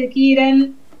 அமீஸ், கீரன்,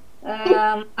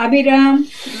 அபிராம்,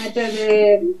 மற்றது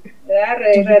யார்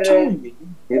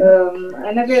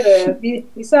என்ன பேரு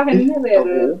விசாக, என்ன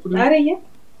பேரு யாரையா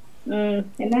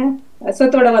என்ன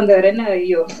அஸ்வத்தோட வந்தவர், என்ன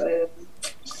ஐயோ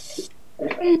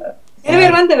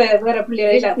வந்தவர் வேற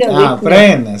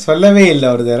பிள்ளைகள் சொல்லவே இல்லை.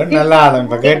 ஒரு தரம் நல்லா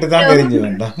ஆரம்ப கேட்டுதான் தெரிஞ்சு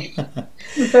வேண்டாம்.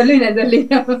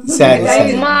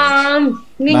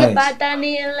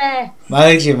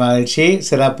 மகிழ்ச்சி,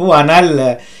 சிறப்பு. ஆனால்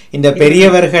இந்த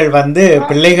பெரியவர்கள் வந்து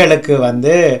பிள்ளைகளுக்கு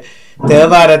வந்து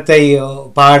தேவாரத்தை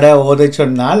பாட ஓத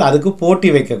சொன்னால் அதுக்கு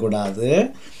போட்டி வைக்க கூடாது.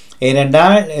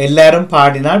 ஏனென்றால் எல்லாரும்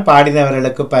பாடினால்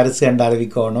பாடினவர்களுக்கு பரிசு என்று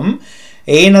அறிவிக்கணும்.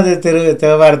 ஏன் அது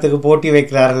தேவாரத்துக்கு போட்டி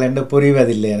வைக்கிறார்கள் என்று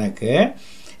புரிவதில்லை எனக்கு.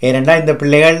 ஏனென்றால் இந்த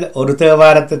பிள்ளைகள் ஒரு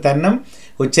தேவாரத்தை தன்னும்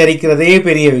உச்சரிக்கிறதே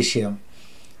பெரிய விஷயம்.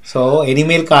 ஸோ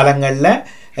இனிமேல் காலங்களில்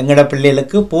எங்களோட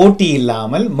பிள்ளைகளுக்கு போட்டி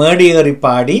இல்லாமல் மேடையேறி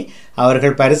பாடி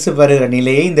அவர்கள் பரிசு பெறுகிற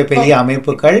நிலையை இந்த பெரிய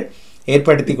அமைப்புகள்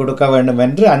ஏற்படுத்தி கொடுக்க வேண்டும்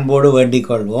என்று அன்போடு வேண்டிக்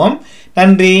கொள்வோம்.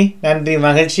 நன்றி,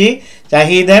 மகிழ்ச்சி.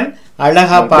 ஜஹீதன்,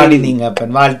 அழகா பாடினீங்க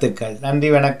அப்பன். வாழ்த்துக்கள். நன்றி,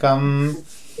 வணக்கம்.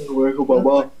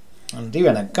 நன்றி,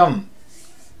 வணக்கம்.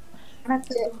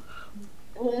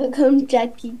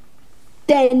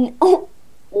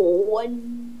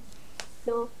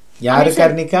 யாரு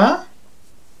கர்ணிகா?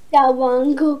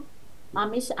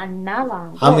 அமிஷ் அண்ணா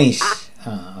வாங்க. Amish,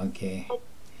 okay.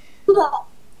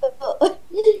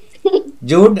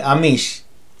 Jude, Amish.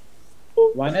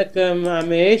 வணக்கம்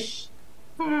அமிஷ்.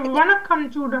 வணக்கம்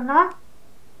ஜூடனா.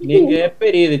 நீங்க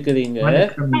எப்படி இருக்கிறீங்க?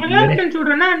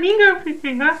 ஜூடனா, நீங்க எப்படி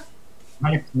இருக்கீங்க?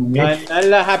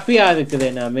 நல்லா ஹாப்பியா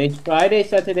இருக்கிறேன் அமிஷ். ஃப்ரைடே,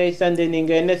 சாட்டர்டே, சண்டே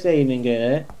நீங்க என்ன செய்வீங்க?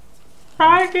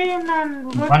 ஃப்ரைடே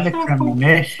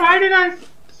நான்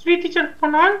ஸ்வீட் டீச்சர்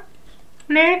போனான்.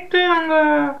 நேற்று அங்க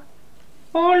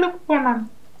ஹோலுக்கு போனான்.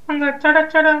 அங்க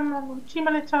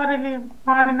உச்சிமலை சாரையில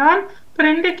பாடினான்.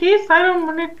 அப்புறம் இன்றைக்கு சைவ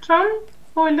முன்னேற்றம்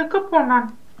கோயிலுக்கு போனான்.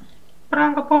 அப்புறம்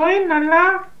அங்க போய் நல்லா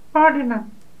பாடினான்.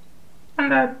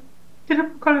 அந்த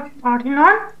திருப்புக்கள்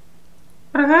பாடினான்.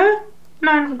 பிறகு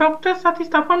நான் டாக்டர்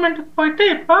சதீஷ் அப்பாயின்மெண்ட்டுக்கு போயிட்டு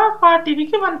இப்போ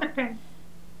FATVக்கு வந்துட்டேன்.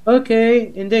 ஓகே,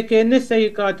 இன்றைக்கு என்ன செய்ய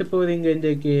காட்ட போறீங்க?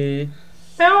 இன்றைக்கு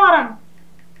தேவாரம்.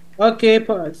 ஓகே,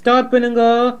 ஸ்டார்ட் பண்ணுங்க.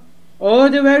 All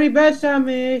the very best,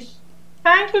 Amish.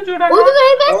 Thank you, Judah. All the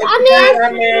very best, Amish.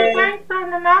 Thanks,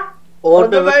 Nana. All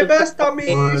the very best,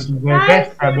 Amish. All the very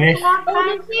best, Amish. All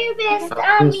the very best,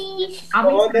 Amish.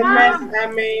 All the best,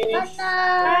 Amish.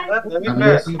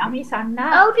 Amish Anna.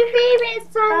 All the very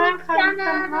best, Amish Anna.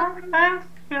 Thanks,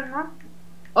 Anna.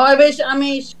 All the best,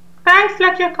 Amish. Thanks,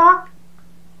 Lakyaka.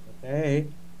 Okay.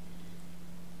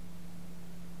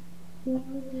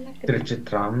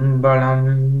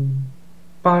 திருச்சிற்றம்பலம்.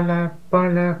 பல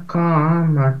பல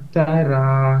காமத்தராகி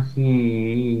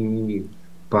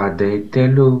பதை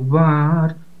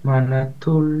தெழுவார்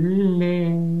மனத்துள்ளே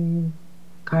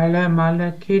களமல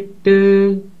கெட்டு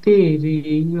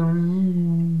தெரியும்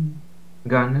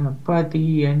கணபதி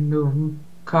என்னும்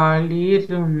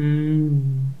காளிரும்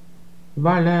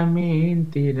வளமேன்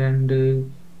திரண்டு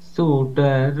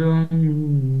சூட்டரும்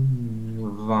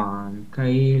வான்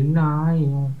கையிலாய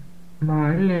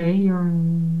மலையும்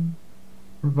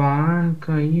வான்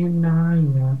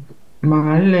கையிலாய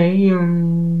மலையும்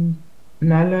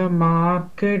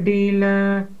நலமாக்கடில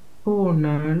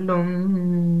புனலும்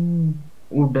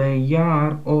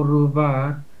உடையார்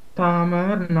ஒருவர்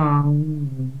தாமர் நாம்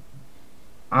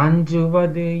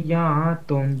அஞ்சுவது யார்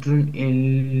தோன்றும்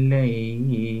இல்லை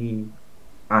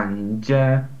அஞ்ச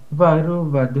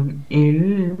வருவதும்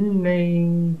இல்லை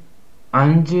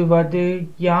அஞ்சுவது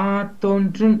யார்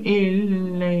தோன்றும்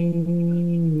இல்லை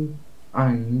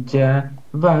அஞ்ச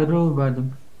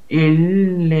வருவதும்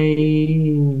இல்லை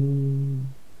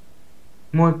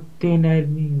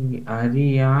முத்தினரி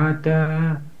அறியாத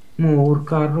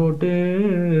மூர்க்கரோடு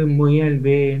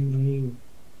முயல்வேனே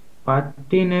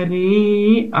பத்தினரி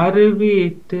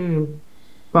அறிவித்து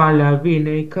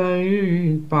பலவினைகள்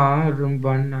பாரும்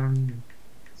வண்ணம்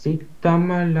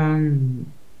சித்தமலம்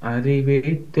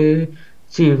அறிவித்து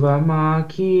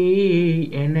சிவமாகி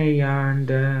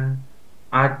எனையாண்ட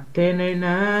அத்தனை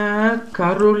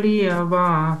கருளியவா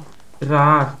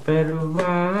ராஸ்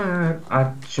பெறுவார்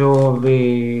அச்சோவே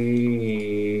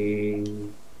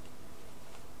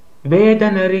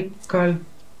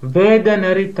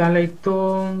வேதனரி தலை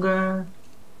தோங்க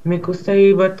மிகு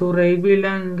செய்வ துறை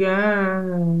விளங்க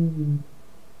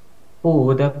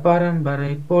பூத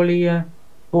பரம்பரை பொழிய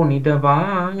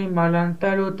புனிதவாய் மலன்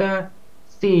தழுத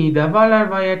சீத வளர்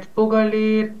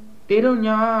வயற்புகழீர்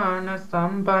திருஞான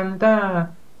சம்பந்த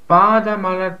பாத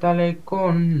மலர் தலை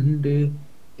கொண்டு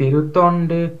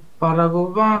திருத்தொண்டு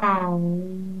பரகுவாம்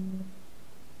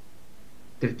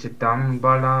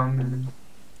திருச்சிதம்பலம்.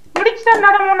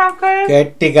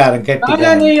 கெட்டிக்காரன்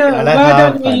கெட்டிக்காரன் அழகா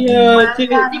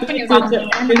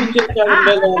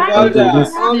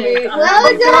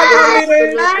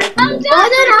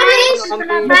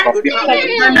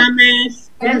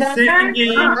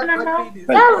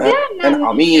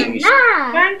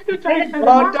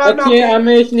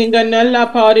அமேஷ் நீங்க நல்லா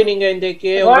பாடுனீங்க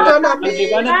இன்றைக்கு.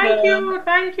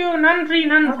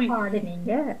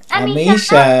 அமேஷ்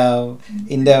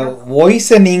இந்த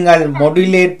வாய்ஸை நீங்கள்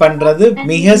மாடுலேட் பண்றது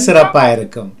மிக சிறப்பா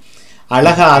இருக்கும்.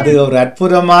 அழகா, அது ஒரு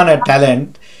அற்புதமான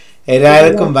டேலண்ட்,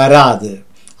 எல்லாருக்கும் வராது.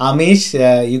 Amesh,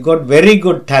 you got very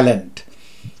good talent.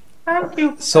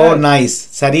 So nice.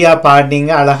 சரியா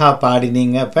பாடினீங்க, அழகா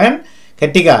பாடினீங்க. பெண்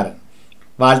கெட்டிக்காரன்,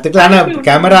 வாழ்த்துக்கள். ஆனா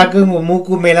கேமராக்கு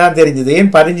மூக்கு மேலாம் தெரிஞ்சது,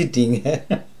 ஏன் பறிஞ்சிட்டீங்க?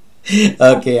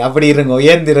 ஓகே, அப்படி இருங்கோ,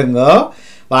 உயர்ந்திருங்கோ.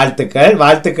 வாழ்த்துக்கள்,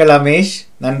 வாழ்த்துக்கள் அமேஷ்.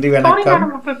 நன்றி, வணக்கம்.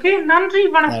 நன்றி,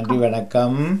 நன்றி,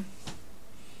 வணக்கம்.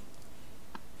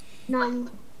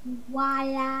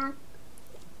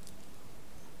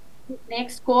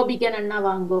 நெக்ஸ்ட் கோபிகன் அண்ணா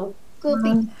வாங்கோ.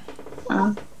 கோபி.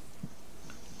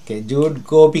 Okay, Jude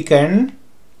கோபிகன்.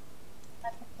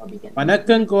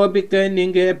 வணக்கம் கோபிகன்,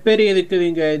 நீங்க எப்படி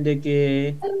இருக்கிறீங்க இன்றைக்கு?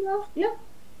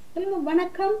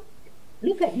 வணக்கம்.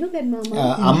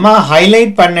 அம்மா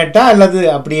ஹைலைட் பண்ணட்டா அல்லது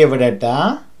அப்படியே விடட்டா?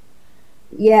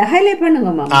 ஹைலைட்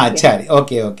பண்ணுங்க மாமா. சரி,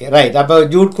 ஓகே ஓகே, ரைட். அப்ப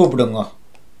ஜூட் கூப்பிடுங்க.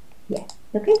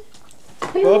 ஓகே.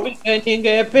 கோபிகன், நீங்க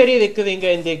எப்படி இருக்கிறீங்க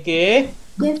இன்றைக்கு?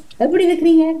 எப்படி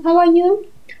இருக்கிறீங்க? How are you?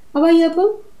 How are you?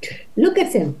 Look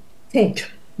at him. Say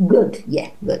good. Yeah,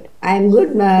 good. I am good.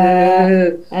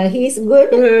 He is good.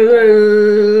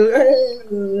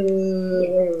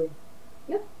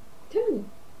 Yeah. Tell me.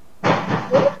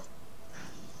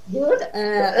 Good.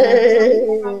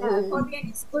 Korean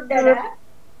is good, Dada.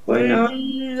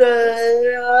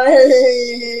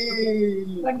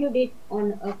 What you did on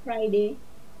a Friday?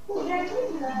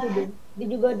 Did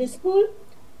you go to school?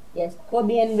 Yes,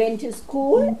 Kobian went to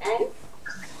school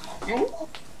and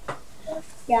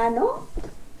piano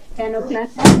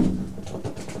class,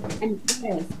 and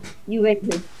yes, you went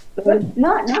with.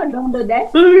 No, don't do that.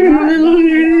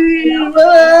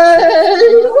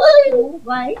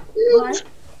 Why?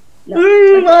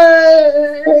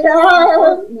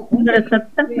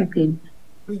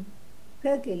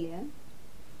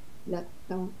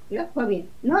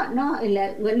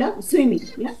 No, swimming.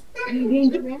 Yeah, you going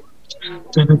to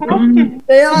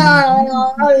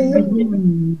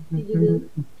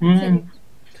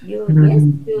you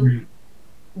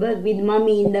work with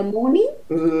mommy in the morning,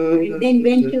 then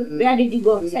went to, where did you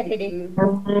go Saturday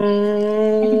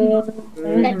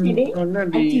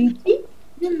activity,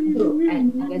 and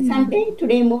Sunday,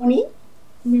 today morning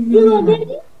you are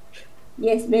ready.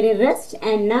 Yes, very rest,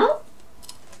 and now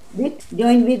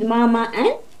join with mama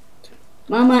and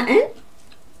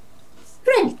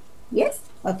friend. Yes,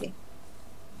 okay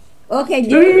okay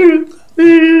Jude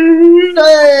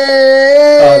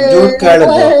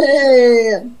கேளுங்க.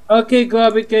 Okay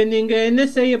Gopika, நீங்க என்ன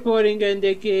செய்ய போறீங்க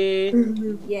இன்னைக்கு?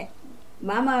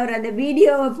 மாமா அவர் அந்த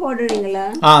வீடியோவை போடுறீங்களா?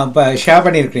 இப்போ share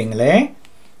பண்ணியிருக்கீங்களே.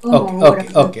 Okay okay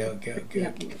okay okay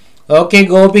okay okay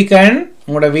கோபிகன்,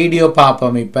 உங்களோட வீடியோ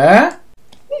பார்ப்போம் இப்போ.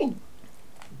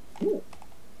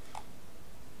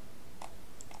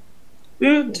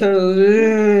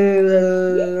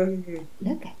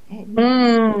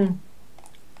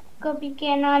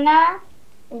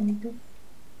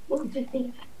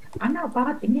 அண்ணா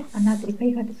பாத்தீங்க, அண்ணா கை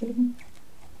காட்ட சொல்லுங்க.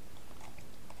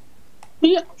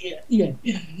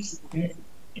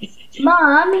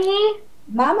 மாமி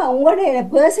மாமா உங்களோட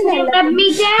பர்சனல்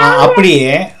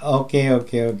அப்படியே. Okay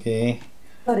okay okay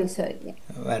sorry sorry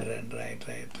வர்றேன். Right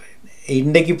right right.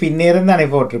 இன்றைக்கு பின்னேரம் தானே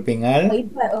போட்டிருப்பீங்க?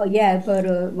 இப்போ இப்போ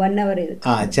ஒரு 1 hour இருக்கு.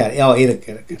 சரி. இருக்கு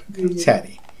இருக்கு இருக்கு.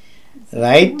 சரி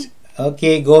ரைட். ஓகே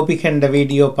கோபிகண்ட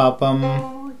வீடியோ பார்ப்போம்.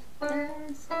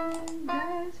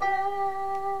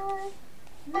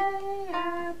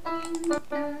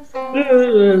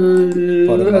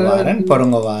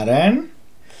 பொறுங்க வாரன்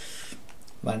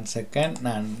 1 second.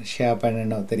 நான் ஷேர்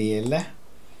பண்ணணும் தெரியல.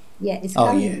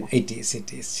 இட் இஸ்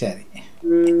சரி.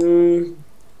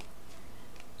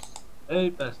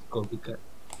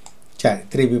 சரி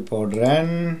திருப்பி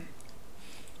போடுறேன்.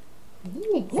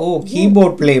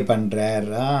 கீபோர்ட் ப்ளே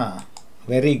பண்றாரா?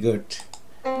 Very good.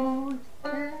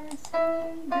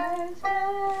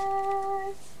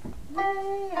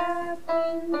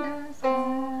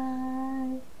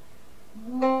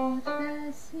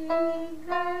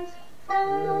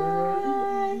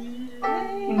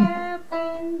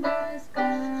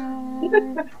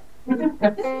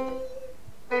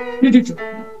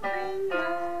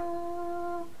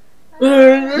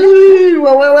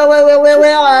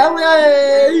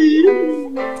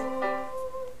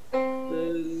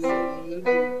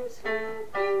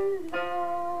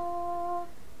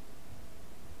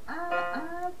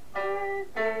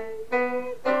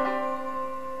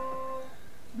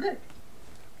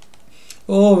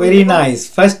 Very nice.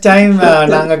 First time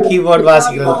நாங்க கீபோர்ட்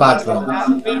வாசிக்கிறது பார்க்கிறோம்.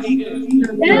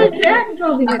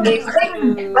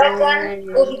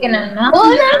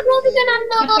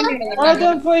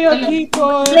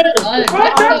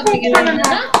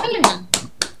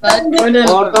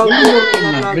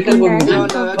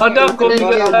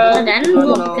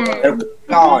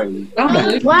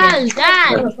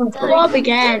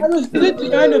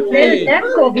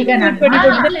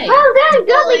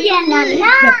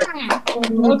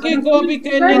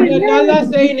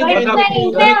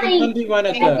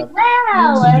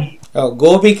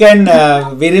 கோபிகன்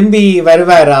விரும்பி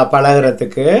வருவாரா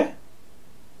பழகிறதுக்கு?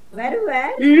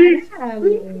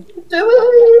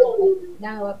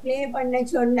 நான் ப்ளே பண்ண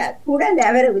சொன்ன கூட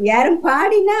அவர் யாரும்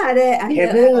பாடினா அதை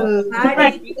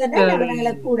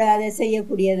அவர்களை கூட அதை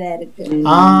செய்யக்கூடியதா இருக்கு.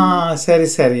 சரி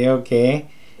சரி ஓகே.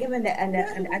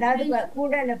 அதாவது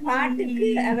கூட அந்த பாட்டுக்கு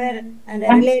அவர் அந்த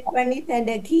ரிலேட் பண்ணி தன்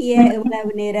கீயை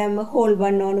எவ்வளவு நேரம் ஹோல்ட்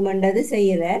பண்ணணும்ன்றது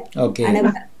செய்யறார்.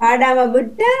 பாடாம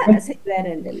விட்டா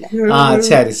செய்வார்.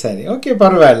 சரி சரி ஓகே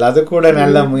பரவாயில்ல. அது கூட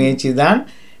நல்ல முயற்சி தான்.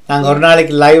 நாங்க ஒரு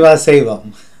நாளைக்கு லைவா செய்வோம்.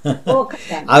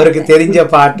 அவருக்கு தெரிஞ்ச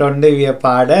பாட்டு ஒன்று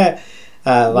பாட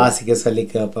வாசிக்க சொல்லி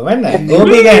கேட்போம். என்ன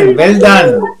கோபிகன், வெல்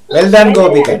டன்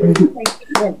கோபிகன்.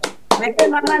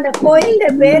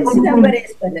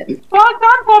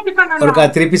 ஒருக்கா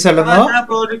திருப்பி சொல்லுங்க.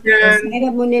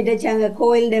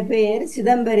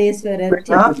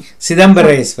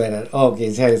 சிதம்பரேஸ்வரர். ஓகே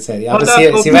சரி சரி. அவர்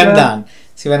சிவன் தான்,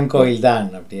 சிவன் கோயில் தான்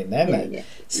அப்படின்னு.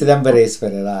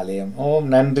 சிதம்பரேஸ்வரர் ஆலயம். ஓம்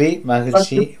நன்றி,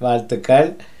 மகிழ்ச்சி,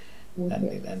 வாழ்த்துக்கள்.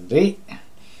 நன்றி நன்றி.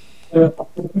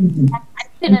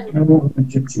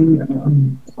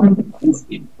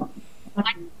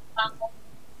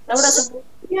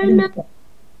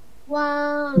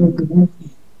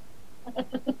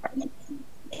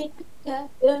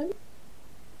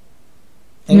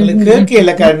 எங்களுக்கு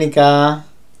கேட்கல கர்ணிகா.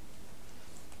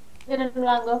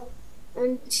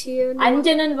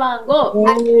 அஞ்சனன் வாங்கோ.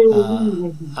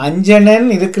 அஞ்சனன்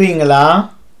இருக்கிறீங்களா?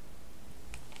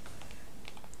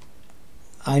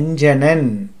 அஞ்சனன்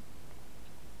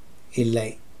இல்லை.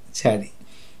 சரி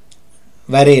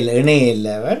வரையில் இணைய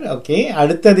இல்லை அவர். ஓகே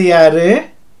அடுத்தது யாரு?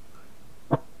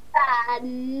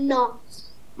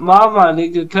 மாமா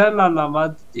நீங்க கேரளா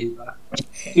மாத்திட்டீங்க.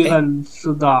 கிரண்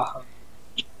சுதா.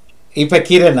 இப்ப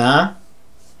கிரணா?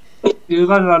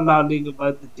 கிரண் அண்ணா நீங்க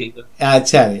மாத்திட்டீங்க.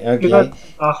 சரி ஓகே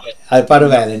அது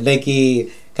பரவாயில்ல. இன்றைக்கு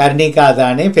கர்ணிகா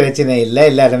தானே, பிரச்சனை இல்லை,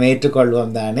 எல்லாரும்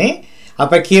ஏற்றுக்கொள்வோம் தானே.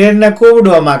 அப்ப கிரணை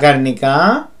கூப்பிடுவோமா கர்ணிகா?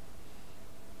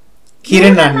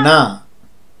 கிரண் அண்ணா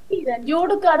கீரன்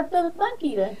ஜூடுக்கு அடுத்தது தான்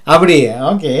கீரன் அப்படியே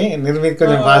ஓகே நிர்மித்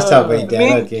கொஞ்சம் ஃபாஸ்டா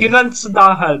போயிட்டார் ஓகே கிரண்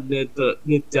சுதாகர்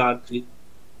நித்யாந்தி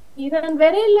கீரன்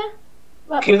வேற இல்ல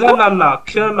கிரண் அண்ணா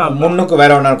முன்னுக்கு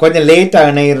வேற ஒன்று கொஞ்சம் லேட்டா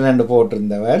இணையிறன்னு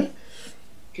போட்டிருந்தவர்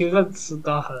கிரண்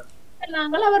சுதாகர்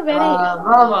நாங்கள் அவர் வேற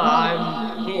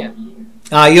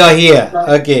you are here.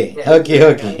 Okay.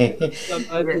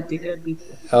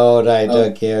 Oh, right.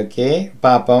 Okay.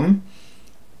 Papam.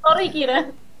 Sorry, Kiran.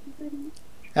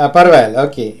 பரவாயில்ல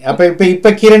ஓகே அப்ப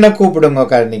இப்ப கிரணை கூப்பிடுங்க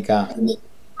கர்ணிகா.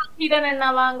 கிரண் அண்ணா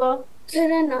வாங்கோ.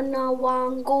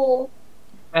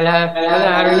 Hello.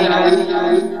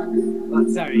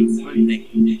 Sorry.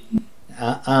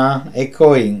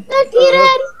 Echoing.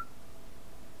 Kiran.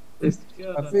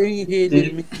 I think he did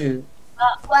me too.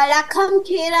 Welcome,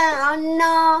 Kiran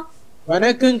Anna.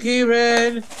 Welcome,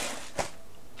 Kiran.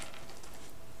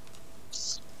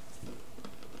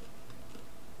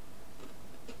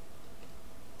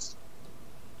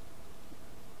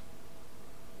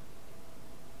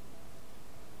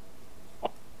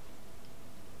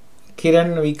 Kiran,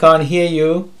 we can't hear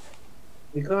you.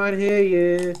 We can't hear you.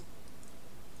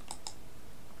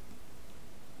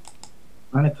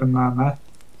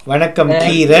 Vanakkam,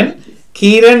 Kiran.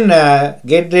 Kiran,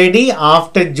 get ready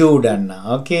after Jude, Anna.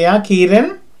 Okay, Kiran?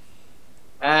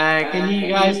 Can you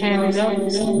guys hear me now?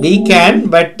 We can,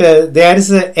 but there is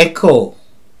an echo.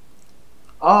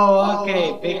 Oh, okay,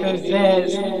 because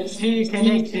there's two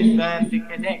connections I have to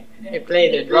connect to play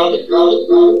the drum.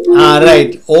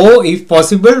 Right. Or, if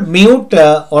possible, mute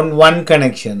on one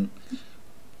connection.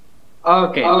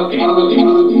 Okay.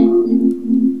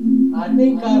 I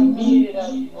think I've muted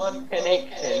on one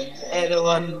connection, and the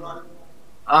one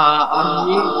on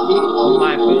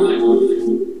my phone.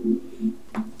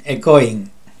 Echoing.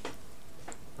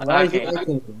 Okay.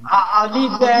 I'll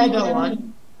need the other one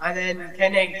and then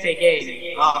connect again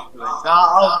afterwards.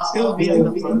 I'll still be on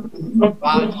the phone, but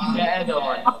I'll need the other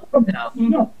one now.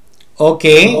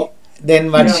 Okay. Then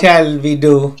what shall we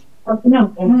do? I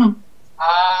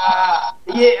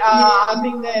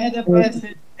think the other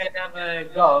person can have a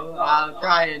go. I'll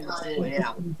try and sort it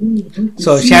out.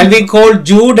 So, shall we call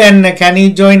Jude and can he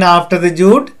join after the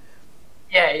Jude?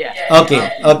 Yeah.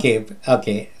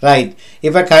 Okay. Right.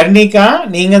 இப்ப கர்ணிகா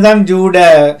நீங்க தான் ஜூட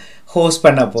host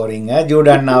பண்ண போறீங்க. Jude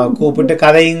அண்ணாவை கூப்பிட்டு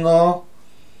கதையுங்கோ.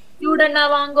 Jude அண்ணா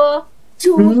வாங்கோ.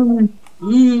 Jude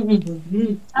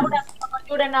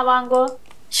அண்ணா வாங்கோ.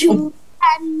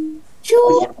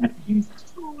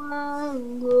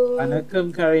 Vanakkam,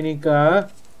 Karnika.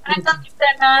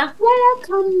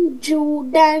 Welcome,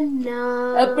 Judana.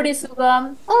 எப்படி சுகம்?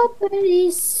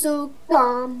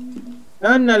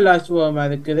 நான் நல்லா சுகமா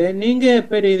இருக்கிறேன். நீங்க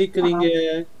எப்படி இருக்கிறீங்க?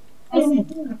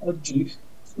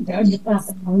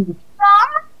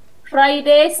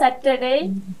 Friday, Saturday,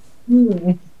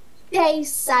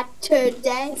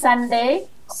 Sunday.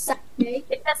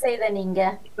 என்ன செய்த நீங்க?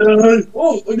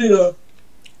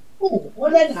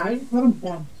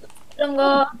 சொல்லுங்க.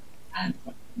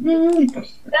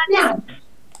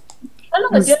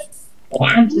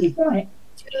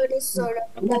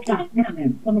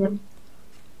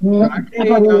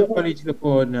 காலேஜுக்கு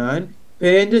போனான்.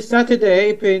 இந்த சாட்டர்டே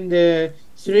இப்ப இந்த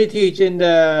ஸ்ரீ டீச் இந்த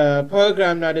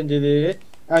ப்ரோக்ராம் நடந்தது.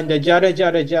 அந்த ஜடஜா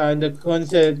அந்த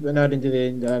கான்சர்ட் நடந்தது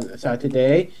இந்த சாட்டர்டே.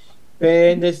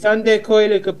 இந்த சண்டே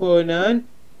கோயிலுக்கு போனான்.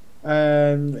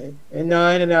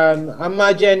 நான் அம்மா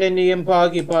ஜனனியும்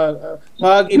பாகி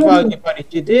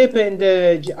படிச்சுட்டு இப்ப இந்த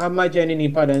அம்மா ஜனனி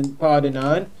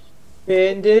பாடினான்.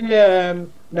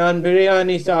 நான்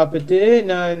பிரியாணி சாப்பிட்டு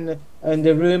நான் அந்த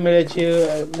ரூம்ல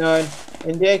நான்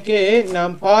இன்றைக்கு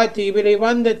நான் பார்த்து இப்படி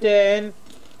வந்துட்டேன்.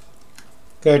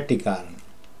 கேட்டிக்காரன்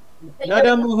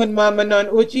நதமோகன் மாமா நான்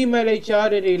உச்சிமலை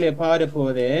சாரதியில பாட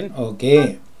போறேன். ஓகே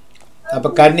அப்ப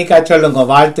கர்ணிகா சொல்லுங்க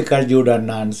வாழ்த்துக்கள் ஜூட்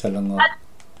அண்ணான்னு சொல்லுங்க.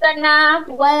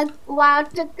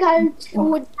 வாழ்த்துக்கள்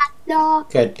Jude Anna.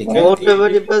 கேட்டிக்கா. All the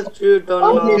very best Jude Anna.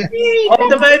 All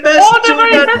the very best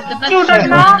Jude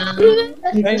Anna.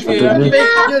 Thank you.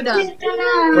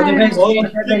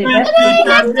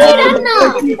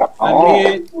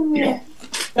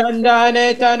 Tandane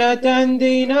tana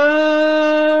tandina.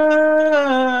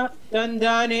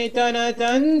 Tandane tana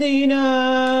tandina.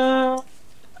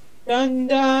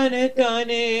 Tandane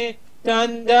tane.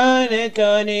 Tandane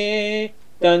tane.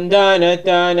 Tandana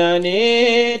tanane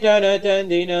tana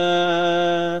tandina.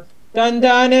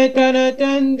 Tandane tana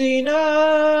tandina.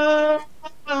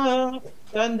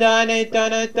 Tandane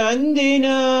tana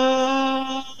tandina.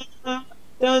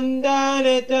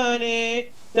 Tandane tane.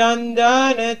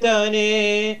 Tandana tane.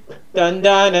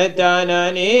 Tandana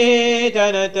tanane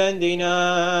tana tandina.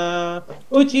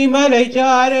 உச்சிமலை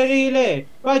சாரரிலே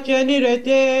பச்சை நிற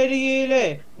தேரியிலே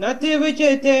நத்து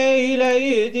வச்ச தேயிலை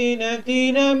தினம்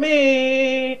தினமே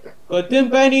கொத்தும்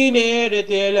பனி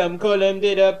நேரத்திலும்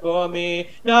கொலந்திருப்போமே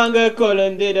நாங்க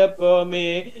கொலந்திருப்போமே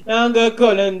நாங்க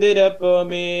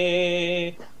கொலந்திருப்போமே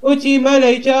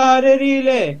உச்சிமலை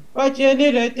சாரரிலே பச்சை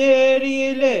நிற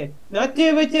தேரியிலே நத்து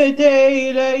வச்ச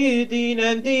தேயிலை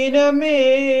தினம் தினமே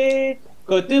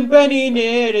கொத்தும் பனி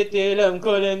நேரத்திலும்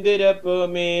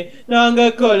கொலந்திருப்போமே நாங்க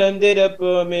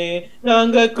கொலந்திருப்போமே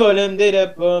நாங்க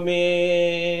கொலந்திருப்போமே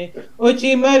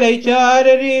உச்சிமலை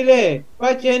சாரரிலே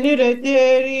பச்சை நிற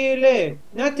தேரியிலே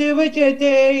நத்து வச்ச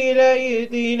தேயிலை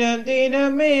தினம்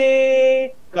தினமே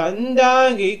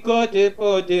கந்தாங்கி கோத்து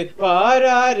போத்து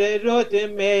பாராறு ரோத்து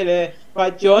மேல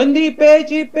பச்சோந்தி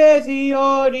பேச்சு பேசி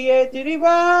ஓடிய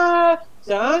திரிவா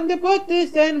சாந்து பொத்து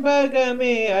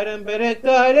செண்பகமே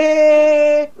அரம்பரக்காரே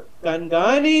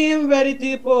கண்காணியும்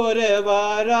வரித்து போற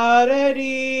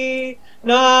வாராரடி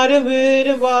நாடு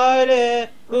வீடு வாழ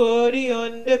கோரி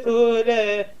ஒன்று கூற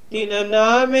தினம்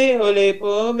நாமே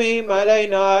உழைப்போமே மலை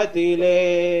நாத்திலே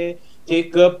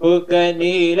சிக்கப்புக்க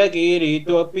நீலகிரி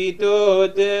தொப்பி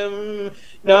தோத்தும்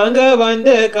நாங்க வந்த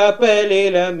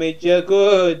கப்பலில மிச்ச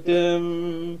கூத்தும்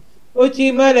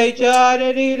உச்சிமலை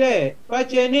சாரரிலே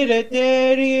பச்சை நிற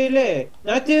தேரியிலே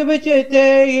நத்து வச்ச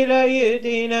தேயிலை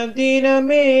தினம்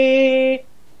தினமே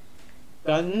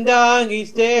கந்தாங்கி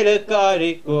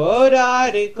சேலக்காரி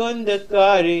கோராரி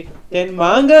கொந்தக்காரி தென்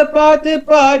மாங்க பார்த்து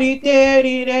பாடி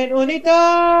தேடினேன்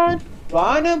உனிதான்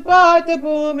வானம் பார்த்த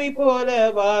பூமி போல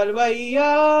வாழ்வையா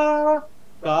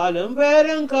காலும்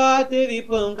பேரும்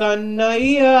காத்திருப்பும்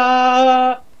கண்ணையா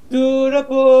தூர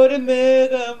போரு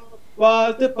மேகம்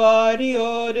வாழ்த்து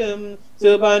பாடியோடும்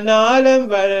சுபநாளம்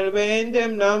வளர்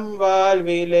வேண்டும் நம்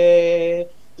வாழ்விலே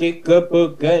சிக்கு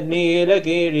புக்க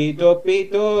நீலகிரி தொப்பி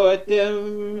தோத்தும்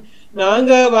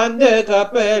நாங்க வந்த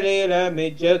கப்பலில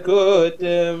மிச்ச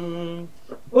கூத்தும்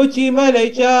உச்சிமலை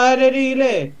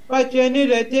சாரரிலே பச்சை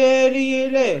நிற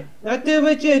தேரியிலே நத்து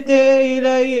வச்ச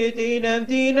தேயிலை தினம்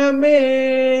தினமே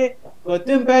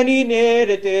கொத்தும் பனி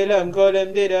நேரத்திலும்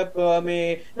கொலந்திருப்போமே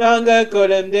நாங்க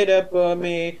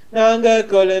கொலந்திருப்போமே நாங்க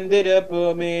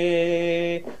கொலந்திருப்போமே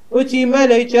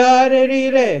உச்சிமலை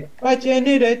சாரரிலே பச்சை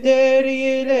நிற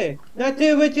தேரியிலே நத்து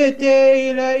வச்ச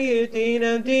தேயிலை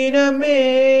தினம் தினமே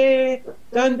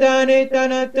தந்தானே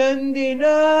தன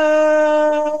தந்தினா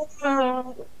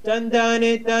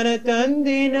தந்தானே தன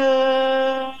தந்தினா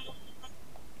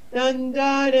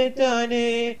தந்தானே தானே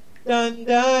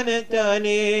தந்தான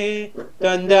தானே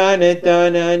தந்தான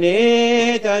தானே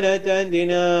தன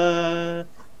தந்தினா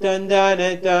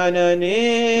தந்தான தானே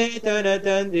தன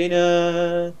தந்தினா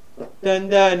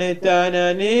தந்தான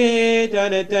தானே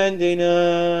தன தந்தினா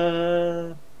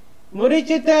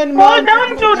முடிச்சு தன்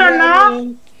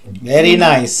Very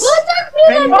nice.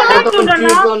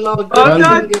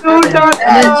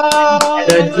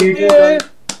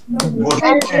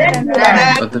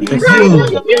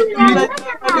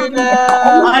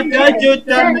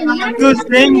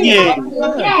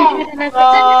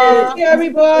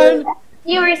 Everyone,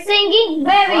 you were singing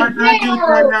very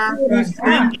well.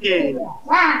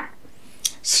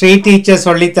 Sri teacher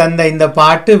சொல்லி தந்த இந்த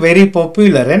பாட்டு வெரி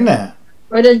பாப்புலர் என்ன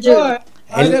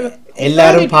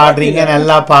எல்லாரும் பாடுறீங்க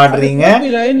நல்லா பாடுறீங்க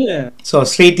சோ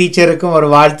ஸ்ரீ டீச்சருக்கும் ஒரு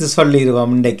வாழ்த்து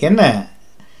சொல்லிடுவோம் இன்றைக்கு என்ன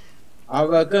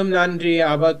அவக்கும் நன்றி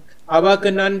அவக்கு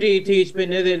நன்றி டீச்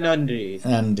பண்ணது நன்றி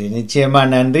நன்றி நிச்சயமா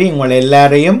நன்றி உங்களை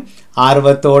எல்லாரையும்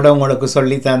ஆர்வத்தோட உங்களுக்கு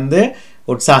சொல்லி தந்து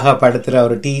உற்சாகப்படுத்துற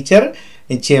ஒரு டீச்சர்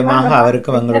நிச்சயமாக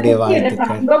அவருக்கு உங்களுடைய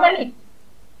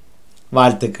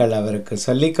வாழ்த்துக்கள் அவருக்கு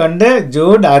சொல்லிக்கொண்டு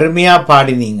ஜூட் அருமையா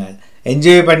பாடினீங்க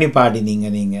என்ஜாய் பண்ணி பாடினீங்க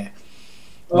நீங்க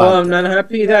நான்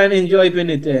ஹாப்பி தான் என்ஜாய்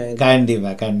பண்ணிட்டேன்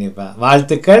கண்டிப்பா கண்டிப்பா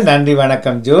வாழ்த்துக்கள் நன்றி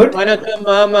வணக்கம் ஜூட் வணக்கம்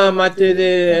மாமா மற்றது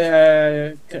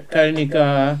கர்ணிகா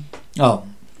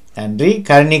நன்றி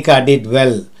கர்ணிகா டிட்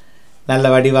வெல் நல்ல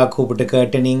வடிவா கூப்பிட்டு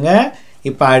கேட்டு நீங்க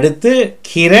இப்ப அடுத்து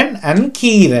கிரண் அண்ட்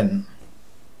கீரன்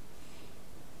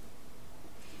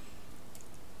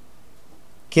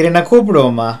கிரணை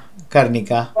கூப்பிடுவோமா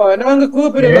கர்ணிகா நாங்க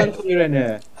கூப்பிடுவோம் Kiran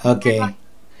okay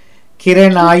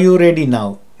Kiran are you ready now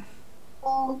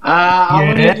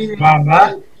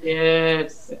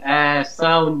Yes,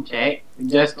 sound check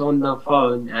just on the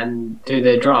phone and to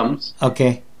the drums.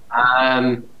 Okay.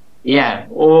 Yeah,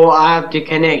 or I have to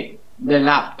connect the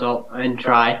laptop and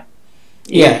try.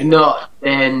 Yeah. If not,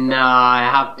 then I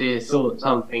have to sort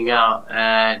something out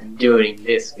during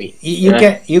this week.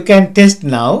 You can test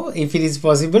now. If it is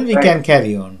possible, we can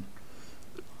carry on.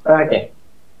 Okay.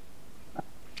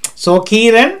 So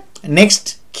Kiran,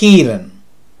 next Kiran.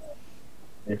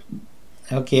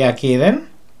 Okay, Kiran.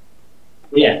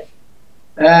 Yeah.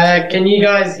 Can you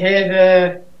guys hear the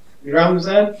drums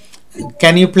then?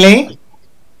 Can you play?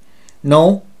 No.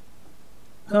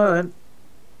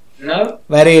 No.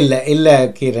 Very illa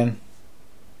Kiran.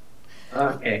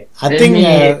 Okay. I think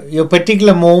your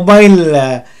particular mobile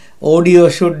audio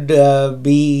should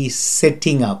be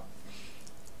setting up.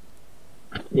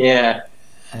 Yeah.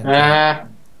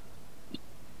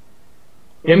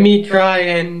 Let me try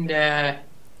and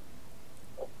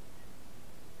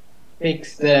fix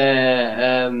the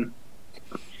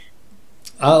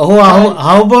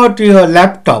how about your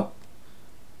laptop?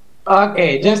 Okay,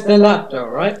 just the laptop,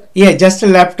 right? Yeah, just a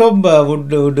laptop would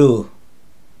do.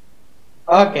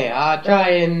 Okay, I'll try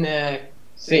and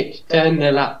turn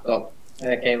the laptop.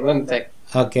 Okay, 1 sec.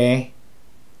 Okay.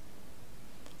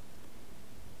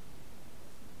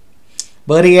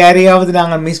 வேறு யாரையாவது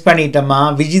நாங்கள் miss பண்ணிட்டோமா?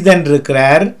 Vijithan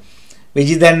இருக்கிறார்.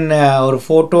 விஜிதன் ஒரு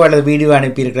photo அல்லது video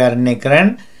அனுப்பியிருக்கிறார்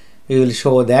நினைக்கிறேன். We will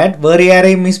show that. வேறு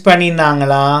யாரையும் miss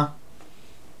பண்ணினாங்களா?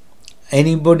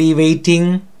 Anybody waiting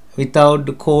without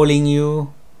calling you?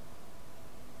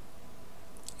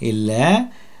 இல்லை.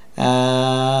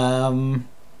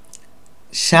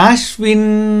 Shashwin.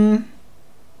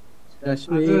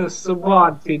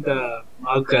 Subhatida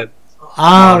Magan.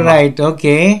 Right,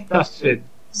 okay. Shashwin.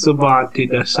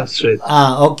 Subhatida Shashwin.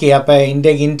 Okay, அப்போ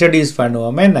இன்றைக்கு இன்ட்ரடியூஸ்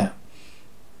பண்ணுவோம் என்ன?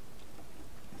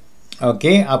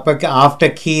 ஓகே, அப்போ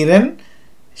ஆஃப்டர் கீரன்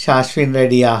ஷாஷ்வின்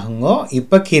ரெடி ஆகுங்கோ.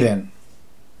 இப்போ கிரண்.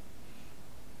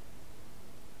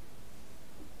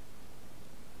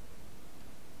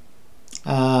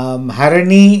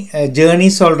 ஹரணி ஜேர்னி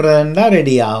சொல்கிறதுன்னா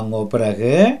ரெடி ஆகுங்கோ.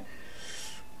 பிறகு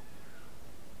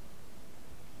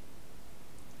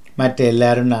மற்ற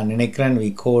எல்லாரும் நான் நினைக்கிறேன் we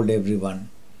called everyone.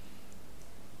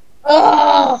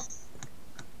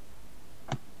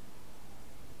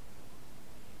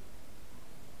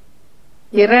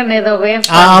 கிரண் ஏதோ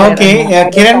ஓகே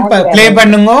கிரண் ப்ளே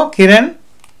பண்ணுங்க Kiran.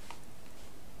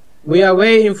 We are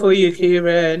waiting for you,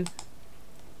 Kiran.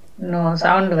 No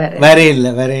sound வேற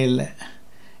இல்ல.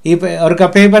 இப்போ ஒருக்கா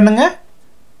ப்ளே பண்ணுங்க.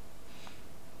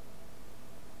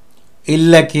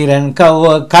 இல்ல Kiran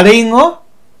கதையுங்கோ.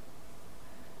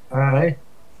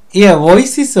 Yeah,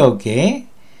 voice is okay.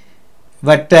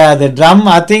 But the drum,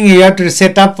 I think you have to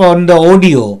set up on the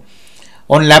audio.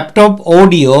 On laptop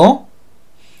audio.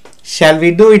 Shall we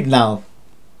do it now?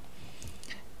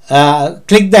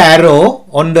 Click the arrow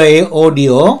on the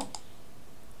audio.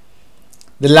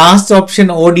 The last option,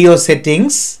 audio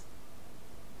settings.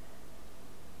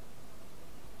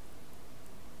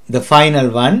 The final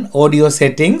one, audio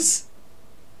settings.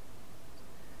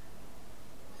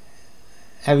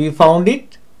 Have you found it?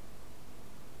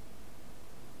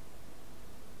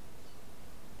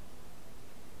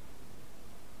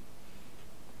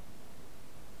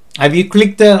 Have you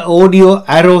clicked the audio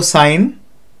arrow sign?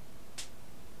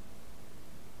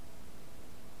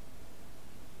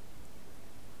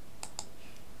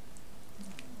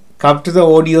 Come to the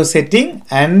audio setting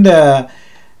and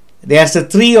there's the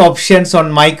 3 options on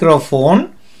microphone.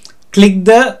 Click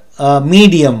the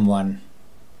medium one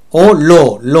or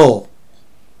low.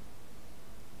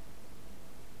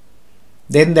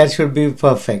 Then that should be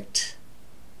perfect.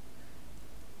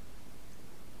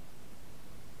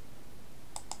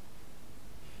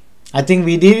 I think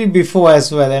we did it before as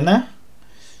well, Anna.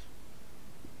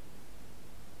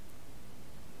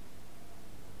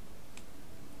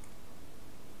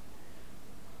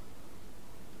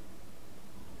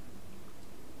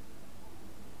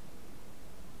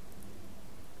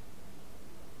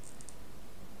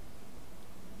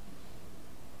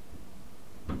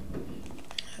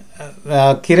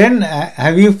 Kiran,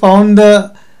 have you found the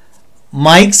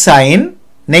mic sign?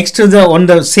 Next to the on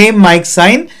the same mic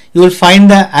sign, you will find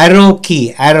the arrow key.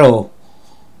 Arrow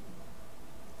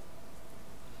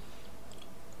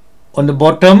on the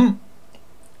bottom.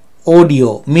 Audio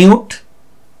mute.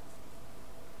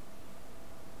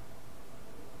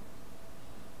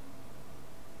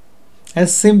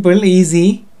 As simple,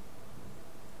 easy.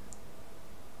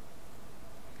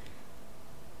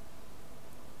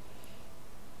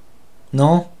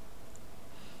 No.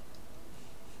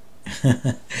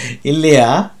 Ilya,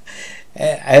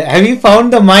 have you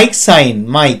found the mic sign?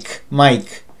 Mic.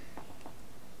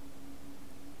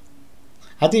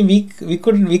 I think we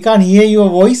can't hear your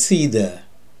voice either.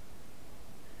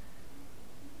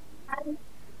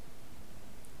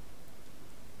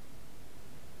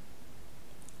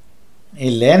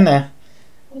 Elena,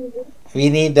 we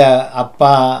need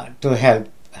Appa to help.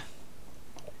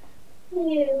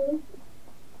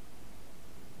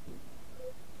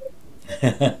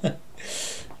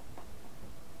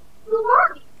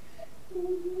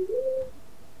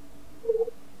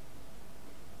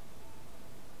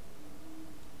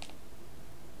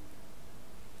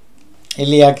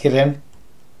 இல்லையா Kiran?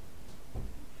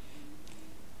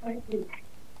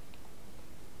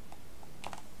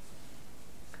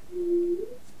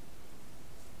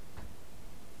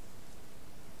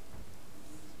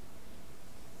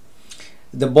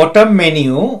 The bottom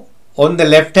menu on the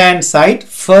left hand side,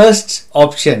 first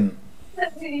option,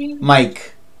 mic,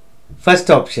 first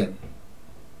option.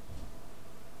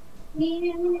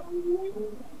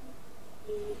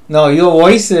 No, your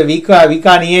voice, we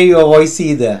can't hear your voice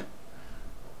either.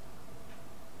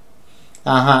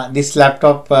 This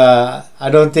laptop, I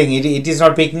don't think it is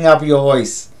not picking up your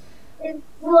voice.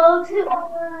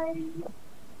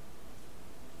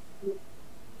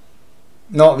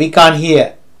 No, we can't hear.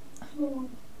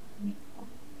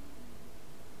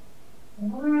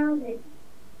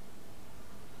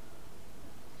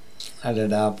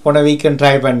 அடடா, போன weekend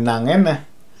try பண்ணாங்க என்ன?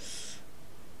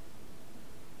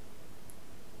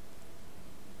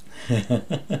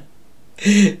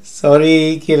 Sorry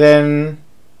Kiran.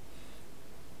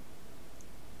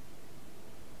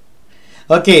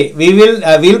 Okay,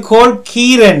 we'll call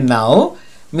Kiran now.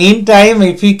 Meantime,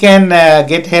 if we can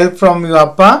get help from you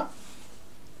appa,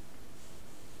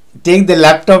 take the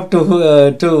laptop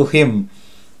to him.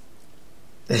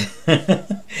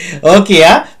 Okay,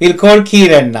 we'll call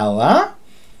Kiran now.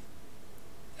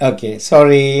 Okay,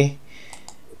 sorry.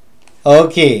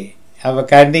 Okay, அப்ப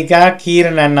கண்டிக்கா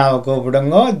கீரன் அண்ணாவை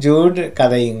கூப்பிடுங்க, Jude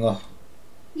கதையுங்கோ.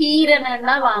 Keeran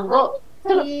அண்ணா வாங்கோ.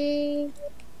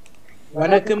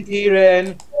 வணக்கம் கீரன்.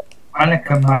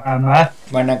 வணக்கம் மாமா.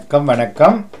 வணக்கம்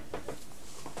வணக்கம்.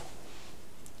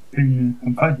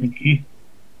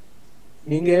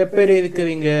 நீங்க எப்படி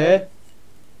இருக்கிறீங்க?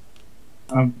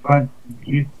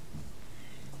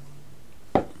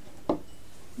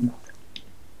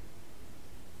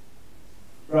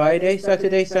 Friday,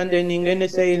 Saturday, Sunday, நீங்க என்ன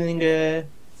செய்யறீங்க?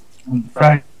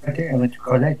 Friday, I went to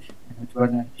college. I went to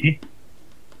Vaani.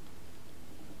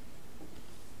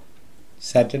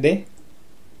 Saturday?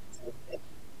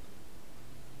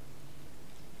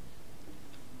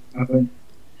 I went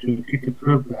to get the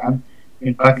program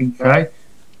in Pakistan.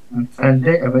 On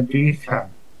Sunday, I went to Islam.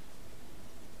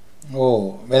 Oh,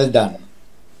 well done.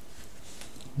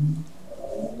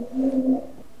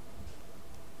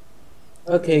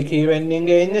 Okay, Kiran,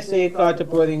 நீங்க என்ன செய்ய காட்ட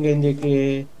போறீங்க இன்னைக்கு?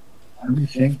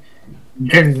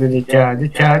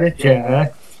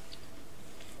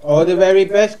 All the very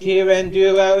best, Kiran. Do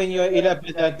well in your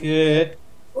ilapitaka.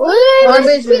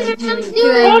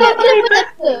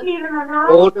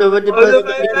 All the very best,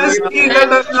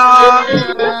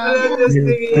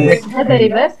 The very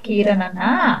best, Kiran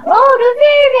Anna. Oh, the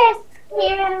very best,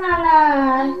 Kiran Anna.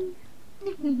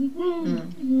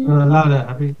 Louder,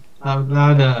 happy.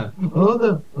 Louder.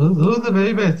 Who's the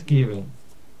very best, Kiran?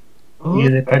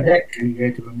 You're the product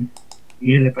creator,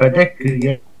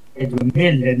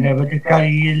 never the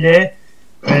Kaile,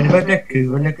 and what the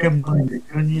Kulakam on the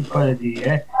Tony Party,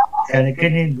 and a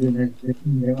Canadian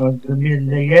on the Mill,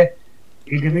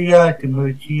 it will be out to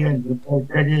Murchi and the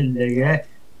Portal layer,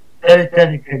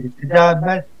 Territory to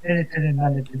Dama, Territory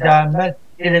to Dama,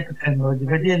 Electrical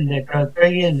Module, like a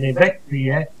Kayan, the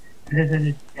Vectria, the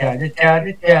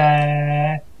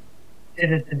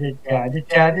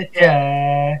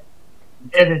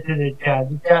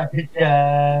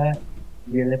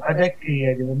Yele padakki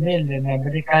adu mille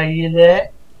America yele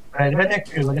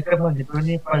padakki wala kamon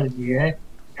diponi paldiye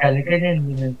kalkenin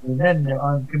minnan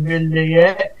on kumille ye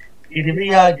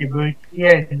idbiya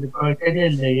dibukiye in the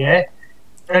portadille ye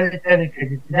territory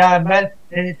damal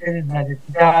territory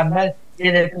damal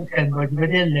yele kan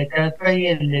modille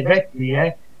kalkayelle bekliye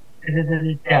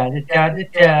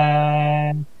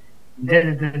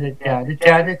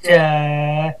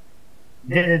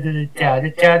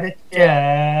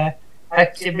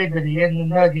Accidentally,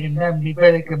 namni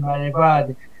belke malebad,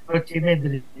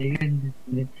 ultimately,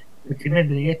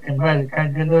 mal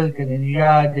kangalol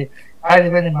kaniyade,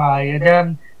 alvan mayadam,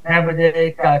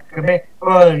 nabade kakame,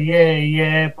 oh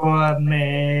yeah, poor me.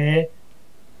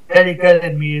 Medical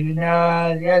milina,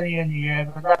 yalian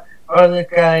yabada, all the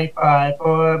kai pie,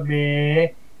 poor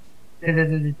me.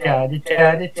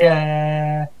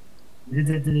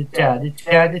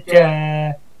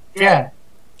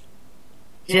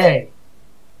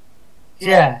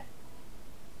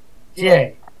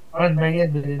 Jay, on my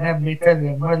end, Nambi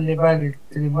Cousin, Molly Valley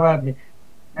to the Mobby,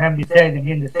 Nambi Sadim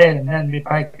in the Salem, Nambi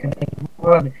Pike and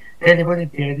Mobby, Telebody,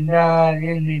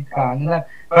 in Kana,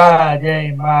 Bade,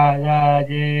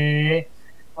 Malaje,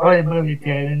 all the movie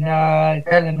Telena,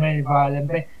 Telemay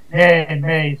Valame,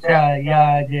 May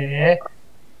Sayaje,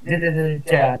 did the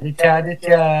cha,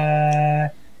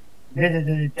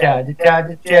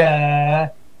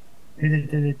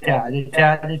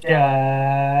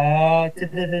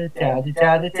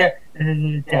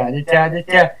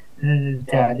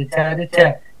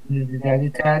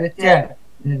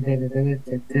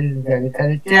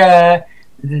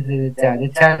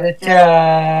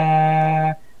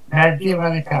 நன்றி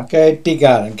வணக்கம்.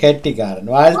 கெட்டிக்காரன் கெட்டிக்காரன்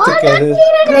வாழ்த்துக்கள்.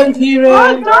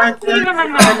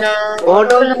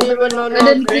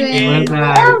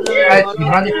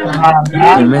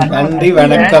 நன்றி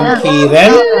வணக்கம்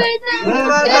Keeran.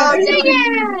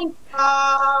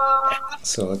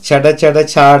 So சட சட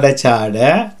சாட சாட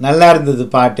நல்லா இருந்தது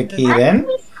பாட்டு கீரன்.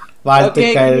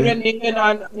 வாழ்த்துக்கள்.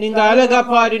 நீங்க அழகா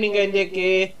பாடுனீங்க இன்னைக்கு.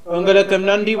 உங்களுக்கு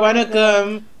நன்றி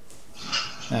வணக்கம்.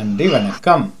 நன்றி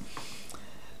வணக்கம்.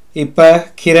 இப்ப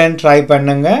கிரண் ட்ரை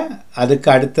பண்ணுங்க. அதுக்கு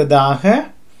அடுத்ததாக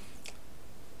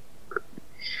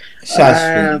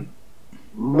ஷாஸ்வின்.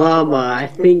 Mama, I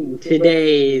think today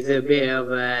is a bit of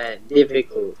a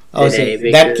difficult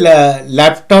today. That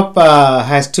laptop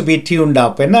has to be tuned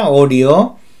up, audio.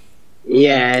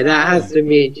 Yeah, that has to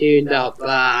be tuned up.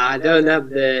 I don't have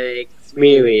the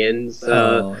experience. So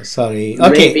sorry.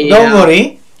 Okay, don't worry.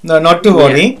 No, not to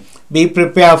worry. Be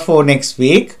prepared for next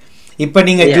week. இப்போ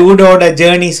நீங்க ஜூடோட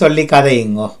journey சொல்லி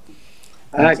கதையுங்க.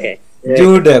 Okay.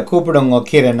 Jude கூப்பிடுங்க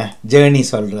Kiran journey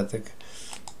சொல்றதுக்கு.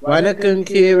 வணக்கம்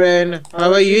Kiran. How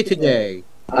are you today?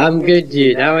 I'm good,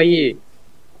 Jude. How are you?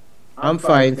 I'm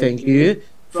fine, thank you.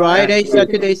 Friday,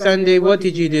 Saturday, Sunday, what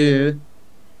did you do?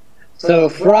 So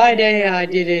Friday I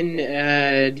didn't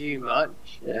do much,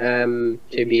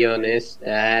 to be honest.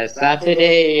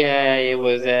 Saturday it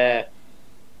was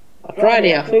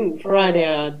Friday. I think Friday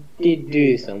I did do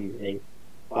something.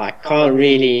 I can't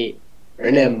really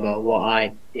remember what I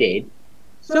did.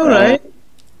 It's alright.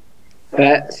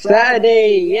 But Saturday,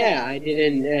 yeah, I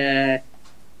didn't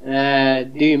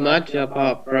do much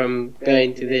apart from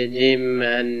going to the gym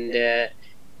and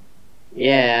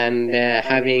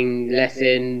having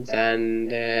lessons and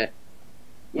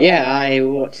I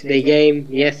watched the game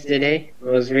yesterday. I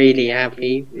was really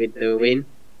happy with the win,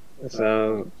 so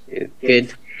it's good.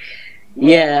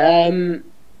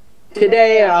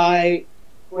 Today I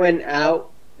went out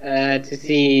to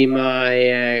see my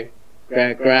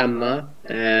grandma.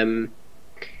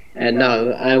 No,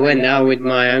 I went out with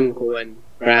my uncle and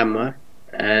grandma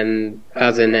and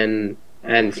cousin and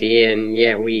auntie, and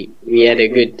we had a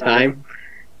good time.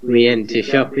 We went to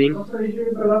shopping. What's the issue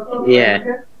with the laptop?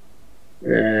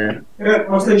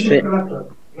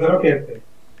 Is it okay?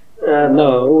 No,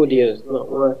 audio's not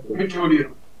working. Which audio?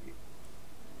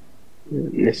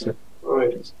 Listen.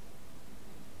 Alright.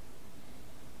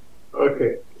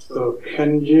 Okay, so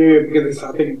can you, because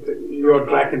I think you're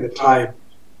tracking the time,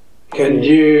 can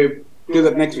you do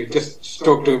that next week? Just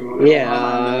talk to him. I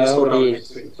already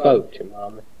spoke to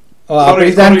Mom.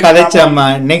 அப்படிதான் கதைச்சம்மா.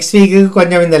 Next week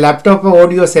கொஞ்சம் இந்த laptop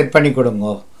audio set பண்ணி கொடுங்க.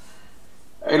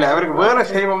 இல்ல அவருக்கு வேற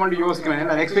செய்வோம்னு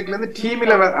யோசிக்கிறேன். Next வீக்ல இருந்து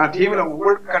டீம்ல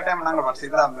உங்களுக்கு கட்டாயம் நாங்க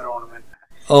வர்றதா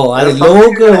வரணும். அது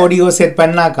லோக் ஆடியோ செட்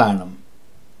பண்ணா காணும்.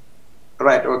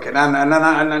 Right, okay.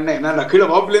 நான் கீழ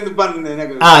வாப்ல இருந்து பண்ணேன்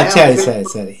எனக்கு.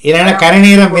 சரி. இல்லனா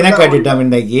கரநீரம் வின கட்டிட்டோம்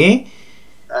இன்னைக்கு.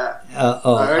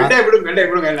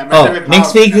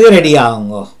 நெக்ஸ்ட் வீக் ரெடி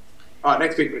ஆகுங்க.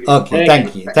 Next week. Okay, thank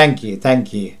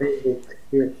you.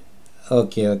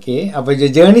 Okay. அப்ப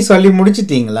ஜர்னி சொல்லி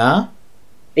முடிச்சிட்டீங்களா?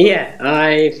 Yeah,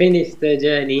 I finished the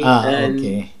journey.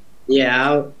 Okay. Yeah,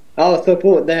 I'll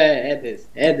support the others.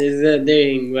 Others are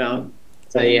doing well.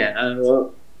 So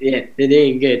they're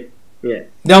doing good. Yeah.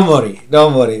 Don't worry.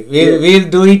 We'll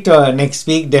do it next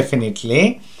week definitely.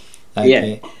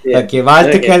 Okay.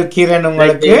 வாழ்த்துக்கள் கிரண்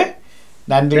உங்களுக்கு.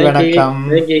 நன்றி வணக்கம்.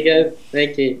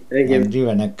 Thank you. நன்றி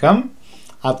வணக்கம்.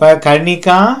 அப்ப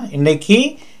கர்ணிகா இன்னைக்கு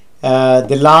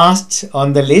the last on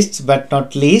the list but not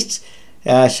least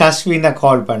ஷாஸ்வினை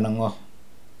கால் பண்ணுங்க.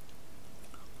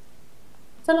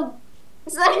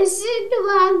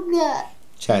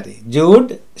 சரி,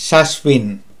 ஜூட்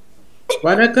ஷாஸ்வின்.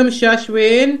 வணக்கம்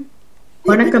ஷாஸ்வின்.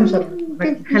 வணக்கம் சார்.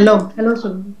 Hello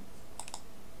sir.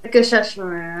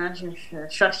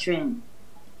 ஷாஸ்வின்.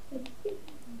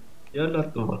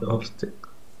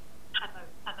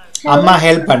 அம்மா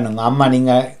ஹெல்ப் பண்ணுங்க. அம்மா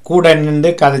நீங்க கூட நின்று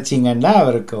கதைச்சிங்கன்னா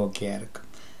அவருக்கு ஓகேயா இருக்கும்.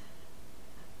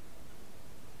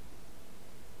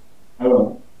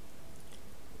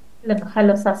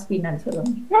 ஹலோ ஷாஸ்வின்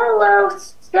சொல்லுங்க.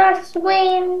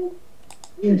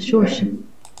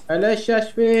 ஹலோ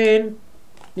ஷாஸ்வின்.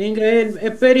 நீங்க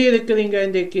எப்படி இருக்கீங்க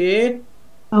இன்னைக்கு?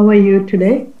 How are you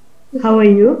today? How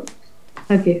are you?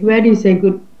 Okay, where do you say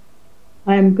good?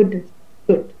 I am good.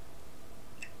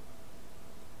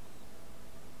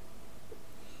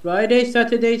 Friday,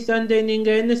 Saturday, Sunday, நீங்க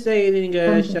என்ன செய்றீங்க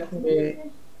ஷாஸ்வின்?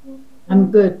 I'm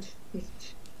good.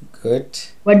 Good.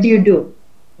 What do you do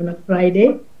on a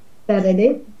Friday,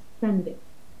 Saturday, Sunday?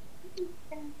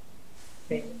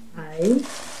 Okay. I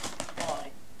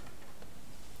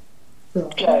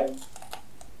go.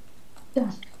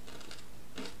 Done.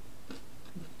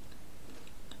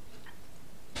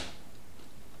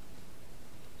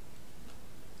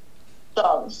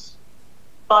 Dance.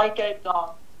 I go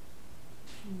dance.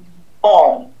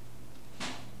 On.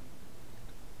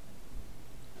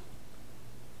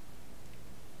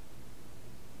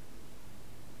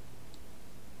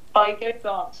 I go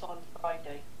dance on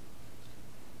Friday.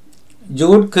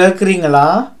 Jude கேக்குறீங்களா?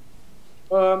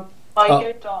 I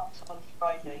go dance on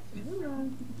Friday.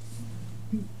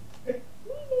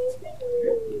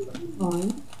 On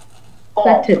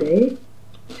Saturday,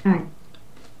 time.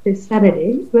 It's Saturday.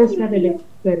 Where's Saturday?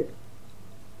 Where is it?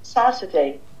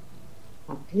 Saturday.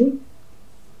 Okay.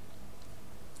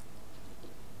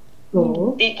 Go.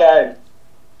 Ego.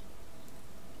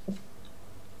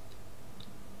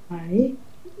 I.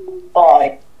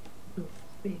 Bye.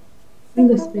 Space. In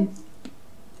the space.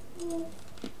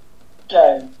 Go.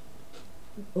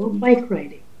 Go bike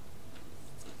riding.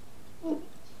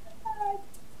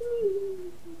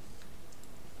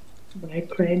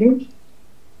 Bike riding.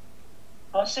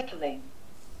 Bicycling.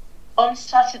 On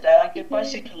Saturday, I go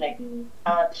bicycling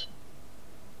at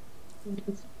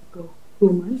Let's go.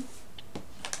 Woman.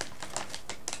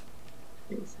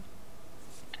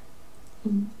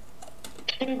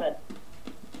 Human.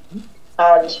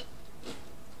 And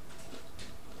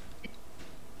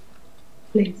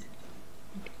Place.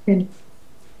 Tennis.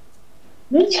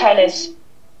 tennis.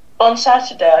 On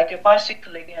Saturday, I go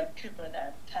bicycling and Kumlin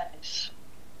and tennis.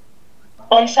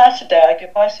 On Saturday, I go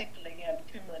bicycling and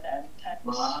Kumlin and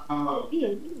tennis.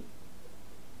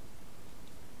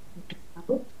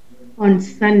 On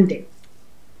Sunday.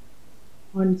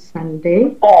 On Sunday.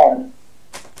 On.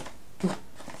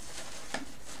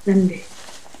 Sunday.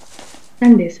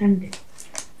 Sunday. Sunday.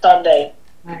 Sunday.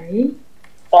 I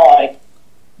Bye.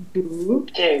 do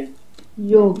Do.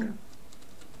 yoga.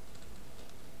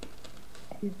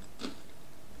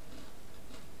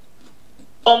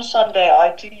 On Sunday,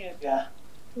 I do yoga.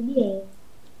 Yeah.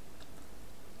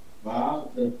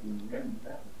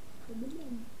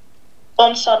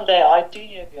 On Sunday, I do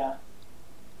yoga.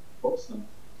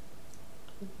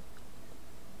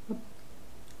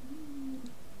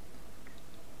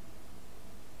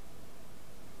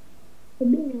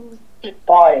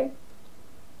 Goodbye.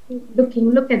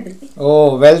 Look at the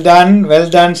Oh, well done,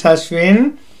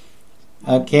 Sashwin.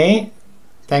 Okay,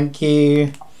 thank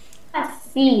you.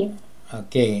 See.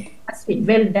 Okay. Saswin.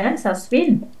 Well done,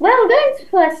 Saswin. Well done,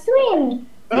 Sashwin.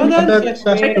 Well done,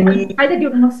 Sashwin. I think you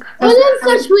must. Well done,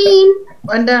 Sashwin.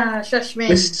 Well done, Shashwin.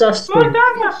 Well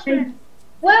done, Sashwin.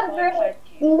 Well done.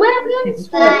 Well done,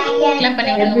 Clap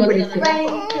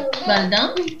well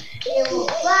done.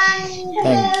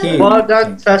 Thank you. Well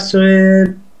done, Sashwin.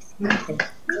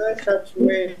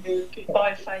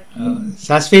 Goodbye, thank you.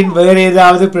 Sashwin வேற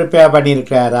ஏதாவது prepare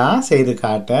பண்ணிருக்காரா செய்து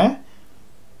காட்ட?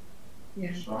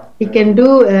 Yeah. He can do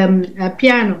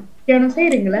piano. Piano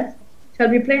செய்றீங்களா? Shall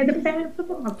we play the piano?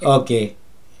 Okay. Okay.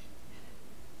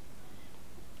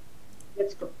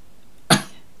 Let's go.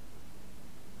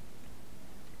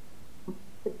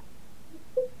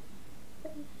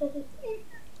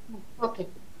 Okay.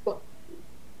 Go.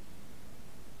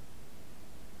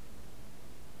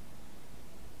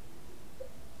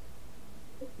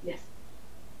 Yes.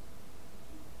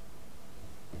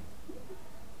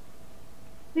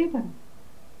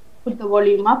 Put the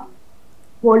volume up.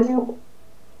 Volume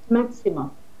maximum.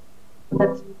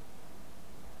 That's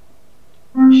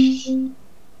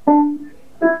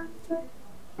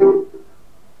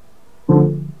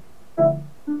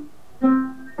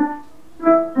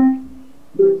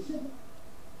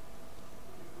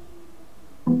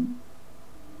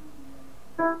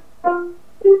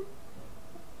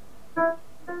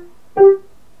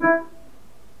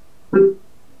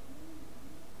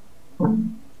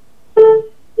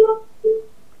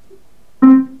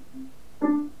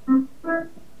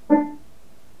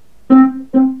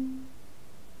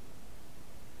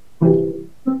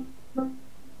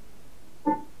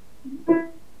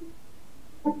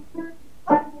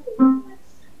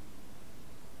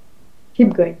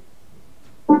keep going.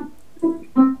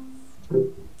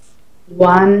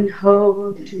 1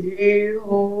 hold, 2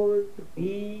 hold,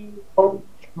 3 hold,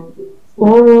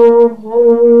 4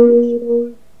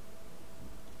 hold.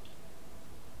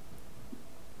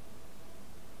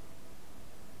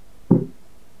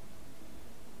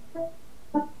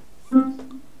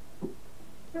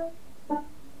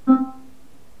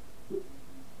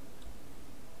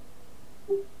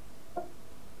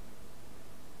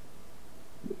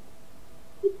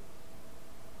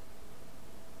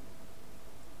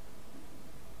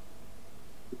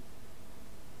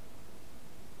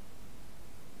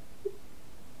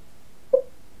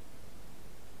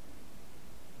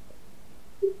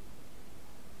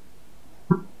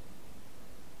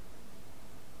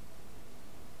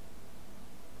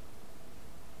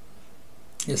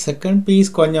 Second piece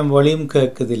கொஞ்சம் volume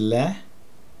கேட்குது இல்லை?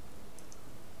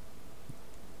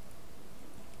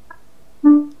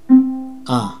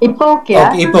 இப்போ okay.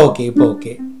 இப்போ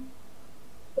okay.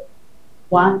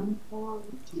 1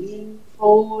 2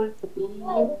 4 3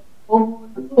 4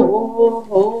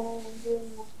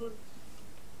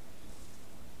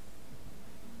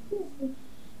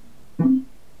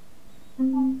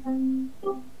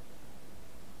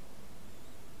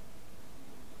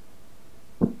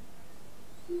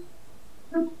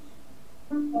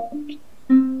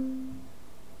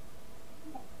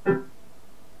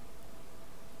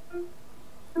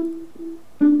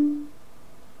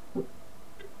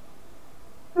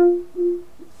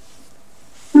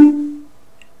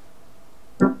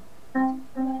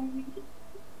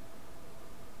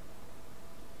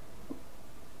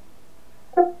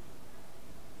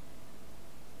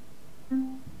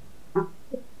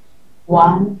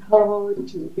 1 hole,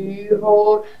 2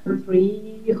 hole,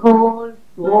 3 hole,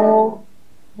 4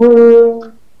 hole.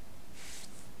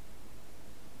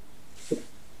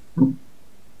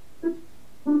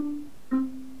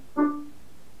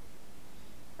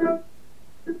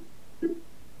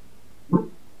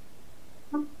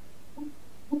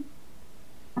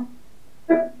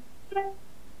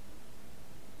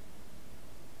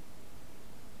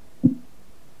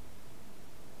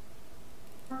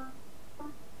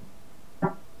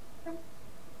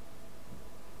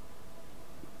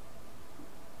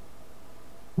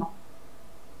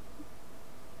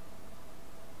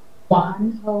 One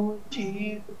hole,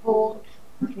 2 hole,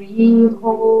 3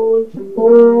 hole,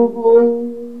 4 hole.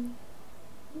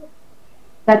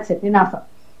 That's it. Enough.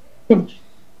 Finish.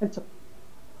 That's all.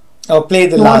 Oh, play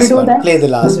the last one. Play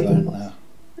the last one. What?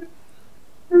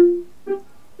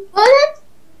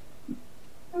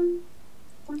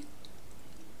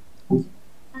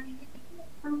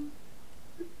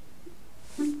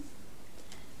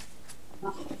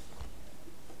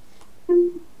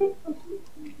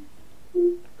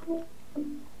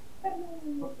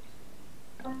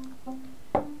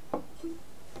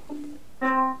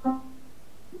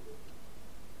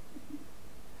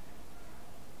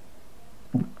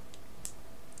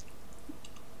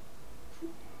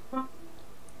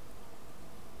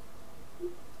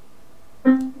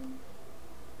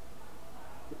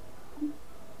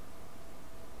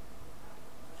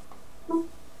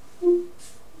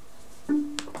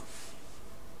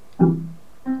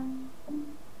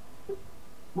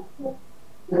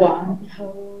 One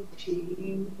hole,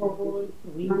 2 hole,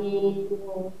 3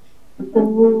 hole, 4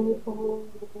 hole.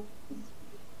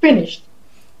 Finished.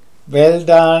 Well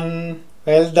done,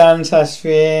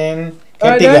 Shashwin.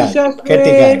 Kettigan.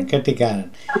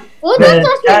 Well done,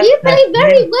 Shashwin. You played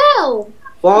very well.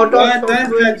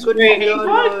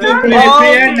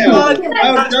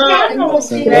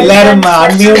 எல்லாரும்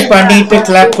unmute பண்ணிட்டு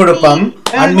clap கொடுப்போம்.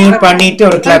 Unmute பண்ணிட்டு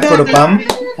ஒரு clap கொடுப்போம்.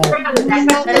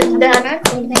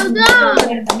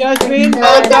 You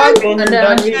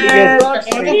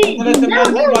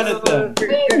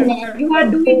are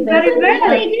doing very well.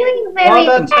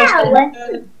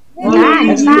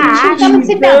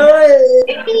 Sit down.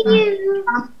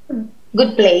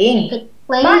 Good playing.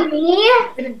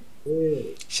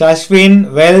 Shashwin,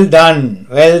 well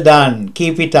done.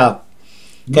 Keep it up.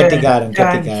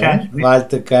 கட்டிக்காரன்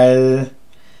வாழ்த்துக்கள்.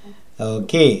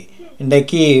 Okay,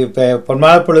 இன்றைக்கு இப்போ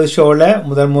பொன்மாலை பொழுது ஷோவில்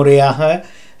முதல் முறையாக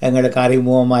எங்களுக்கு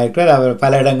அறிமுகமாயிருக்கிறார். அவர்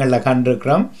பல இடங்களில்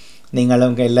கண்டிருக்கிறோம்.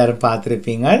 நீங்களும் எல்லாரும்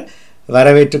பார்த்துருப்பீங்க.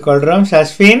 வரவேற்றுக்கொள்கிறோம்.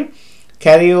 Shashwin,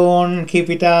 carry on,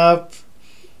 keep it up.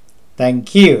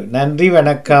 Thank you. நன்றி,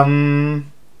 வணக்கம்.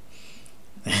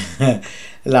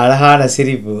 அழகான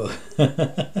சிரிப்பு.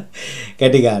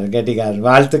 கட்டிக்காரன்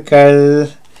வாழ்த்துக்கள்.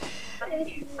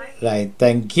 Right,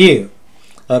 thank you.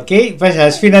 ஓகே, இப்போ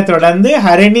ஷஷ்வினை தொடர்ந்து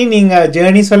ஹரிணி, நீங்கள்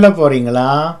ஜேர்னி சொல்ல போகிறீங்களா?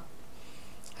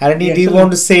 Harini, do you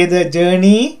want to say the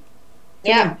journey?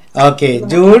 Yeah. Okay,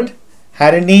 Jude,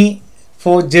 Harini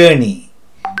for journey.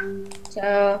 So,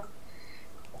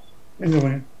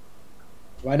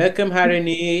 வணக்கம்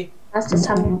ஹரிணி.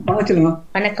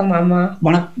 வணக்கம் மாமா.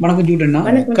 வணக்கம் ஜூட் அண்ணா.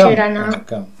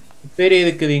 வணக்கம். பேர்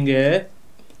இருக்குறீங்க?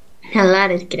 நல்லா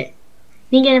இருக்கிறேன்.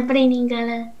 நீங்க எப்படி நீங்கள?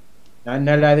 நான்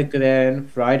நல்லா இருக்கிறேன்.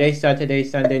 Friday, Saturday,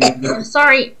 Sunday.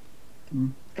 Sorry.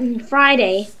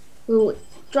 Friday, we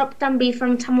dropped Tambi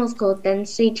from Tamil school, then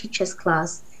three teachers class.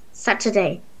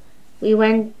 Saturday, we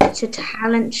went to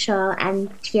talent show and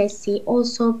TSC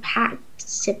also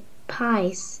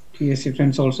participates. TSC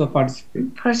friends also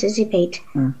participate.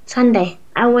 Sunday,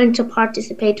 I went to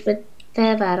participate with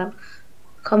Thevaram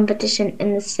competition in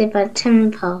the Shiva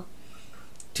temple.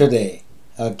 Today,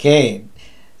 okay.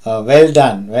 Well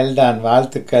done.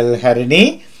 வாழ்த்துக்கள் Harini.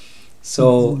 So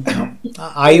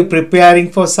Are you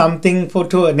preparing for something for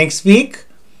next week?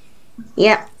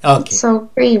 Yeah. Okay. So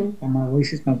cream. My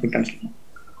voice is not good.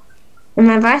 And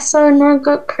my voice so not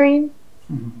good cream.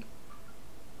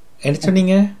 என்ன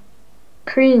சொன்னீங்க?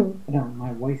 Cream.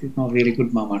 My voice is not really good,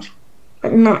 Mama.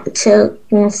 But not too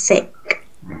sick.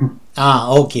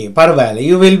 Okay. பரவாயில்லை.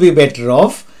 You will be better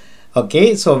off. Okay.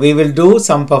 So we will do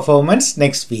some performance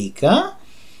next week.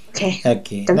 Okay.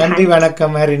 Okay. நன்றி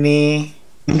வணக்கம் Harini.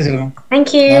 Thank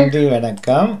you. நன்றி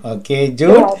வணக்கம். Okay.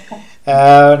 Jude.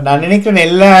 நான் நினைக்கிறேன்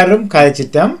எல்லாரும்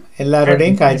காய்ச்சிட்டோம்.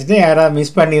 எல்லாரோடையும் காய்ச்சிட்டோம். யாராவது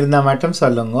மிஸ் பண்ணியிருந்தா மட்டும்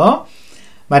சொல்லுங்க.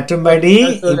 மற்றும்படி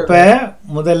இப்ப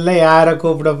முதல்ல யாரை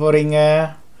கூப்பிட போறீங்க?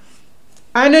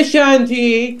 அனுஷாந்தி.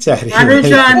 சரி.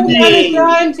 அனுஷாந்தி.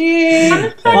 அனுஷாந்தி.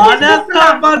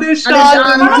 வணக்கம்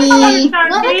அனுஷாந்தி.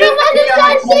 வணக்கம்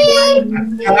அனுஷாந்தி.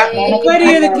 எப்படி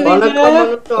இருக்கீங்க?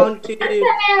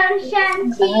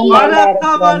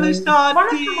 வணக்கம்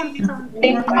அனுஷாந்தி.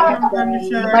 வணக்கம்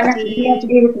அனுஷாந்தி.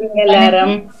 எப்படி இருக்கீங்க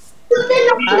எல்லாரும்?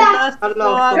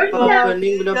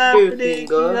 நீங்க எப்படி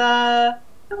இருக்கீங்க?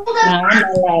 நான்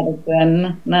நல்லா இருக்கேன்.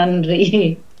 நன்றி.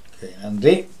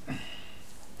 நன்றி.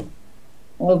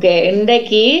 ஓகே,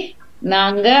 இன்றைக்கு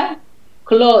நாங்க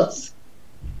க்ளோஸ்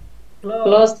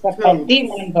பத்தி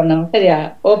பண்ணோம். சரியா?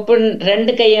 ஓப்பன்,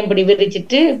 ரெண்டு கையும் இப்படி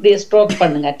விரிச்சிட்டு இப்படி ஸ்ட்ரோக்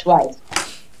பண்ணுங்க twice.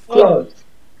 Close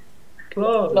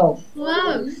close.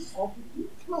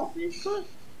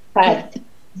 Hut.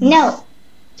 No.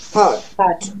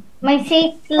 Hut. My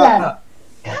face club.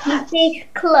 My face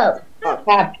club.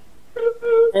 Cap.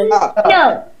 No.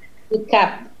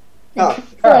 Cap.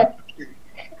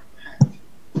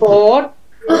 Foot. Coat.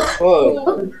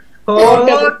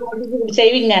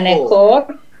 செய்வீங்க தானே? கோட்.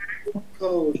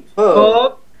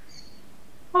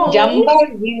 ஜம்பர்.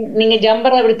 நீங்க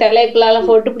ஜம்பர் அப்படி தலைக்குள்ளால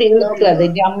போட்டு இப்படி இழுக்கிறது.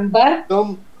 ஜம்பர்.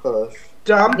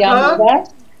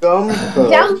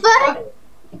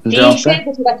 டிஷர்ட்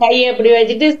கையை எப்படி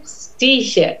வச்சுட்டு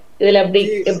டிஷர்ட் இதுல எப்படி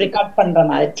எப்படி கட் பண்ற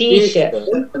மாதிரி டிஷர்ட்.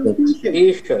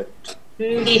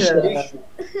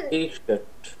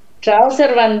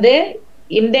 ட்ரவுசர் வந்து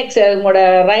இண்டெக்ஸ் உங்களோட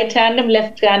ரைட் ஹேண்டும்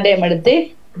லெஃப்ட் ஹேண்டையும் எடுத்து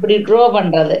இப்படி ட்ரா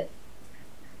பண்றது.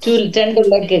 ரெண்டு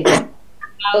லெக்கு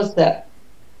ட்ரவுசர்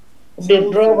இப்படி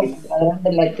ட்ரா பண்றது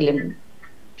ரெண்டு லெக்லயும்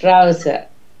ட்ரவுசர்.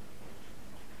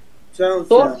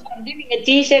 ஷோர்ட் வந்து நீங்க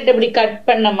டிஷர்ட் இப்படி கட்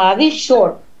பண்ண மாதிரி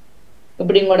ஷோர்ட்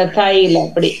இப்படி உங்களோட தையில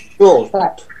அப்படி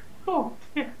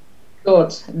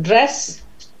ஷோர்ட்ஸ். ட்ரெஸ்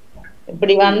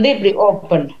இப்படி வந்து இப்படி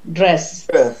ஓப்பன் ட்ரெஸ்.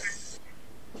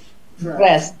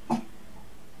 ட்ரெஸ்.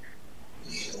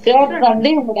 ஸ்கர்ட் வந்து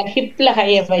உங்களோட ஹிப்ல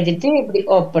ஹைய வச்சுட்டு இப்படி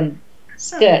open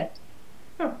skirt.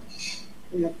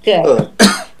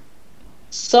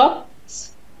 Socks.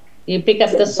 You pick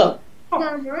up the sock.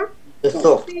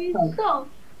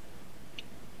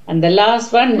 And the last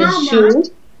one is shoes.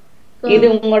 இது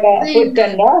உங்களோட foot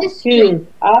and shoes.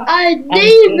 I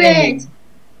leave it.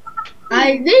 I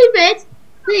leave it.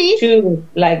 Please. Shoes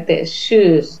like this.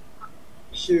 Shoes.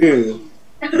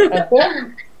 Okay.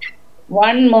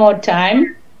 One more time.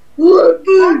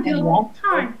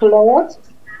 Clothes. Clothes.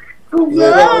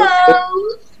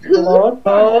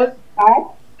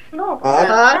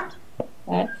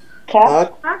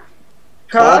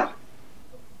 Cut.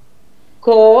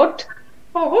 Coat.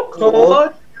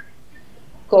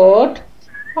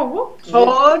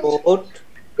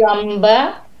 Jumper.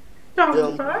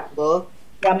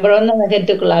 Jumper ഒന്ന്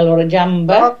ഹെറ്റുക്കുള്ള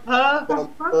jumper.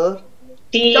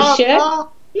 T-shirt.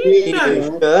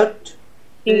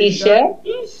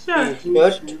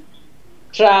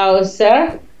 Trouser.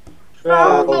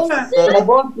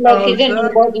 Both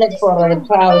leg forward.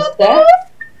 Trouser.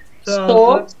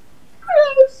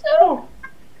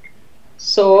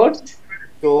 Shorts.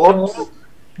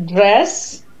 Dress.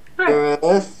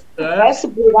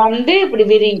 வந்து இப்படி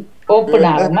விரி open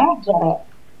ஆகுமா?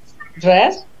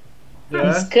 Dress.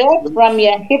 Skirt from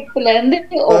your hip ல இருந்து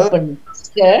open.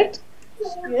 Skirt.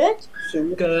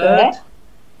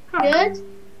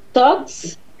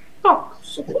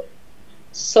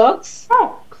 Socks.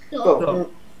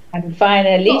 And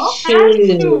finally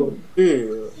shoes.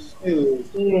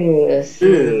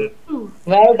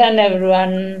 Well done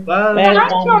everyone. Well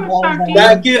done.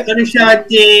 Thank you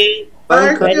Anushanti.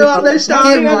 Thank you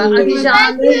Anushanti.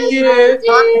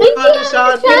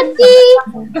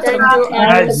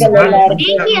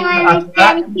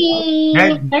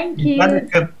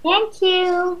 Thank you.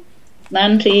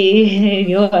 நன்றி.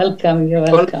 You're welcome.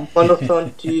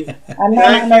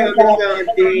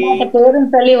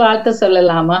 பேரும் சொல்லி வாழ்த்து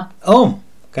சொல்லலாமா? ஓ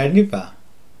கண்டிப்பா.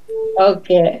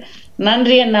 ஓகே,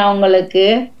 நன்றி அண்ணா உங்களுக்கு.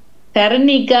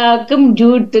 கர்ணிகாவுக்கும்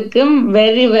ஜூட்டுக்கும்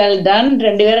வெரி வெல் டன்.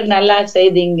 ரெண்டு பேரும் நல்லா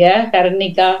செய்தீங்க.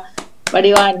 Karnika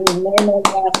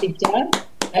வடிவாசிச்சா,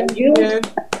 Thank you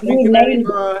very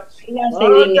much.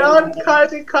 Well done,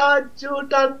 Karnika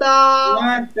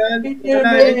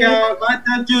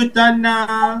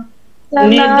Jutana.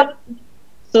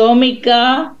 Somika,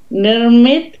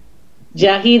 Nirmit,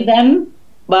 Jahidan,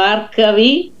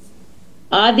 Bharkavi,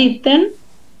 Adithan,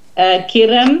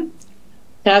 Kiran,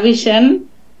 Kavishan,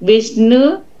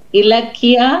 Vishnu,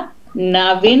 Ilakya,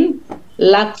 Navin,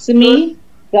 Lakshmi,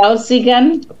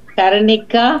 Kausigan,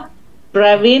 Karanika,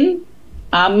 Pravin,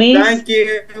 Amit, Thank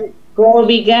you.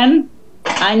 Govigan,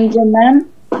 Anjanan,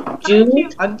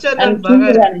 Jude, and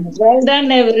Kiran. Well done,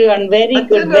 everyone. Very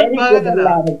good, very good.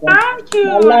 Thank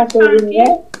you.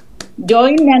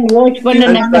 Join and watch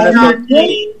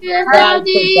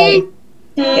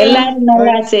எல்லாரும்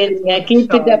நல்லா செய்றீங்க.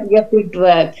 Keep it up your good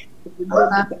work.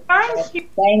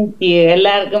 Thank you.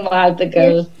 எல்லாருக்கும்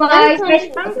வாழ்த்துக்கள்.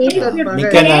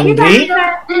 மிக்க நன்றி.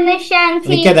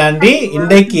 மிக்க நன்றி.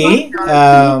 இன்றைக்கு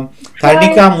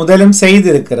கர்ணிகா முதலும்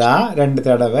செய்திருக்கிறா 2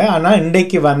 தடவை. ஆனா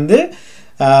இன்றைக்கு வந்து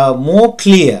மோர்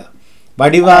கிளியர்,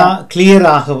 வடிவா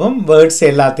கிளியராகவும் வேர்ட்ஸ்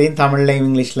எல்லாத்தையும் தமிழ்லையும்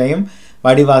இங்கிலீஷ்லையும்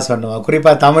வடிவா சொன்னவா,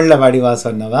 குறிப்பா தமிழ்ல வடிவா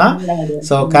சொன்னவா.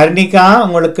 ஸோ கர்ணிகா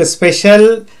உங்களுக்கு ஸ்பெஷல்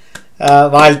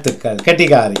வாழ்த்துக்கள்.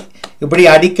 கெட்டிகாரி, இப்படி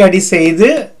அடிக்கடி செய்து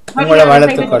உங்களை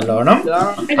வளர்த்து கொள்ளணும்.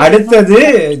 அடுத்தது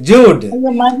ஜூட்,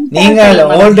 நீங்கள்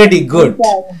already good,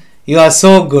 you are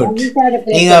so good,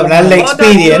 நீங்க நல்ல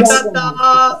எக்ஸ்பீரியன்ஸ்.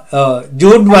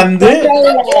 ஜூட் வந்து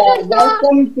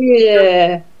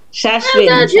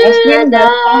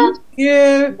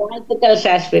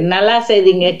நல்லா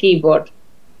செய்தீங்க keyboard.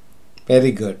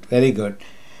 Very good, very good.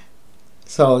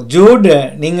 So Jude,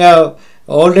 நீங்க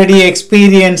ஆல்ரெடி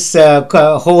எக்ஸ்பீரியன்ஸ்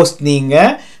ஹோஸ்ட் நீங்க.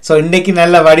 ஸோ இன்னைக்கு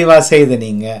நல்ல வடிவா செய்து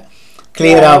நீங்க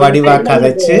கிளியரா வடிவா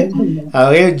கதைச்சு.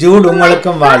 ஆகவே ஜூட்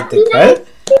உங்களுக்கும் வாழ்த்துக்கள்.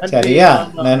 சரியா?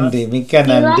 நன்றி, மிக்க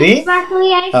நன்றி.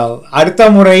 அடுத்த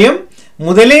முறையும்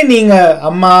முதலே நீங்க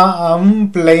அம்மா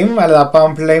பிள்ளையும் அல்லது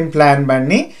அப்பாவும் பிள்ளையும் பிளான்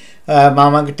பண்ணி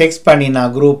மாமாக்கு டெக்ஸ்ட் பண்ணினா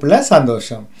குரூப்ல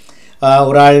சந்தோஷம்.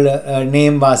 ஒரு ஆள்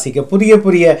நேம் வாசிக்க புதிய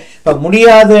புதிய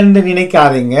முடியாது என்று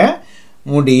நினைக்காதீங்க,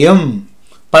 முடியும்.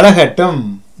 பழகட்டும்,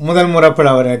 முதல் முறை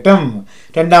பிளவிடட்டும்,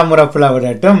 2ஆம் முறை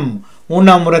பிளவிடட்டும்,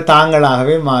 3ஆம் முறை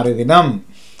தாங்களாகவே மாறுவினம்.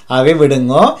 ஆகவே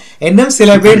விடுங்கோ. இன்னும் சில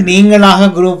பேர் நீங்களாக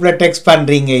குரூப்ல டெக்ஸ்ட்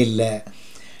பண்றீங்க. இல்லை,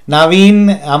 நவீன்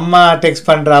அம்மா டெக்ஸ்ட்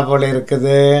பண்றா போல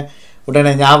இருக்குது,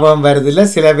 உடனே ஞாபகம் வருது இல்லை.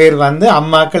 சில பேர் வந்து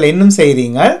அம்மாக்கள் இன்னும்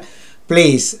செய்றீங்க.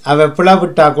 ப்ளீஸ், அவ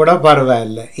பிளவிட்டா கூட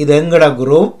பரவாயில்லை. இது எங்கட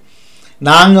குரூப்,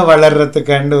 நாங்கள்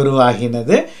வளர்றதுக்கு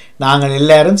உருவாகினது. நாங்கள்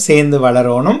எல்லாரும் சேர்ந்து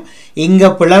வளரணும். இங்கே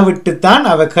பிளவிட்டுத்தான்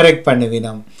அவ கரெக்ட்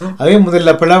பண்ணுவினோம். அவே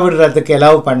முதல்ல பிளவிடுறதுக்கு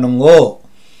எலவு பண்ணுங்கோ.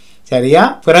 சரியா?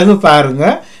 பிறகு பாருங்க,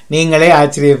 நீங்களே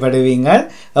ஆச்சரியப்படுவீங்க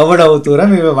எவ்வளவு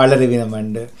தூரம் இவ வளருவினம்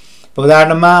என்று. இப்போ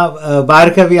உதாரணமாக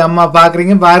பார்கவி அம்மா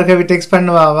பார்க்குறீங்க, பார்கவி டெக்ஸ்ட்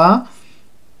பண்ணுவாவா?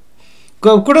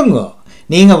 கொடுங்கோ.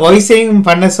 நீங்கள் வாய்ஸையும்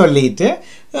பண்ண சொல்லிட்டு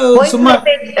சும்மா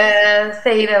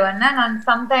செய்கிறவன்னா நான்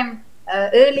சம்டைம்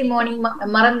ஏர்லி மார்னிங்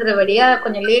மறந்துறபடியா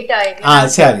கொஞ்சம் லேட்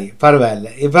ஆயிடுச்சு. சரி, பரவாயில்ல,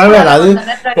 பரவாயில்ல. அது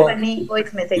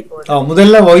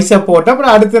முதல்ல வாய்ஸை போட்டு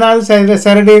அப்புறம் அடுத்த நாள்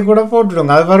சாட்டர்டே கூட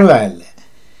போட்டுடுங்க, அது பரவாயில்ல.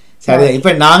 சரியா?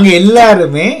 இப்போ நாங்கள்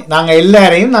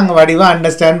எல்லாரையும் நாங்கள் வடிவாக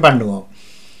அண்டர்ஸ்டாண்ட் பண்ணுவோம்.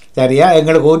 சரியா?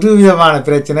 எங்களுக்கு ஒரு விதமான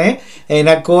பிரச்சனை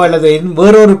எனக்கோ அல்லது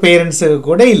வேறொரு பேரண்ட்ஸுக்கு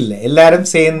கூட இல்லை. எல்லாரும்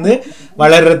சேர்ந்து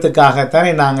வளர்கிறதுக்காகத்தான்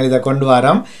நாங்கள் இதை கொண்டு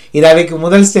வரோம். இது அவைக்கு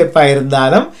முதல் ஸ்டெப்பாக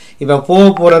இருந்தாலும் இப்போ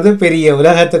போகிறது பெரிய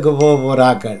உலகத்துக்கு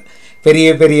போகிறாக்கள், பெரிய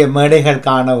பெரிய மேடைகள்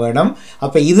காண வேணும்.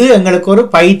 அப்போ இது எங்களுக்கு ஒரு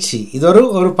பயிற்சி, இது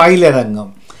ஒரு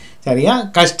பயிலரங்கம். சரியா?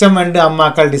 கஷ்டம் என்று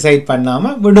அம்மாக்கள் டிசைட்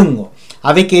பண்ணாமல் விடுங்கோ.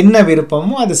 அவைக்கு என்ன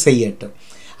விருப்பமோ அது செய்யட்டும்.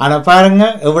 ஆனால்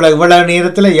பாருங்கள், இவ்வளோ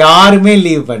நேரத்தில் யாருமே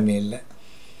லீவ் பண்ணல,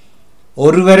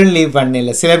 ஒருவரும் லீவ்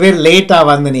பண்ணல. சில பேர் லேட்டாக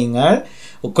வந்து நீங்கள்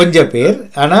கொஞ்சம் பேர்,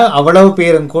 ஆனால் அவ்வளவு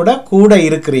பேரும் கூட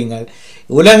இருக்கிறீங்க.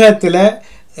 உலகத்தில்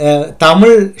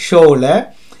தமிழ் ஷோவில்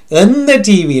எந்த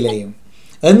டிவிலையும்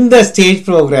எந்த ஸ்டேஜ்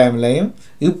ப்ரோக்ராம்லையும்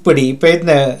இப்படி இப்போ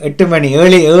இந்த 8 மணி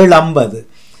 7:50,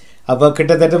 அப்போ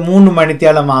கிட்டத்தட்ட 3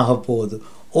 மணித்தியாலம் ஆக போகுது.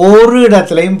 ஒரு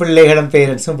இடத்துலையும் பிள்ளைகளும்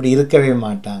பேரண்ட்ஸும் இப்படி இருக்கவே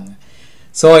மாட்டாங்க.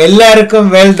 ஸோ எல்லாருக்கும்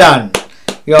well done,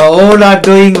 you all are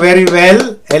doing very well.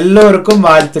 எல்லோருக்கும்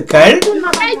வாழ்த்துக்கள்.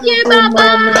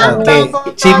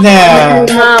 சின்ன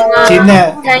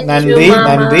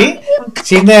நன்றி.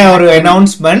 சின்ன ஒரு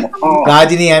அனௌன்ஸ்மெண்ட்,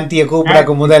 ராஜினி ஆண்டியை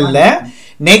கூப்பிடக்கு முதல்ல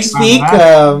நெக்ஸ்ட் வீக்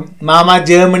மாமா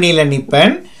ஜெர்மனியில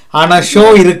நிப்பேன். ஆனா ஷோ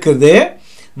இருக்குது.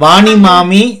 வாணி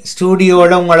மாமி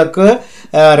ஸ்டூடியோல உங்களுக்கு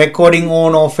ரெக்கார்டிங்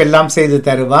ஓன் ஆஃப் எல்லாம் செய்து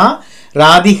தருவா.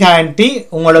 ராதிகா ஆண்டி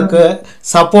உங்களுக்கு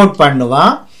சப்போர்ட் பண்ணுவா.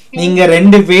 நீங்க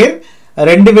 2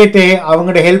 பேர்கிட்ட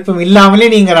அவங்களோட ஹெல்ப்பும் இல்லாமலே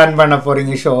நீங்கள் ரன் பண்ண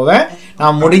போகிறீங்க ஷோவை.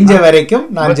 நான் முடிஞ்ச வரைக்கும்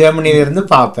நான் ஜெர்மனியிலிருந்து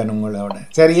பார்ப்பேன் உங்களோட.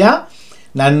 சரியா?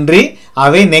 நன்றி.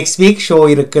 அவை நெக்ஸ்ட் வீக் ஷோ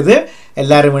இருக்குது.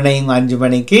 எல்லாரும் இணையும் 5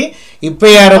 மணிக்கு. இப்ப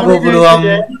யார கூப்பிடுவோம்?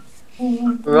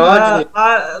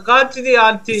 காட்சினி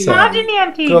ஆண்டி.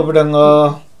 கூப்பிடுங்க.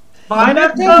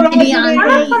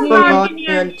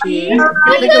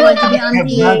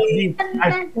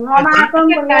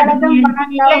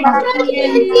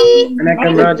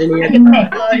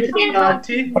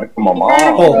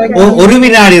 ஒரு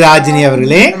வினாடி ராஜினி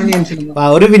அவர்களே,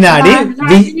 ஒரு வினாடி,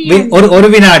 ஒரு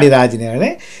வினாடி ராஜினி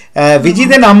அவர்களே.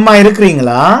 விஜிதன் அம்மா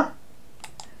இருக்கிறீங்களா?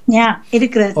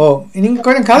 ஓ, நீங்க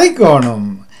கொஞ்சம் கதைக்கணும்.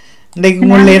 இன்னைக்கு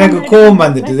உங்களை எனக்கு கோபம்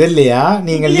வந்துட்டு இல்லையா?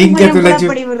 நீங்க லிங்க துளைச்சு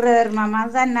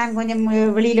நான் கொஞ்சம்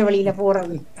வெளியில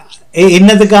போறது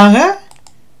என்னதுக்காக?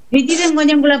 விஜிதன்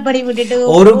கொஞ்சம் குழப்படி விட்டுட்டு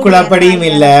ஒரு குழப்படியும்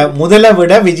இல்ல. முதல்ல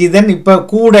விட விஜிதன் இப்ப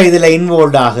கூட இதுல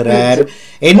இன்வால்வ் ஆகுறார்.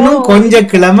 இன்னும் கொஞ்சம்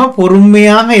கிழமை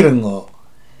பொறுமையாக இருங்கோ.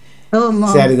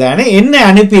 சரிதானே? என்ன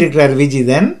அனுப்பி இருக்கிறார்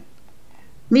விஜிதன்?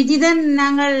 விஜிதன்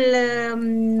நாங்கள்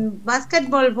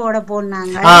பாஸ்கெட் பால் போட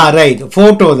போனாங்க. ரைட்,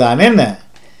 போட்டோ தானே? என்ன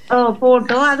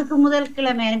போட்டோ? அதுக்கு முதல்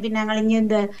கிழமை அனுப்பினாங்க. இங்க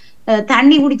இந்த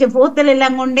தண்ணி குடிச்ச போத்தல்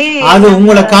எல்லாம் கொண்டே அது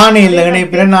உங்களை காண இல்லை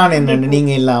இணைப்பில. நான் என்ன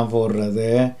நீங்க எல்லாம் போடுறது.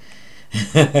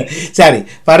 சரி,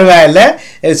 பரவாயில்ல.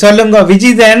 சொல்லுங்க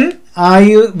விஜிதன்,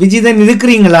 விஜிதன்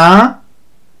இருக்கிறீங்களா?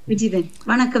 விஜிதன்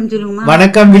வணக்கம் சொல்லுங்க.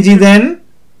 வணக்கம் விஜிதன்.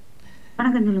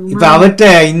 வணக்கம் சொல்லுங்க. இப்ப அவர்கிட்ட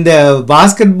இந்த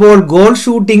பாஸ்கெட் பால் கோல்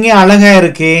ஷூட்டிங்கே அழகா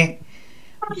இருக்கு.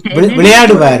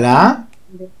 விளையாடுவாரா?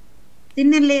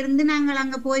 சின்னல இருந்து நாங்கள்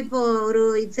அங்க போய் ஒரு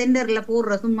சென்டர்ல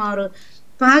போடுற சும்மா ஒரு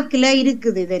பாக்குல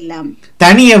இருக்குது. இதெல்லாம்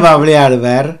தனியவா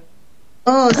விளையாடுவார்?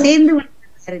 சேர்ந்து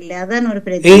இல்ல, அதான் ஒரு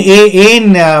பிரச்சனை. ஏன்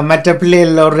மற்ற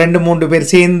பிள்ளைகள் ஒரு 2-3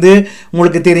 பேர் சேர்ந்து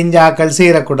உங்களுக்கு தெரிஞ்ச ஆக்கள்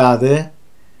சேரக்கூடாது?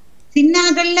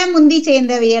 சின்னாக்கள்ல முந்தி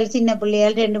சேர்ந்தவையால் சின்ன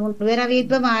பிள்ளையால் 2-3 பேர் அவைய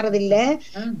இப்ப மாறதில்ல.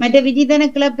 மற்ற விஜிதன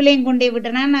கிளப்பிலையும் கொண்டே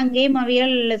விட்டனா அங்கேயும்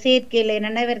அவையால் சேர்க்கையில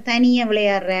என்னன்னா இவர் தனியா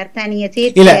விளையாடுறார், தனியா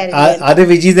இல்ல. அது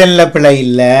விஜிதன்ல பிள்ளை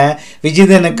இல்ல,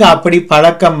 விஜிதனுக்கு அப்படி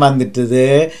பழக்கம் வந்துட்டுது.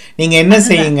 நீங்க என்ன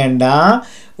செய்யுங்கண்டா,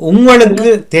 உங்களுக்கு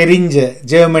தெரிஞ்ச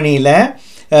ஜெர்மனியில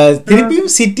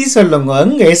திருப்பியும் சிட்டி சொல்லுங்க.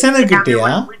 அங்க எசனுக்கிட்டயா?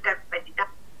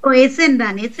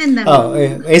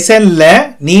 எஸ்என்ல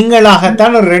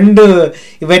நீங்களாகத்தான் 2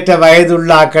 இவற்ற வயதுள்ள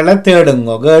ஆக்களை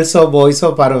தேடுங்க. கேர்ள்ஸோ பாய்ஸோ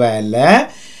பரவாயில்ல.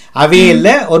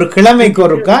 அவையில ஒரு கிழமைக்கு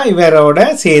ஒருக்கா இவரோட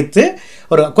சேர்த்து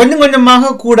ஒரு கொஞ்சம்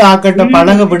கொஞ்சமாக கூட ஆக்கட்ட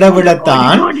பழக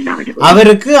விடத்தான்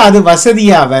அவருக்கு அது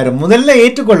வசதியா வரும். முதல்ல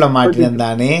ஏற்றுக்கொள்ள மாட்டேன்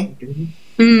தானே.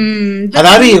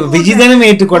 அதாவது விஜிதனும்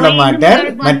ஏற்றுக்கொள்ள மாட்டார்.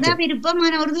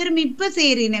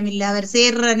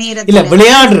 இல்ல,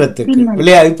 விளையாடுறதுக்கு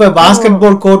இப்ப பாஸ்கெட்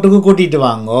பால் கோர்ட்டுக்கு கூட்டிட்டு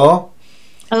வாங்கோ.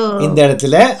 இந்த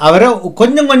இடத்துல அவரை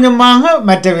கொஞ்சம் கொஞ்சமாக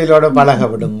மற்றவர்களோட பழக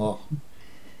விடுங்க.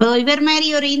 இவர் மாதிரி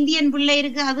ஒரு இந்தியன் பிள்ளை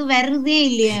இருக்கு, அது வருதே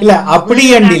இல்லையா? இல்ல, அப்படி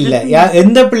இல்ல.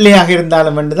 எந்த பிள்ளையாக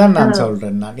இருந்தாலும் தான் நான்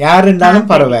சொல்றேன். நான் யார் இருந்தாலும்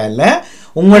பரவாயில்ல.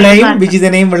 உங்களையும்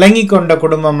விஜிதனையும் விளங்கி கொண்ட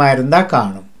குடும்பமா இருந்தா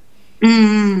காணும்.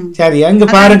 சரி, அங்க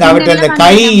பாருங்க, அவர்கிட்ட அந்த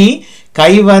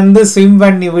கை வந்து ஸ்விம்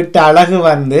பண்ணி விட்டு அழகு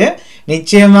வந்து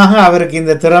நிச்சயமாக அவருக்கு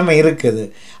இந்த திறமை இருக்குது.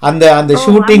 அந்த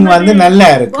ஷூட்டிங் வந்து நல்லா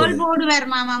இருக்கு. போடுவார்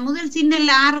மாமா. முதல்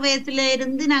சின்ன 6 வயசுல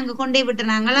இருந்து நாங்க கொண்டே விட்டு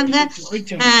நாங்கள் அங்க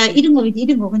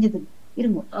இருங்க கொஞ்சம்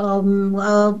இருங்க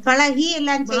பழகி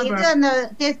எல்லாம் செய்து அந்த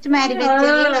டெஸ்ட் மாதிரி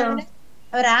வச்சு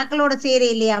அவர் ஆக்களோட சேர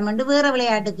இல்லையாமண்டு வேற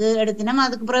விளையாட்டுக்கு எடுத்தினோம்.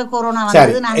 அதுக்கு பிறகு கொரோனா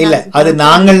வந்து இல்ல, அது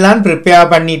நாங்கள்லாம்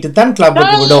ப்ரிப்பேர் பண்ணிட்டு தான்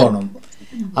கிளப்புக்கு விடணும்.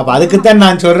 அப்ப அதுக்குத்தான்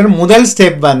நான் சொல்றேன், முதல்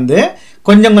ஸ்டெப் வந்து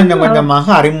கொஞ்சம் கொஞ்சமாக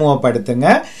அறிமுகப்படுத்துங்க.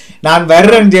 நான்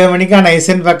வர்றேன் ஜெர்மனிக்கு, ஆனா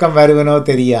எசன் பக்கம் வருவனோ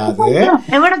தெரியாது.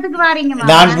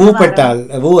 நான் வூப்பெட்டால்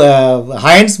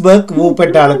ஹைன்ஸ்பர்க்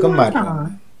வூப்பெட்டாலுக்கும் வர்றேன்.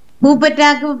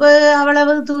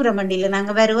 அவ்வளவு தூரம் வண்டியில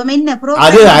நாங்க வருவோம். என்ன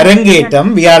அது அரங்கேற்றம்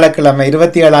வியாழக்கிழமை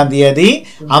 27ஆம் தேதி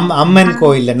அம்மன்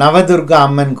கோயில், நவதுர்கா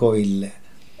அம்மன் கோயில்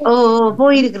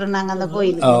போயிருக்கிறோம் நாங்க. அந்த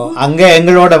கோயில் அங்க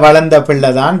எங்களோட வளர்ந்த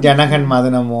பிள்ளைதான் ஜனகன்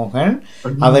மதனமோகன்.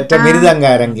 அவற்றை மிருதங்க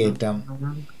அரங்கேற்றம்.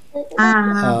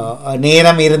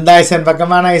 நேரம் இருந்தா எசன்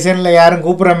பக்கமான எசன்ல யாரும்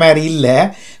கூப்பிடுற மாதிரி இல்ல,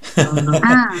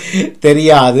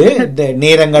 தெரியாது.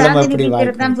 நேரங்களும் எப்படி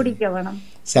வாய்ப்பு.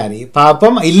 சரி,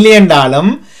 பாப்போம்.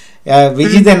 இல்லையென்றாலும்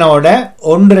விஜிதனோட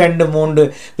 1 2 3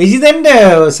 விஜிதன்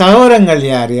சகோதரங்கள்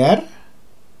யார் யார்?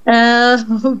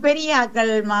 பெரிய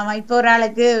ஆக்கள் மாமா. இப்போ ஒரு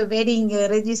ஆளுக்கு வெட்டிங்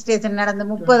ரெஜிஸ்ட்ரேஷன் நடந்து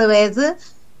 30 வயசு,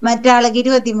 மற்ற ஆளுக்கு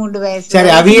 23 வயசு.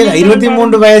 சரி, அவியல்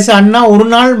 23 வயசு அண்ணா ஒரு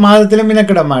நாள் மாதத்துல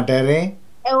மினக்கிட மாட்டாரு.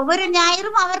 ஒவ்வொரு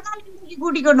ஞாயிறும் அவர் தான்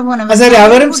கூட்டிக் கொண்டு போனோம். சரி,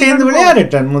 அவரும் சேர்ந்து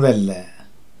விளையாடிட்டான். முதல்ல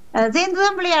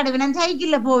சேர்ந்துதான் விளையாடுவேன்.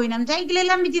 சைக்கிள்ல போவினோம். சைக்கிள்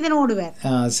எல்லாம் விஜிதன் ஓடுவார்.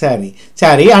 சரி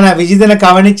சரி. ஆனா விஜிதனை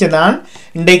கவனிச்சு நான்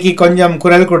இன்றைக்கு கொஞ்சம்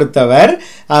குரல் கொடுத்தவர்.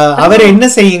 அவர் என்ன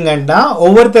செய்யுங்கன்னா,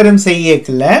 ஒவ்வொருத்தரும்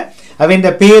செய்யக்குள்ள அவன்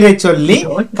பேரை சொல்லி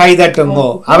கைதட்டுங்கோ.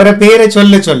 அவரை பேரை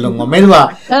சொல்லுங்க மெதுவா.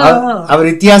 அவர்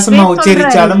வித்தியாசமா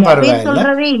உச்சரிச்சாலும்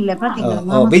பரவாயில்ல.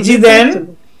 விஜிதன்,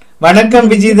 வணக்கம்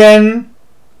விஜிதன்.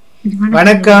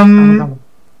 வணக்கம்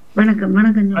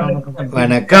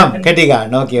வணக்கம்.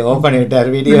 கெட்டிகான். ஓகே, ஓபன் விட்டார்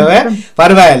வீடியோவை.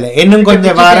 பரவாயில்ல, இன்னும்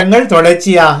கொஞ்சம் வாரங்கள்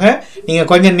தொடர்ச்சியாக நீங்க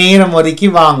கொஞ்சம் நேரம் ஒதுக்கி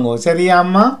வாங்கோ.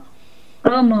 சரியாம்மா?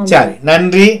 சரி,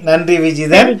 நன்றி நன்றி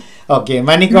விஜிதன். ஓகே,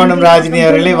 மணிக்கோணம் ராஜினி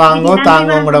அவர்களே வாங்கோ,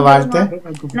 தாங்க உங்களோட வாழ்த்து.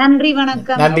 நன்றி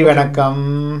வணக்கம். நன்றி வணக்கம்.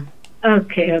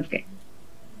 Okay okay.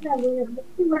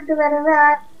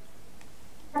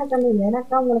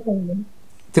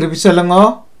 திருப்பி சொல்லுங்க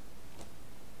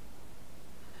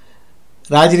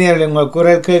ராஜினி அவர்களே, உங்க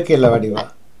குரல் கேட்கல வடிவா.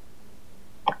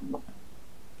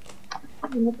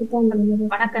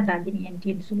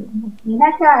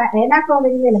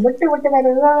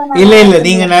 இல்ல இல்ல,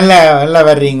 நீங்க நல்லா நல்லா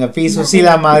வர்றீங்க. பி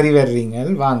சுசீலா மாதிரி வர்றீங்க.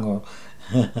 வாங்கோ,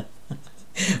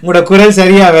 உங்களோட குரல்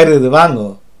சரியா வருது. வாங்கோ,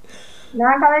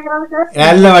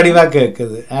 நல்ல வடிவா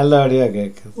கேக்குது. நல்ல வடிவா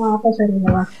கேக்குது.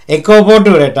 எக்கோ போட்டு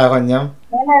விடட்டா கொஞ்சம்?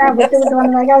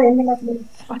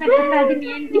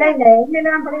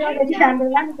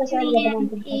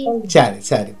 சரி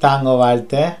சரி, தாங்க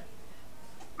வாழ்த்த.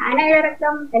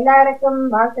 அனைவருக்கும் எல்லாருக்கும்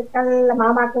வாழ்த்துக்கள்.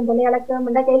 மாமாக்கும் பிள்ளைகளுக்கும்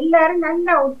இன்றைக்கு எல்லாரும் நல்ல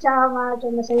உற்சாகமா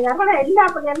சொன்ன செய்தார்கள். எல்லா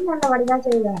பிள்ளைகளும் நல்ல வடிவா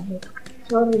செய்தார்கள்,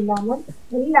 சோறு இல்லாமல்.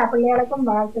 எல்லா பிள்ளைகளுக்கும்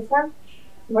வாழ்த்துக்கள்.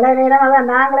 இவ்வளவு நேரம் அதான்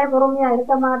நாங்களே பொறுமையா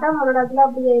இருக்க மாட்டோம். ஒரு இடத்துல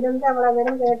அப்படியே இருந்து அவ்வளவு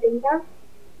பேரும் கேட்டீங்க.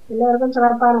 எல்லோருக்கும்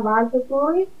சிறப்பான வாழ்த்து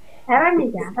கூறி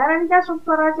கரணிக்கா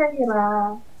சூப்பரா செய்கிறா.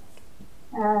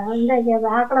 இன்றைக்கு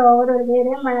ஆக்களை ஒவ்வொரு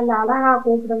பேரையும் நல்ல அழகா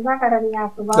கூப்பிடுந்தா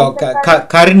கரணியாக்கு.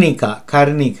 கர்ணிகா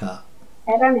கர்ணிகா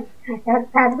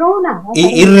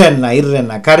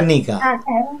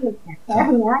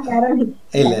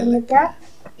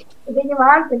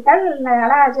வாழ்த்துக்கள்.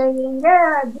 அழகா செய்வீங்க.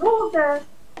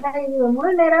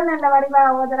 முழு நேரம் நல்ல வடிவா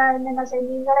ஓதரா என்னென்ன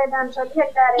செய்வீங்களே நான்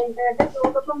சொல்லிட்டாரேன் கேட்டு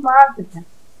ஜூட்டுக்கும் வாழ்த்துக்கள்.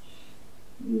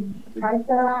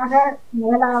 அடுத்ததாக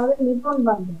முதலாவது நிபுண்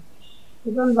வந்து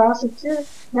நிபுண் வாசிச்சு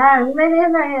நான் உண்மையிலேயே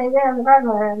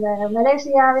இந்த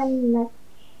மலேசியாவின்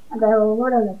அந்த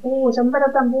பூ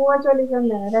செம்பரத்தம் பூவை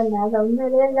சொல்லிக்கொண்டேன். அதை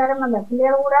உண்மையிலேயே எல்லாரும் அந்த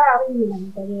பிள்ளைகள் கூட அறிவிங்க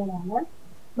தெரியலாங்க.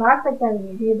 வாழ்த்துக்கள்.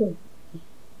 இது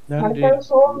அடுத்தது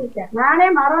சோமிக்கா. நானே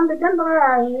மறந்துட்டேன்.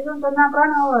 இதுவும் சொன்னா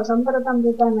அப்புறம் நான் செம்பரத்தம்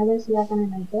பூத்தான் மலேசியாக்குன்னு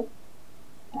நினைச்சேன்.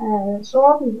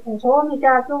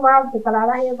 சோமிகாவுக்கு வாழ்த்துக்கள்.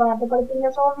 அழகிய பாட்டு படிப்பீங்க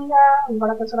சோமிகா,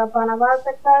 உங்களுக்கு சிறப்பான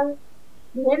வாழ்த்துக்கள்.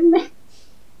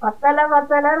 பத்தல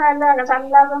நல்ல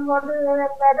சல்லாசம் போட்டு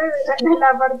நல்லா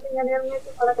படிப்பீங்க. நிர்மித்து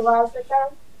உங்களுக்கு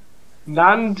வாழ்த்துக்கள்.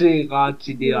 நன்றி.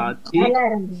 நல்லா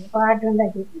இருந்தது பாட்டு.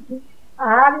 இருந்தாச்சு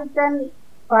ஆதித்தன்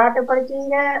பாட்டு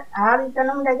படிச்சீங்க.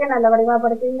 ஆதித்தனும் இன்றைக்கு நல்ல வடிவா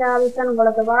படிச்சீங்க. ஆதித்தன்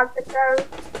உங்களுக்கு வாழ்த்துக்கள்.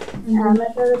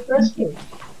 மற்றது கிறிஸ்து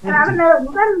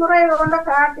முதல் முறை கொண்ட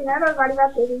காட்டினார். வடிவா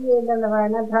தெரியல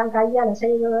கையால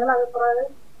செய்ததால் அது பிறகு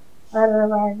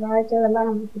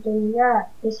வாய்ச்சதெல்லாம் விட்டுட்டீங்க.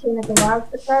 கிறிஸ்துவனுக்கு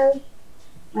வாழ்த்துக்கள்.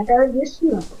 மற்றது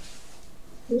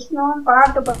விஷ்ணுவும்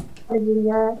பாட்டு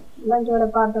படிச்சீங்க. இளஞ்சோட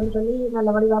பாட்டுன்னு சொல்லி நல்ல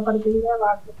வடிவா படிச்சீங்க.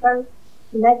 வாழ்த்துக்கள்.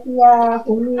 இலக்கியா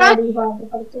உண்மையாடி பாட்டு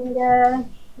படிச்சீங்க.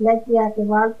 இலக்கியாக்கு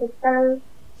வாழ்த்துக்கள்.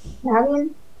 நவீன்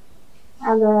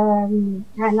அந்த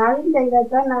நவீன்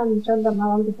இதைத்தான் நான் சொல்ல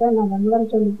மறந்துட்டேன். நான்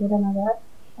முதல் சொல்லிக்கிறேன்.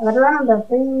 அவர்தான் அந்த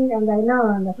அந்த இன்னும்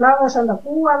அந்த ஃப்ளவர்ஸ் அந்த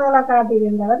பூ அதெல்லாம்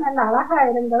காட்டியிருந்தவர் நல்ல அழகா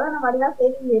இருந்தவர். நம்ம அப்படிதான்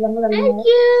தெரியல முதல்ல.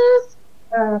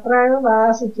 பிறகு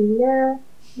வாசிச்சீங்க.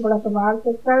 உங்களுக்கு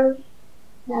வாழ்த்துக்கள்.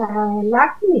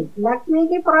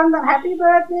 லக்ஷ்மிக்கு பிறந்த ஹாப்பி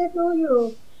பர்த்டே டு யூ.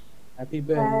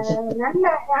 நல்ல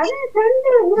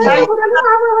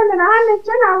நான்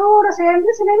நினைச்சேன் அவரோட சேர்ந்து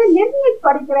சில நெருங்கி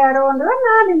படிக்கிறாரோன்றதான்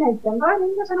நான் நினைச்சேன்.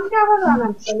 நீங்க சொன்னீங்க அவர்தான்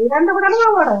சொல்லி 2 குடலும்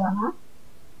அவரோட தானா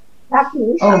லக்ஷ்மி?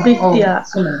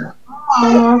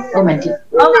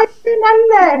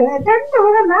 நல்ல 2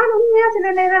 குடம். நான் உண்மையா சில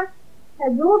நேரம்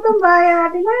ஜூட்டும்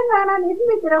பாயாட்டினா நான்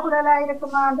நிர்மிக்கிற குடலா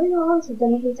இருக்குமான்னு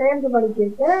யோசிச்சனுக்கு சேர்ந்து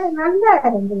படிக்க நல்லா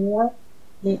இருந்தது.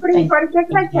 இப்படி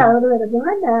படிக்க அவரு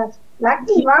இருக்குன்னா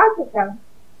லக்ஷ்மி வாழ்த்துக்கள்.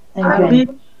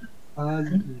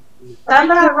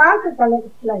 வாழ்த்துக்கள்.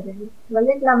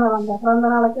 வெள்ளிக்கிழமை வந்த பிறந்த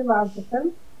நாளுக்கு வாழ்த்துக்கள்.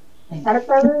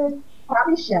 அடுத்தது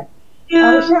அபிஷன்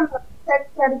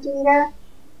அடிச்சீங்க.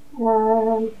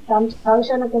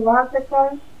 அபிஷனுக்கு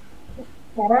வாழ்த்துக்கள்.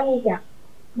 கரணிக்கா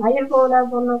மயில் போல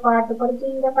பொண்ணு பாட்டு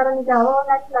படிச்சீங்க. கரணிக்கா அவ்வளோ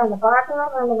நல்ல அந்த பாட்டு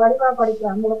தான் நாங்கள் வடிவா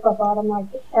படிக்கலாம் முழுக்க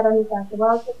பாடமாக்கி. கரணிக்காக்கு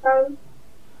வாழ்த்துக்கள்.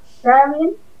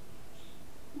 ராமின்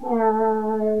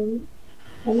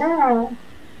என்ன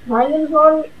மயில்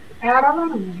போல்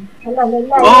ஆடணும் எல்லாம்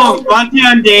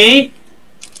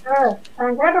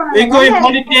We're going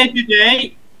holiday today.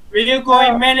 We're going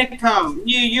America,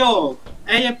 New York,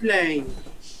 airplane.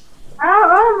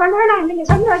 வேணாம் நீங்க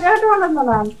சொன்ன கேட்டு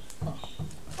வளர்ந்தேன் நான்.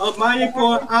 Money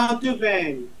for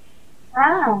Altuven.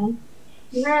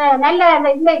 நல்ல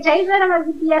இந்த செய்த நம்ம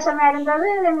வித்தியாசமா இருந்தது.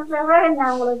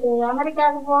 நான் உங்களுக்கு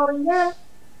அமெரிக்காவுக்கு போறீங்க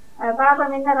பாப்பா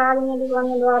என்ன ராஜினிக்கு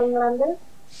வந்து வாரீங்க வந்து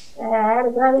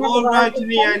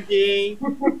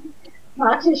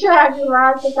மகிஷாவுக்கு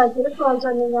வாழ்த்துக்கள் திருக்குறள்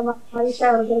சொன்னீங்க. மகிஷா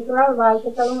திருக்குறள்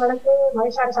வாழ்த்துக்கள் உங்களுக்கு.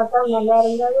 மகிஷாடு சத்தம் நல்லா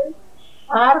இருந்தது.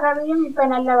 ஆறுதலையும் இப்ப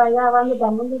நல்ல வயதா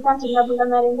வந்துட்டேன். முந்திதான் சின்ன பிள்ளை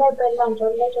மாதிரி இருந்தா இப்ப எல்லாம்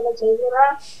சொல்ல செய்கிறா.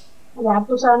 அந்த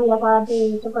அப்புசாமியில பாட்டு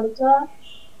படிச்சா.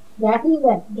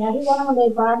 ஜஹீதன் உடைய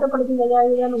பாட்டு படிக்கிற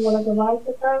ஜஹீதன் உங்களுக்கு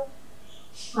வாழ்த்துக்கள்.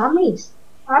 அமீஸ்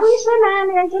நான்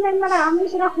நினைச்சேன் என்னடா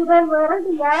அமீஸ்னா குரல் வேற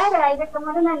யாரு இதுக்கு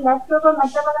மட்டும் நான் லேப்டாப்பை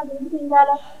மற்றவங்க திருப்பிங்கால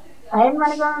அயன்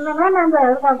மணிக்கு நம்ம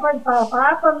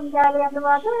பாப்பீங்காலே வந்து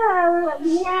பார்த்தா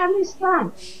அமீஸ் தான்.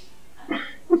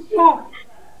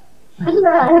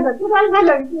 குரல் நல்ல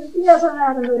வித்தியாசமா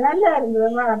இருந்தது. நல்லா இருந்தது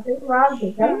பாட்டு.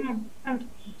 வாழ்த்துக்கள்.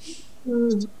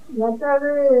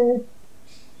 மற்றது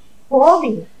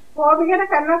கோபிகரை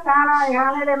கண்ணா காணா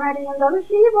யானையில மாதிரி இருந்தாலும்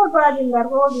கீபோர்ட் பாடினார்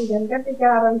கோபிகன்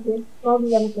கட்டிக்காரன்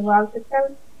கோபிகனுக்கு வாழ்த்துக்கள்.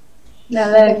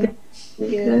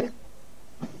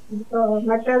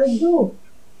 மற்றது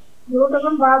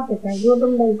ஜூட்டுக்கும் வாழ்த்துக்கள்.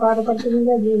 ஜூட்டும்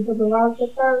பாடுபட்டீங்க. ஜூட்டுக்கு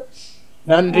வாழ்த்துக்கள்.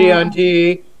 நன்றி ஆண்டி.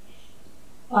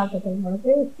 வாழ்த்துக்கள்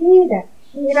உங்களுக்கு.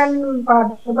 ஹீரன்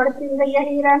பாட்டு படிச்சீங்க.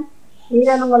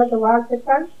 ஹீரன் உங்களுக்கு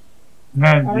வாழ்த்துக்கள்.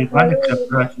 வணக்கம்.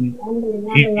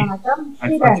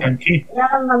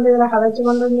 வந்து இதுல கதைச்சு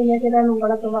கொண்டு நினைக்கிறேன்.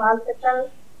 உங்களுக்கு வாழ்த்துக்கள்.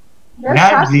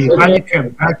 நன்றி வணக்கம்.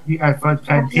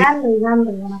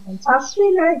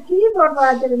 சஸ்வின் கீபோர்ட்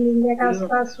பார்த்துருந்தீங்க.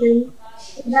 சஸ்வின்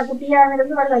இந்த குட்டியாக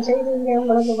இருந்து வரல செய்வீங்க.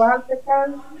 உங்களுக்கு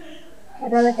வாழ்த்துக்கள்.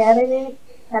 அதாவது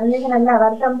கரணிக்கு நல்லா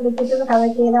வருத்தம் பிடிச்சிட்டு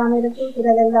கதைக்கலாம் இருக்கு.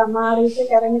 பிறதெல்லாம் மாறிட்டு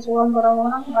கரணி சுகம்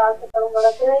புறவணும். வாழ்த்துக்கள்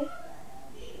உங்களுக்கு.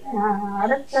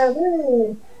 அடுத்தது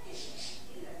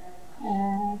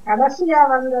கடைசியா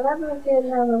வந்தவர்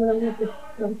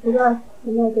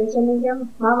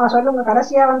மாமா சொல்லுங்க.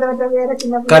 கடைசியா வந்தவற்ற வேற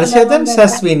சின்ன கடைசியா தான்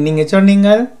சஸ்வின் நீங்க சொன்னீங்க.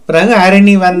 பிறகு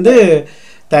அரணி வந்து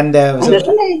தந்த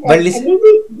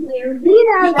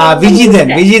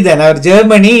விஜிதன் அவர்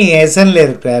ஜெர்மனி எசன்ல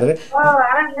இருக்காரு.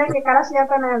 கடைசியா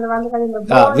தான்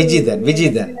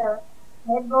விஜிதன்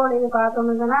இது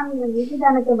பார்த்தோம்னா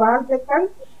விஜிதனுக்கு வாழ்த்துக்கள்.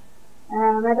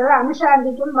 மற்றது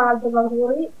அனுஷாந்திக்கும் வாழ்த்துக்கள்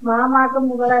கூறி மாமாக்கும்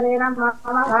முதல நேரம்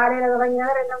மாமா காலையில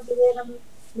தொடங்கினார். என்ன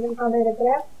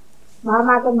இருக்கிறார்.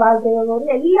 மாமாக்கும் வாழ்த்துக்கள் கூறி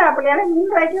எல்லா பிள்ளைகளும்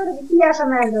இன்றைக்கு ஒரு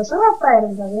வித்தியாசமா இருந்தது. சிறப்பா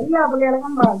இருந்தது. எல்லா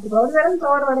பிள்ளைகளுக்கும் வாழ்த்துக்கள். ஒரு தரம்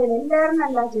தோல்வடையில் எல்லாரும்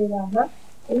நல்லா செய்வாங்க.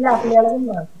 எல்லா பிள்ளைகளுக்கும்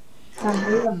வாழ்த்து.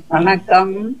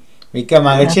 வணக்கம். மிக்க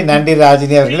மகிழ்ச்சி. நன்றி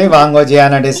ராஜினி அவர்களே. வாங்கோ ஜெயா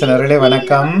நடேசன் அவர்களே.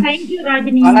 வணக்கம்.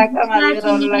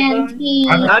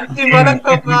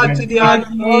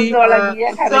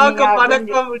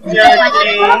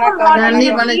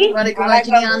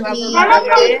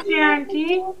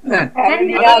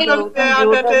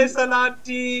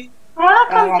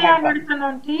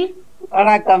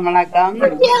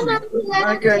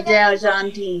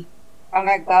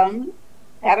 வணக்கம்.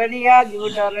 கரணியா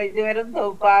ஜூட்டோர் இதுவரும்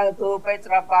தொகுப்பை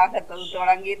சிறப்பாக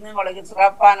தொடங்கியிருந்து உங்களுக்கு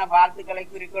சிறப்பான வாழ்த்துக்களை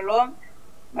குறிக்கொள்வோம்.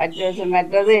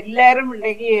 மற்றது எல்லாரும்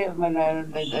இன்னைக்கு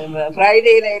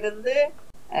ஃப்ரைடேல இருந்து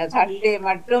சண்டே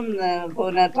மட்டும்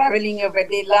போன டிராவலிங்கை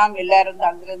பற்றி எல்லாம் எல்லாரும்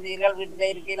தந்திருந்தீர்கள்.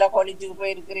 வீட்டில் இருக்கீங்களா, காலேஜுக்கு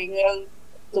போயிருக்கிறீர்கள்,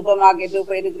 சூப்பர் மார்க்கெட்டுக்கு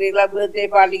போயிருக்கிறீங்களா, பர்த்டே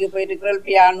பார்ட்டிக்கு போயிருக்கிறீர்கள்,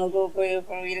 பியானோக்கு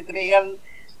போயிருக்கிறீர்கள்,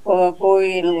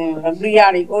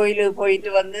 பிரியாணி கோயிலுக்கு போயிட்டு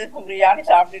வந்து பிரியாணி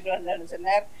சாப்பிட்டுட்டு வந்தேன்னு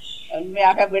சொன்னார்.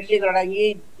 உண்மையாக வெற்றி தொடங்கி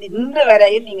இன்று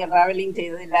வரையும் நீங்க டிராவலிங்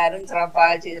செய்தது எல்லாரும்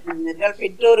சிறப்பாக செய்திருந்தீர்கள்.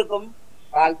 பெற்றோருக்கும்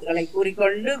வாழ்த்துக்களை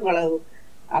கூறிக்கொண்டு உங்களை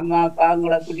அம்மா அப்பா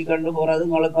உங்களை கூட்டிக் கொண்டு போறது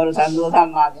உங்களுக்கு ஒரு சந்தோஷம்.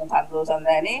 அம்மாவுக்கும் சந்தோஷம்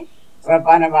தானே.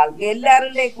 சிறப்பான வாழ்க்கை.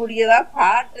 எல்லாருடைய கூடியதா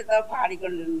பாட்டு தான்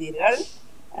பாடிக்கொண்டிருந்தீர்கள்.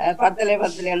 பத்தலை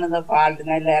அந்த பாட்டு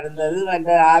நல்லா இருந்தது.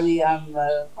 மற்ற ஆதி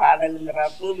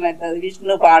பாடலுங்கிறப்பு மற்றது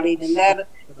விஷ்ணு பாடியிருந்தார்.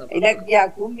 இலக்கியா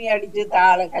கும்மி அடிச்சு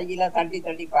தாளை கையில தட்டி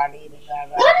தட்டி பாடியிருந்தார்.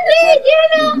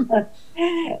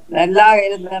 நல்லா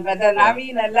இருந்த மற்ற நவி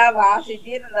நல்லா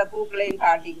வாசிச்சு அந்த பூக்களையும்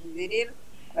காட்டியிருந்தீர்.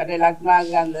 மற்ற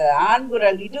லக்மாவுக்கு அந்த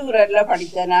ஆண்குரல் இடுகுரல்ல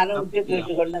படித்த நானும் விட்டு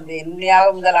கேட்டு கொண்டு வந்தேன். உண்மையாக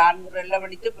முதல் ஆண்குரல்ல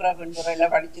படித்து பிற பெண் குரல்ல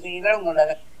படிச்சிருக்கீங்க. உங்களோட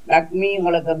லக்ஷ்மி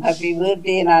உங்களுக்கு ஹாப்பி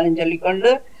பர்த்டே நானும்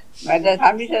சொல்லிக்கொண்டு மற்ற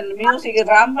கமிஷன் மியூசிக்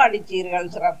ரொம்ப அடிச்சீர்கள்.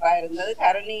 சிறப்பா இருந்தது.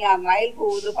 கரணியா மயில்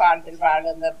கூது பாட்டு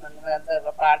அந்த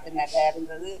பாட்டு நல்லா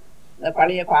இருந்தது. இந்த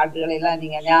பழைய பாட்டுகளை எல்லாம்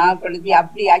நீங்க ஞாபகப்படுத்தி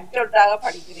அப்படி அச்சொட்டாக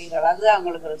படிக்கிறீர்கள். அது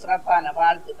அவங்களுக்கு ஒரு சிறப்பான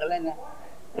வாழ்த்துக்கள். என்ன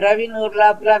ரவினூர்ல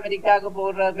அப்புறம் அமெரிக்காவுக்கு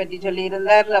போறத பற்றி சொல்லி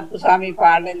இருந்தார். அப்புசாமி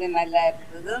பாடல் நல்லா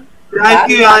இருந்தது.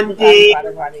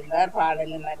 பாடினார்.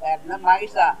 பாடல் நல்லா இருந்தது.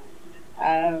 மகிஷா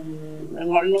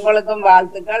உங்களுக்கும்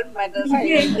வாழ்த்துக்கள். மற்ற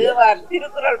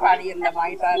திருக்குறள் பாடியிருந்த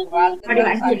மாய்சாருக்கு வாழ்த்துக்கள்.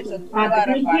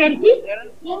 தேவாரம் பாடியிருந்தீர்கள்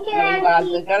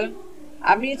வாழ்த்துக்கள்.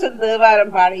 அமீசன்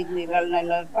தேவாரம் பாடியிருந்தீர்கள்.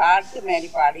 நல்ல பாட்டு மாரி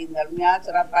பாடியிருந்தால்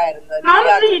சிறப்பா இருந்தது.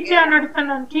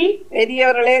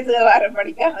 பெரியவர்களே தேவாரம்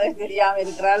படிக்காம தெரியாம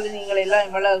இருக்கிறார்கள். நீங்கள் எல்லாம்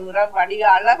இவ்வளவு தூரம்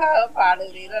அழகாக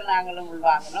பாடுகிறீர்கள். நாங்களும்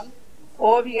உள்வாங்கணும்.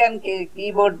 ஓவியன்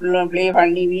கீபோர்ட் பிளே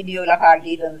பண்ணி வீடியோல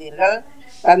காட்டியிருந்தீர்கள்.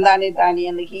 தந்தானே தானி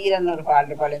அந்த ஹீரன் ஒரு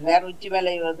பாட்டு பாடினார்.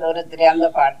 உச்சிமலை தூரத்திலே அந்த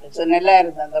பாட்டு நல்லா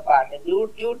இருந்த அந்த பாட்டு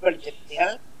டியூட்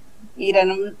படிச்சிருந்தீர்கள்.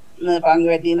 ஹீரனும் பங்கு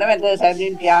பெற்றிருந்தார். மற்ற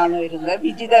சர்வீன் பியானோ இருந்தார்.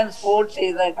 விஜிதன் ஸ்போர்ட்ஸ்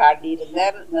செய்த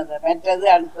காட்டியிருந்தார். மற்றது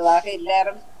அடுத்ததாக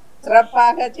எல்லாரும்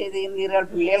சிறப்பாக செய்திருந்தீர்கள்.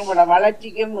 பிள்ளைகள் உங்களோட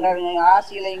வளர்ச்சிக்கும்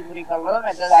ஆசைகளையும் குறிக்கொள்வதும்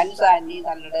மற்றது அனுசாண்டி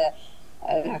தன்னோட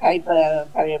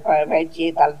பயிற்சியை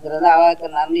தளர்த்துறது அவருக்கு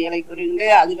நன்றிகளை கூறுங்க.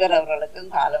 அதிபர்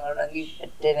அவர்களுக்கும் காலம் வழங்கி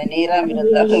பெற்ற நேரம்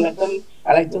இருந்தவர்களுக்கும்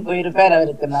அழைத்து போயிருப்பார்.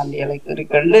 அவருக்கு நன்றிகளை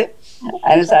கூறிக்கொண்டு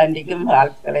அனுசாண்டிக்கும்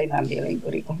வாழ்த்துக்களை நன்றிகளை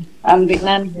கூறிக்கொண்டு நன்றி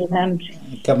நன்றி நன்றி.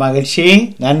 மிக்க மகிழ்ச்சி.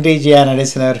 நன்றி ஜியா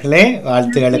நடேசன் அவர்களே.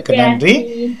 வாழ்த்துகளுக்கு நன்றி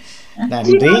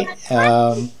நன்றி.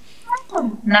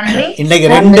 இன்னைக்கு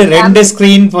ரெண்டு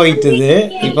ஸ்கிரீன் போயிட்டுது.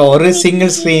 இப்போ ஒரு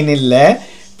சிங்கிள் ஸ்கிரீன் இல்லை.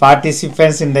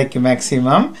 பார்ட்டிசிபென்ட்ஸ் இன்றைக்கு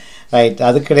மேக்சிமம். ரைட்.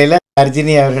 அதுக்கிடையில்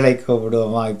தர்ஜினி அவர்களை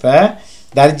கூப்பிடுவோமா? இப்போ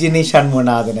தர்ஜினி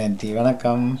சண்முகநாதன் நன்றி.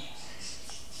 வணக்கம்.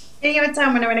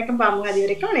 வணக்கம் பாமுகாதி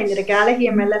வரைக்கும்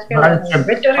அழகிய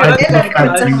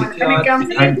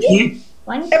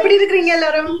எப்படி இருக்கிறீங்க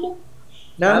எல்லாரும்?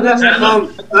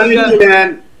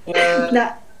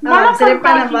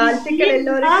 சிறப்பான வாழ்த்துக்கள்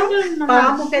எல்லோருக்கும்.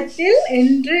 பாமுகத்தில்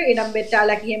இன்று இடம்பெற்ற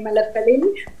அழகிய மலர்களின்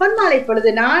பொன்மாலை பொழுது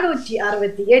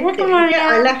 468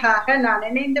 அழகாக நான்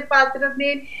இணைந்து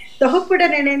பார்த்திருந்தேன்.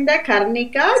 தொகுப்புடன் இணைந்த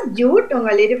கர்ணிகா, ஜூட்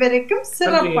உங்கள் இருவருக்கும்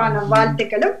சிறப்பான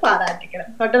வாழ்த்துக்களும்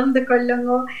பாராட்டுகளும். தொடர்ந்து கொள்ளுங்க.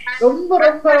 ரொம்ப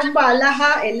ரொம்ப ரொம்ப அழகா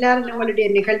எல்லாரும் உங்களுடைய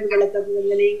நிகழ்வுகளை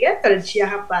நீங்க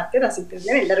தொடர்ச்சியாக பார்த்து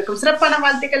ரசித்திருந்தேன். எல்லாருக்கும் சிறப்பான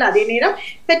வாழ்த்துக்கள். அதே நேரம்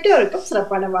பெற்றோருக்கும்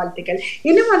சிறப்பான வாழ்த்துக்கள்.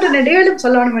 இன்னும் அந்த நடிகளும்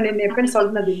சொல்லணும் நினைப்பேன்,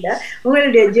 சொன்னதில்லை.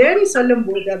 உங்களுடைய ஜேர்னி சொல்லும்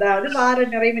போது, அதாவது வார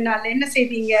நிறைவு நாள் என்ன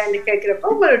செய்வீங்கன்னு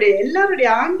கேட்கிறப்போ உங்களுடைய எல்லாருடைய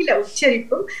ஆங்கில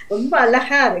உச்சரிப்பும் ரொம்ப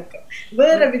அழகா இருக்கும்.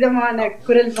 வேற விதமான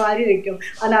குரல் மாதிரி இருக்கும்.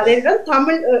 ஆனா அதே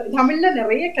தமிழ்ல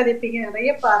நிறைய கதைப்பீங்க,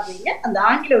 நிறைய பாடுறீங்க. அந்த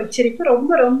ஆங்கில உச்சரிப்பு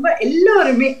ரொம்ப ரொம்ப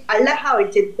எல்லோருமே அழகா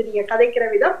உச்சரித்து நீங்க கதைக்கிற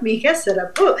விதம் மிக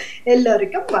சிறப்பு.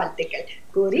 எல்லோருக்கும் வாழ்த்துக்கள்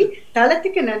கூறி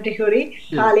தளத்துக்கு நன்றி கூறி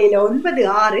காலையில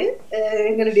 9:06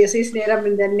 எங்களுடைய சீஸ் நேரம்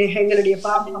இந்த எங்களுடைய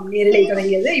பாவம் நேரலை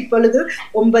தொடங்கியது. இப்பொழுது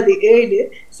 9:07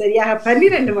 சரியாக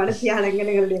 12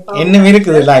 மணித்தியாலங்கள் எங்களுடைய பாவம்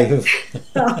இருக்குது.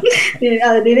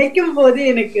 அதை நினைக்கும் போது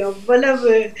எனக்கு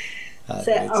அவ்வளவு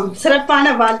சிறப்பான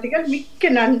வாழ்த்துக்கள். மிக்க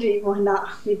நன்றி மோகனா,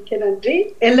 மிக்க நன்றி.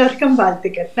 எல்லோருக்கும்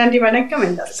வாழ்த்துக்கள். நன்றி, வணக்கம்.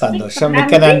 எல்லாரும் சந்தோஷம்.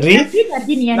 மிக்க நன்றி.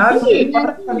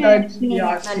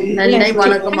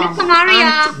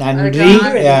 நன்றி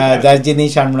தர்ஜினி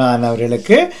சண்முகநாதன்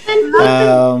அவர்களுக்கு.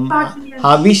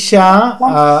 அபிஷா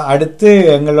அடுத்து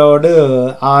எங்களோடு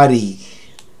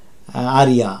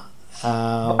ஆரியா.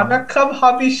 வணக்கம்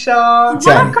ஹபிஷா.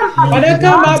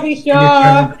 வணக்கம் ஹபிஷா.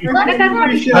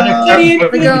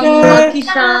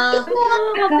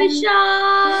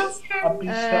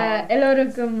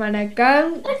 எல்லோருக்கும்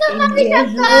வணக்கம்.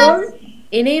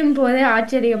 இணையும் போது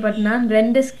ஆச்சரியப்பட்டான்.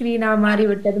 2 ஸ்கிரீனா மாறி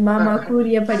விட்டது மாமா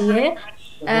கூறியபடியே.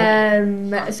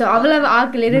 அவ்வளவு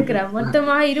ஆக்கள் இருக்கிற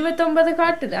மொத்தமா 29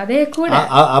 காட்டுது. அதே கூட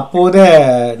அப்போது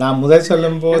நான் முதல்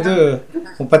சொல்லும் போது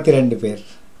 32 பேர்.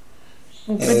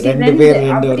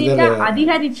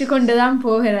 அதிகரிச்சு கொண்டுதான்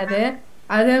போகிறது.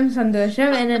 அதுவும்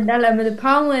சந்தோஷம். ஏனென்றால் நமது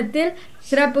பாவத்தில்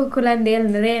சிறப்பு குழந்தைகள்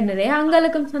நிறைய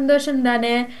அங்களுக்கும் சந்தோஷம்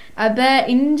தானே. அப்ப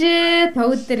இன்று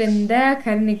தொகுத்திருந்த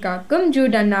கர்ணிகாக்கும்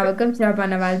ஜூட் அண்ணாவுக்கும்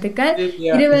சிறப்பான வாழ்த்துக்கள்.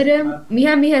 இருவரும்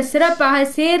மிக மிக சிறப்பாக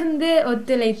சேர்ந்து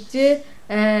ஒத்துழைச்சு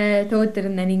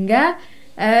தொகுத்திருந்த நீங்க.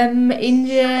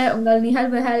 இன்று உங்கள்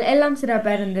நிகழ்வுகள் எல்லாம்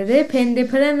சிறப்பாக இருந்தது.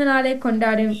 பிறந்த நாளை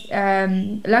கொண்டாடும்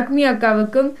லக்ஷ்மி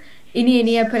அக்காவுக்கும்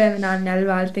இனிய பிறந்த நாள்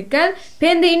நல்வாழ்த்துக்கள்.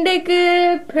 இன்றைக்கு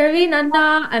பிரவீன் அண்ணா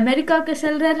அமெரிக்காவுக்கு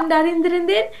செல்றாருன்னு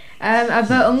அறிந்திருந்தேன்.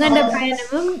 அப்ப உங்களோட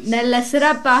பயணமும் நல்ல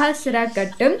சிறப்பாக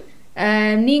சிறக்கட்டும்.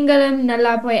 நீங்களும்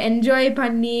நல்லா போய் என்ஜாய்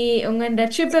பண்ணி உங்களோட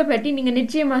ட்ரிப்பை பற்றி நீங்க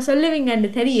நிச்சயமா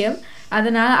சொல்லுவீங்கன்னு தெரியும்.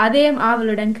 அதனால அதையும்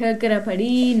ஆவலுடன்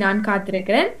கேட்கிறபடி நான்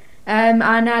காத்திருக்கிறேன்.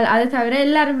 ஆனால் அதை தவிர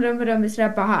எல்லாரும் ரொம்ப ரொம்ப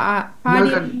சிறப்பாக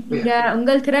பாடி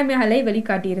உங்கள் திறமைகளை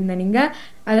வெளிக்காட்டியிருந்த நீங்க.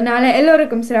 அதனால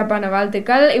எல்லோருக்கும் சிறப்பான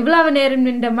வாழ்த்துக்கள். இவ்வளவு நேரம்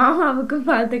நின்ற மாமாவுக்கும்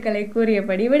வாழ்த்துக்களை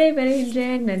கூறியபடி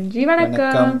விடைபெறுகின்றேன். நன்றி,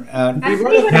 வணக்கம்.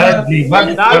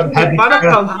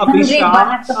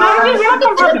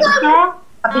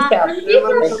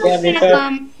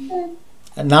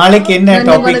 நாளைக்கு என்ன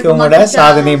டாபிக் உங்களோட?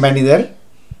 சாதனை மனிதர்.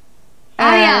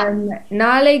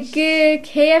 நாளைக்கு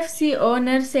KFC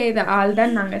ஓனர் செய்த ஆள்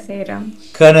தான் நாங்க செய்றோம்.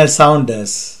 Kernel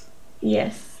Sounders.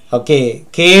 Yes. Okay,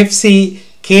 KFC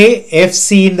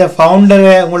இந்த ஃபவுண்டர்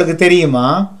உங்களுக்கு தெரியுமா?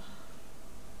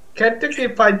 Kentucky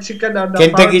Fried Chicken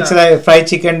Kentucky Fried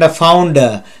Chicken the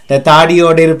founder, the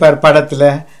தாடியோட இருப்பார் படத்துல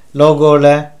லோகோல,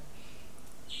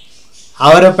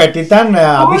 அவரை பற்றி தான்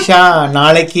அபிஷா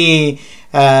நாளைக்கு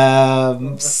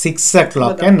 6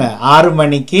 o'clock 6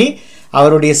 மணிக்கு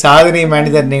அவருடைய சாதனை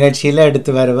மனிதர் நிகழ்ச்சியில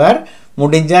எடுத்து வருவார்.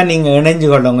 முடிஞ்சா நீங்க இணைஞ்சு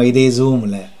கொள்ளுங்க இதே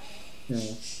ஜூம்ல.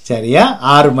 சரியா?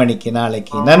 6 மணிக்கு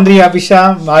நாளைக்கு. நன்றி அபிஷா,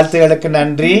 வாழ்த்துகளுக்கு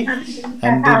நன்றி.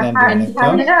 நன்றி நன்றி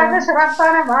வணக்கம்.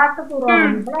 சிறப்பான வாக்கு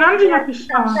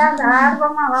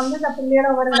ஆர்வமா வந்து இந்த பிள்ளையோட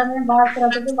ஒரு இடமே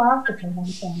பார்க்கறதுக்கு வாக்கு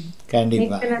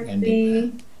கண்டிப்பா கண்டிப்பா.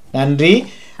 நன்றி.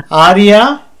 ஆரியா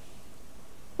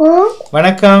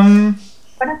வணக்கம்.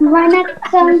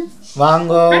 வணக்கம்.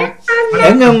 வாங்கோ.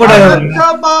 எங்க உங்களோட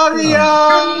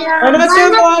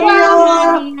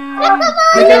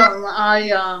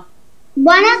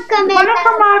வணக்கம்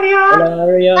வணக்கம்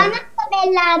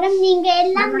எல்லாரும். நீங்க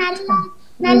எல்லாம்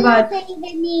நல்லா செய்த.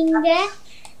 நீங்க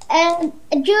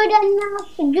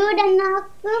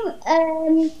ஜூடனாக்கும்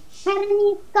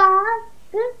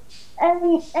ஹரணிகாக்கு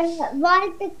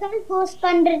வாழ்த்துக்கள் போஸ்ட்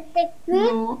பண்றதுக்கு.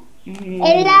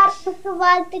 எல்லாருக்கும்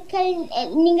வாழ்த்துக்கள்.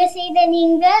 நீங்க செய்த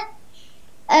நீங்க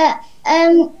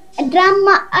ட்ரம்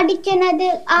அடிச்சனது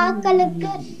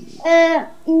ஆக்களுக்கு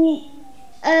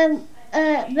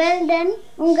வெல்டன்.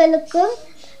 உங்களுக்கும்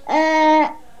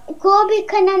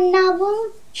கோபிகன் அண்ணாவும்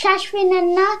ஷாஷ்வின்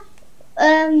அண்ணா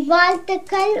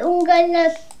வாழ்த்துக்கள்.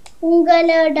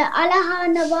 உங்களோட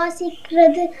அழகான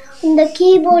வாசிக்கிறது இந்த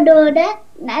கீபோர்டோட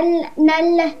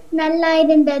நல்லா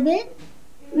இருந்தது.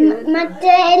 மற்ற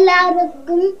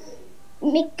எல்லாருக்கும்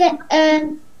மிக்க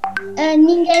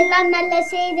நீங்க எல்லாம் நல்லா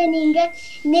செய்த. நீங்க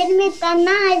நிர்மித்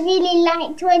அண்ணா, I really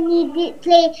liked when you did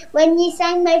play, when you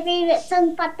sang my favorite song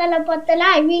Patala Patala.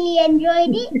 I really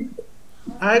enjoyed it.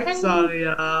 Thanks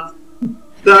Arya.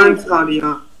 Thanks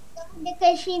Arya.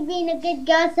 Because she's been a good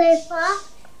girl so far,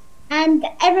 and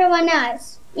everyone else.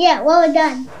 Yeah, well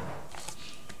done.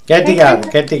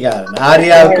 கெட்டிக்காரன்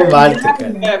ஆரியாவுக்கும்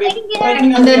வாழ்த்துக்கள்.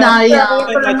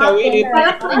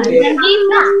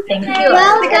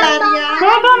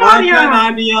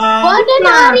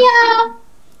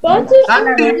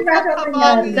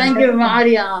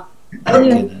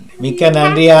 மிக்க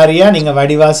நன்றி ஆரியா, நீங்க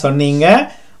வடிவா சொன்னீங்க.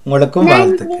 உங்களுக்கும்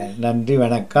வாழ்த்துக்கள். நன்றி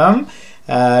வணக்கம்.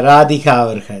 ராதிகா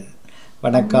அவர்கள்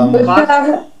வணக்கம்.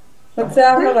 வணக்கம்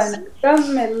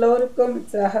எல்லோருக்கும்.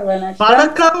 வணக்கம்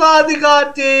வணக்கம்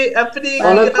ராதிகாஜி.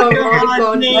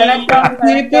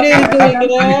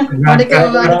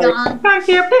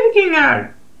 எப்படி இருக்கீங்க?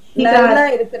 நல்லா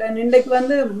இருக்கிறேன். இன்றைக்கு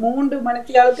வந்து 3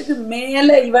 மணித்தியாலத்துக்கு மேல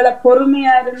இவ்வளவு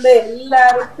பொறுமையா இருந்த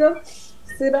எல்லாருக்கும்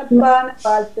சிறப்பான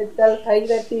வாழ்த்துக்கள்.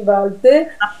 கைதட்டி வாழ்த்து.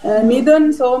 மிதுன்,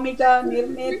 சோமிகா,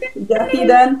 நிர்மித்,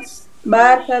 ஜஹிதன்,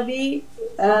 பார்கவி,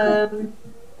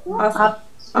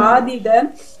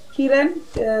 ஆதிதன், கிரண்,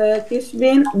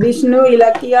 கிஷ்வின், விஷ்ணு,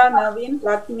 இலக்கியா, நவீன்,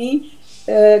 லக்ஷ்மி,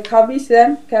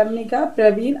 கவிஷன், கர்ணிகா,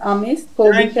 பிரவீன், அமிஷ்,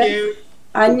 கோபிகன்,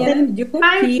 அஞ்சனன்,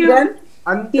 கிரண்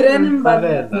கிரணும்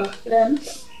கிரண்.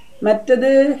 மற்றது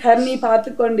ஹர்னி பார்த்து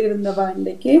கொண்டிருந்தவா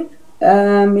இன்றைக்கு.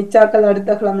 மிச்சாக்கள்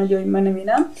அடுத்த கிழமை ஜாயின்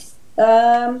பண்ணுவீனா.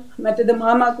 மற்றது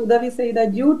மாமாக்கு உதவி செய்த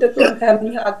ஜூட்டுக்கும்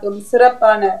ஹர்னிகாக்கும்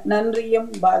சிறப்பான நன்றியும்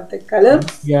வாழ்த்துக்களும்.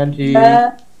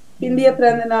 இந்திய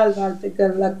பிறந்த நாள்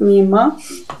வாழ்த்துக்கள் லக்ஷ்மி அம்மா.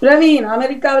 பிரவீன்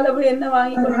அமெரிக்காவில போய் என்ன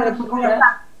வாங்கி கொண்டு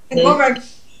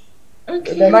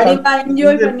வடிவா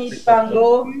என்ஜாய் பண்ணிருப்பாங்கோ.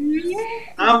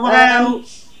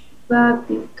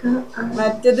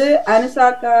 மற்றது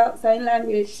அனுசாக்கா சைன்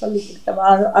லாங்குவேஜ் சொல்லி கொடுத்தவா,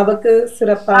 அவக்கு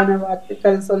சிறப்பான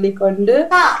வாழ்த்துக்கள் சொல்லிக்கொண்டு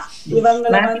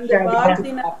இவங்களை வந்து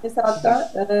வாழ்த்தின அனுசாக்கா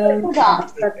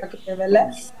தேவையில்ல,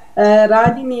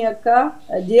 ராஜினி அக்கா,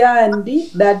 ஜியா ஆண்டி,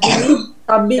 தர்ஜினி,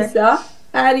 அபிஷா,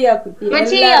 ஆரியா குட்டி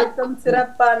எல்லாருக்கும்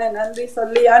சிறப்பான நன்றி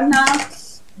சொல்லி. அண்ணா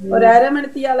ஒரு அரை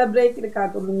மணித்தியால பிரேக்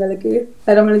இருக்காக்கும் உங்களுக்கு.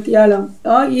 அரை மணித்தியாலம்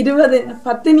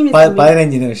 10 நிமிஷம்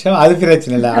 15 நிமிஷம். அது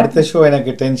பிரச்சனை இல்லை. அடுத்த ஷோ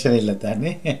எனக்கு டென்ஷன் இல்லை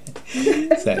தானே.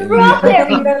 சரி,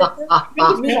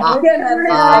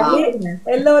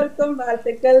 எல்லோருக்கும்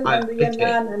வாழ்த்துக்கள். நன்றி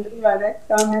அண்ணா. நன்றி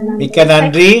வணக்கம். மிக்க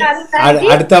நன்றி.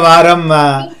 அடுத்த வாரம்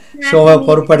ஷோவை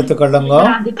பொறுப்படுத்திக் கொள்ளுங்க.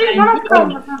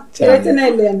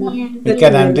 மிக்க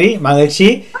நன்றி, மகிழ்ச்சி.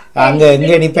 அங்க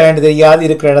எங்க நிப்பேன் தெரியாது,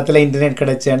 இருக்கிற இடத்துல இன்டர்நெட்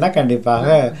கிடைச்சேன்னா கண்டிப்பாக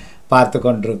பார்த்து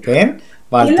கொண்டிருப்பேன்.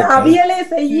 அவியலே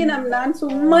செய்யணும். நான்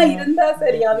சும்மா இருந்தா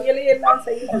சரி, அவியலே எல்லாம்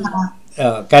செய்யணும்.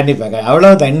 கண்டிப்பாக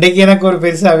அவ்வளவுதான். இன்றைக்கு எனக்கு ஒரு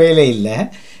பெருசா வேலை இல்லை.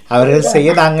 அவர்கள்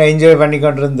செய்ய நாங்கள் என்ஜாய் பண்ணி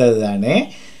கொண்டிருந்தது தானே.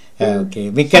 ஓகே,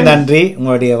 மிக்க நன்றி.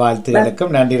 உங்களுடைய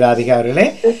வாழ்த்துகளுக்கும் நன்றி ராதிகா அவர்களே.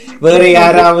 வேற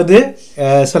யாராவது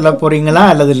சொல்ல போறீங்களா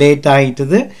அல்லது லேட்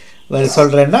ஆயிட்டுது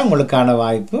சொல்றேன்னா உங்களுக்கான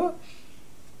வாய்ப்பு.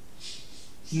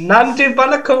 நன்றி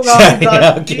வணக்கம்.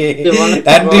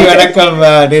 நன்றி வணக்கம்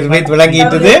நிர்மித்,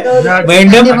 விளங்கிட்டது.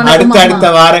 மீண்டும் அடுத்த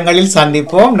வாரங்களில்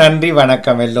சந்திப்போம். நன்றி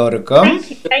வணக்கம் எல்லோருக்கும்.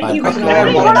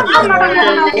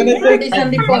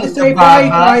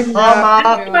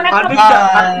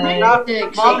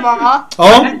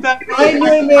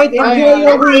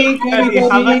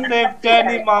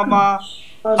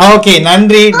 ஓகே,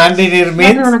 நன்றி நன்றி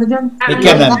நிர்மித்,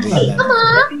 மிக்க நன்றி.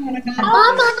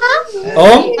 ஓ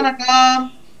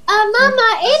மாமா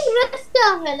ஏன் ரெஸ்ட்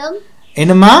ஆகணும்?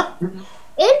 என்னம்மா?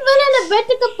 ஏன் வெளியில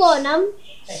பெட்டுக்கு போனோம்?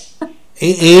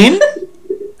 ஏன்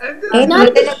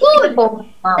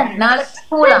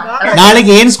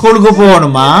நாளைக்கு ஏன் ஸ்கூலுக்கு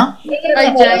போகணுமா?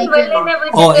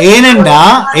 ஓ,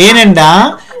 ஏனண்டா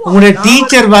உங்களுடைய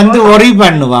டீச்சர் வந்து ஒரி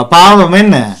பண்ணுவா. பாவம்,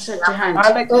 என்ன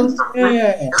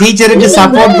டீச்சருக்கு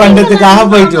சப்போர்ட் பண்றதுக்காக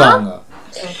போயிட்டு வாங்க.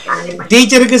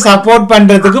 டீச்சருக்கு சப்போர்ட்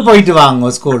பண்றதுக்கு போயிட்டு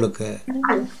வாங்க ஸ்கூலுக்கு.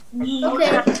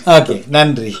 ஓகே,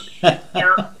 நன்றி.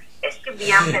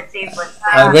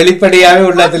 வெளிப்படையாவே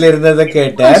உள்ளத்துல இருந்ததை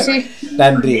கேட்டார்.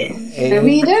 நன்றி.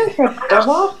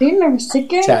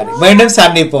 சரி, மீண்டும்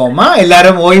சந்திப்போமா.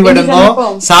 எல்லாரும் ஓய்வெடுங்கோ,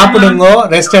 சாப்பிடுங்கோ,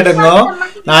 ரெஸ்ட் எடுங்கோ.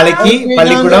 நாளைக்கு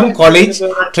பள்ளிக்கூடம், காலேஜ்,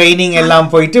 ட்ரைனிங் எல்லாம்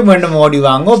போயிட்டு மீண்டும் ஓடி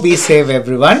வாங்கோ. B save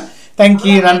everyone.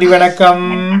 தேங்க்யூ. நன்றி வணக்கம்.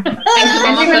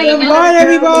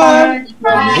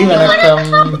 நன்றி வணக்கம்.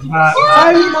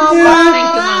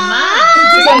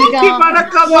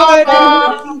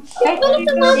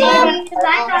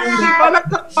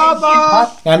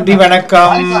 நன்றி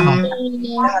வணக்கம்.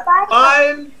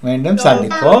 மீண்டும்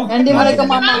சந்திப்போம். நன்றி வணக்கம்.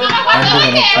 நன்றி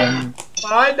வணக்கம்.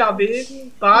 Bye David,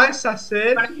 bye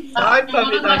Sasin, bye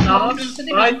Pamela,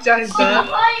 bye Jason,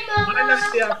 bye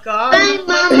Nastiaka,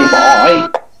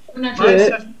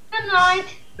 Bye.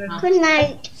 Good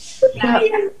night.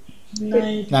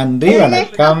 நன்றி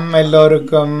வணக்கம்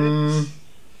எல்லோருக்கும்.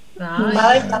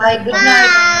 Bye bye. Good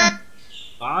night.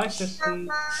 bye Sasin,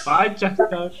 bye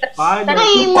Jason, bye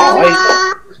Bye.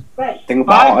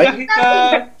 Bye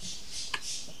Jason.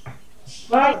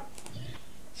 Bye.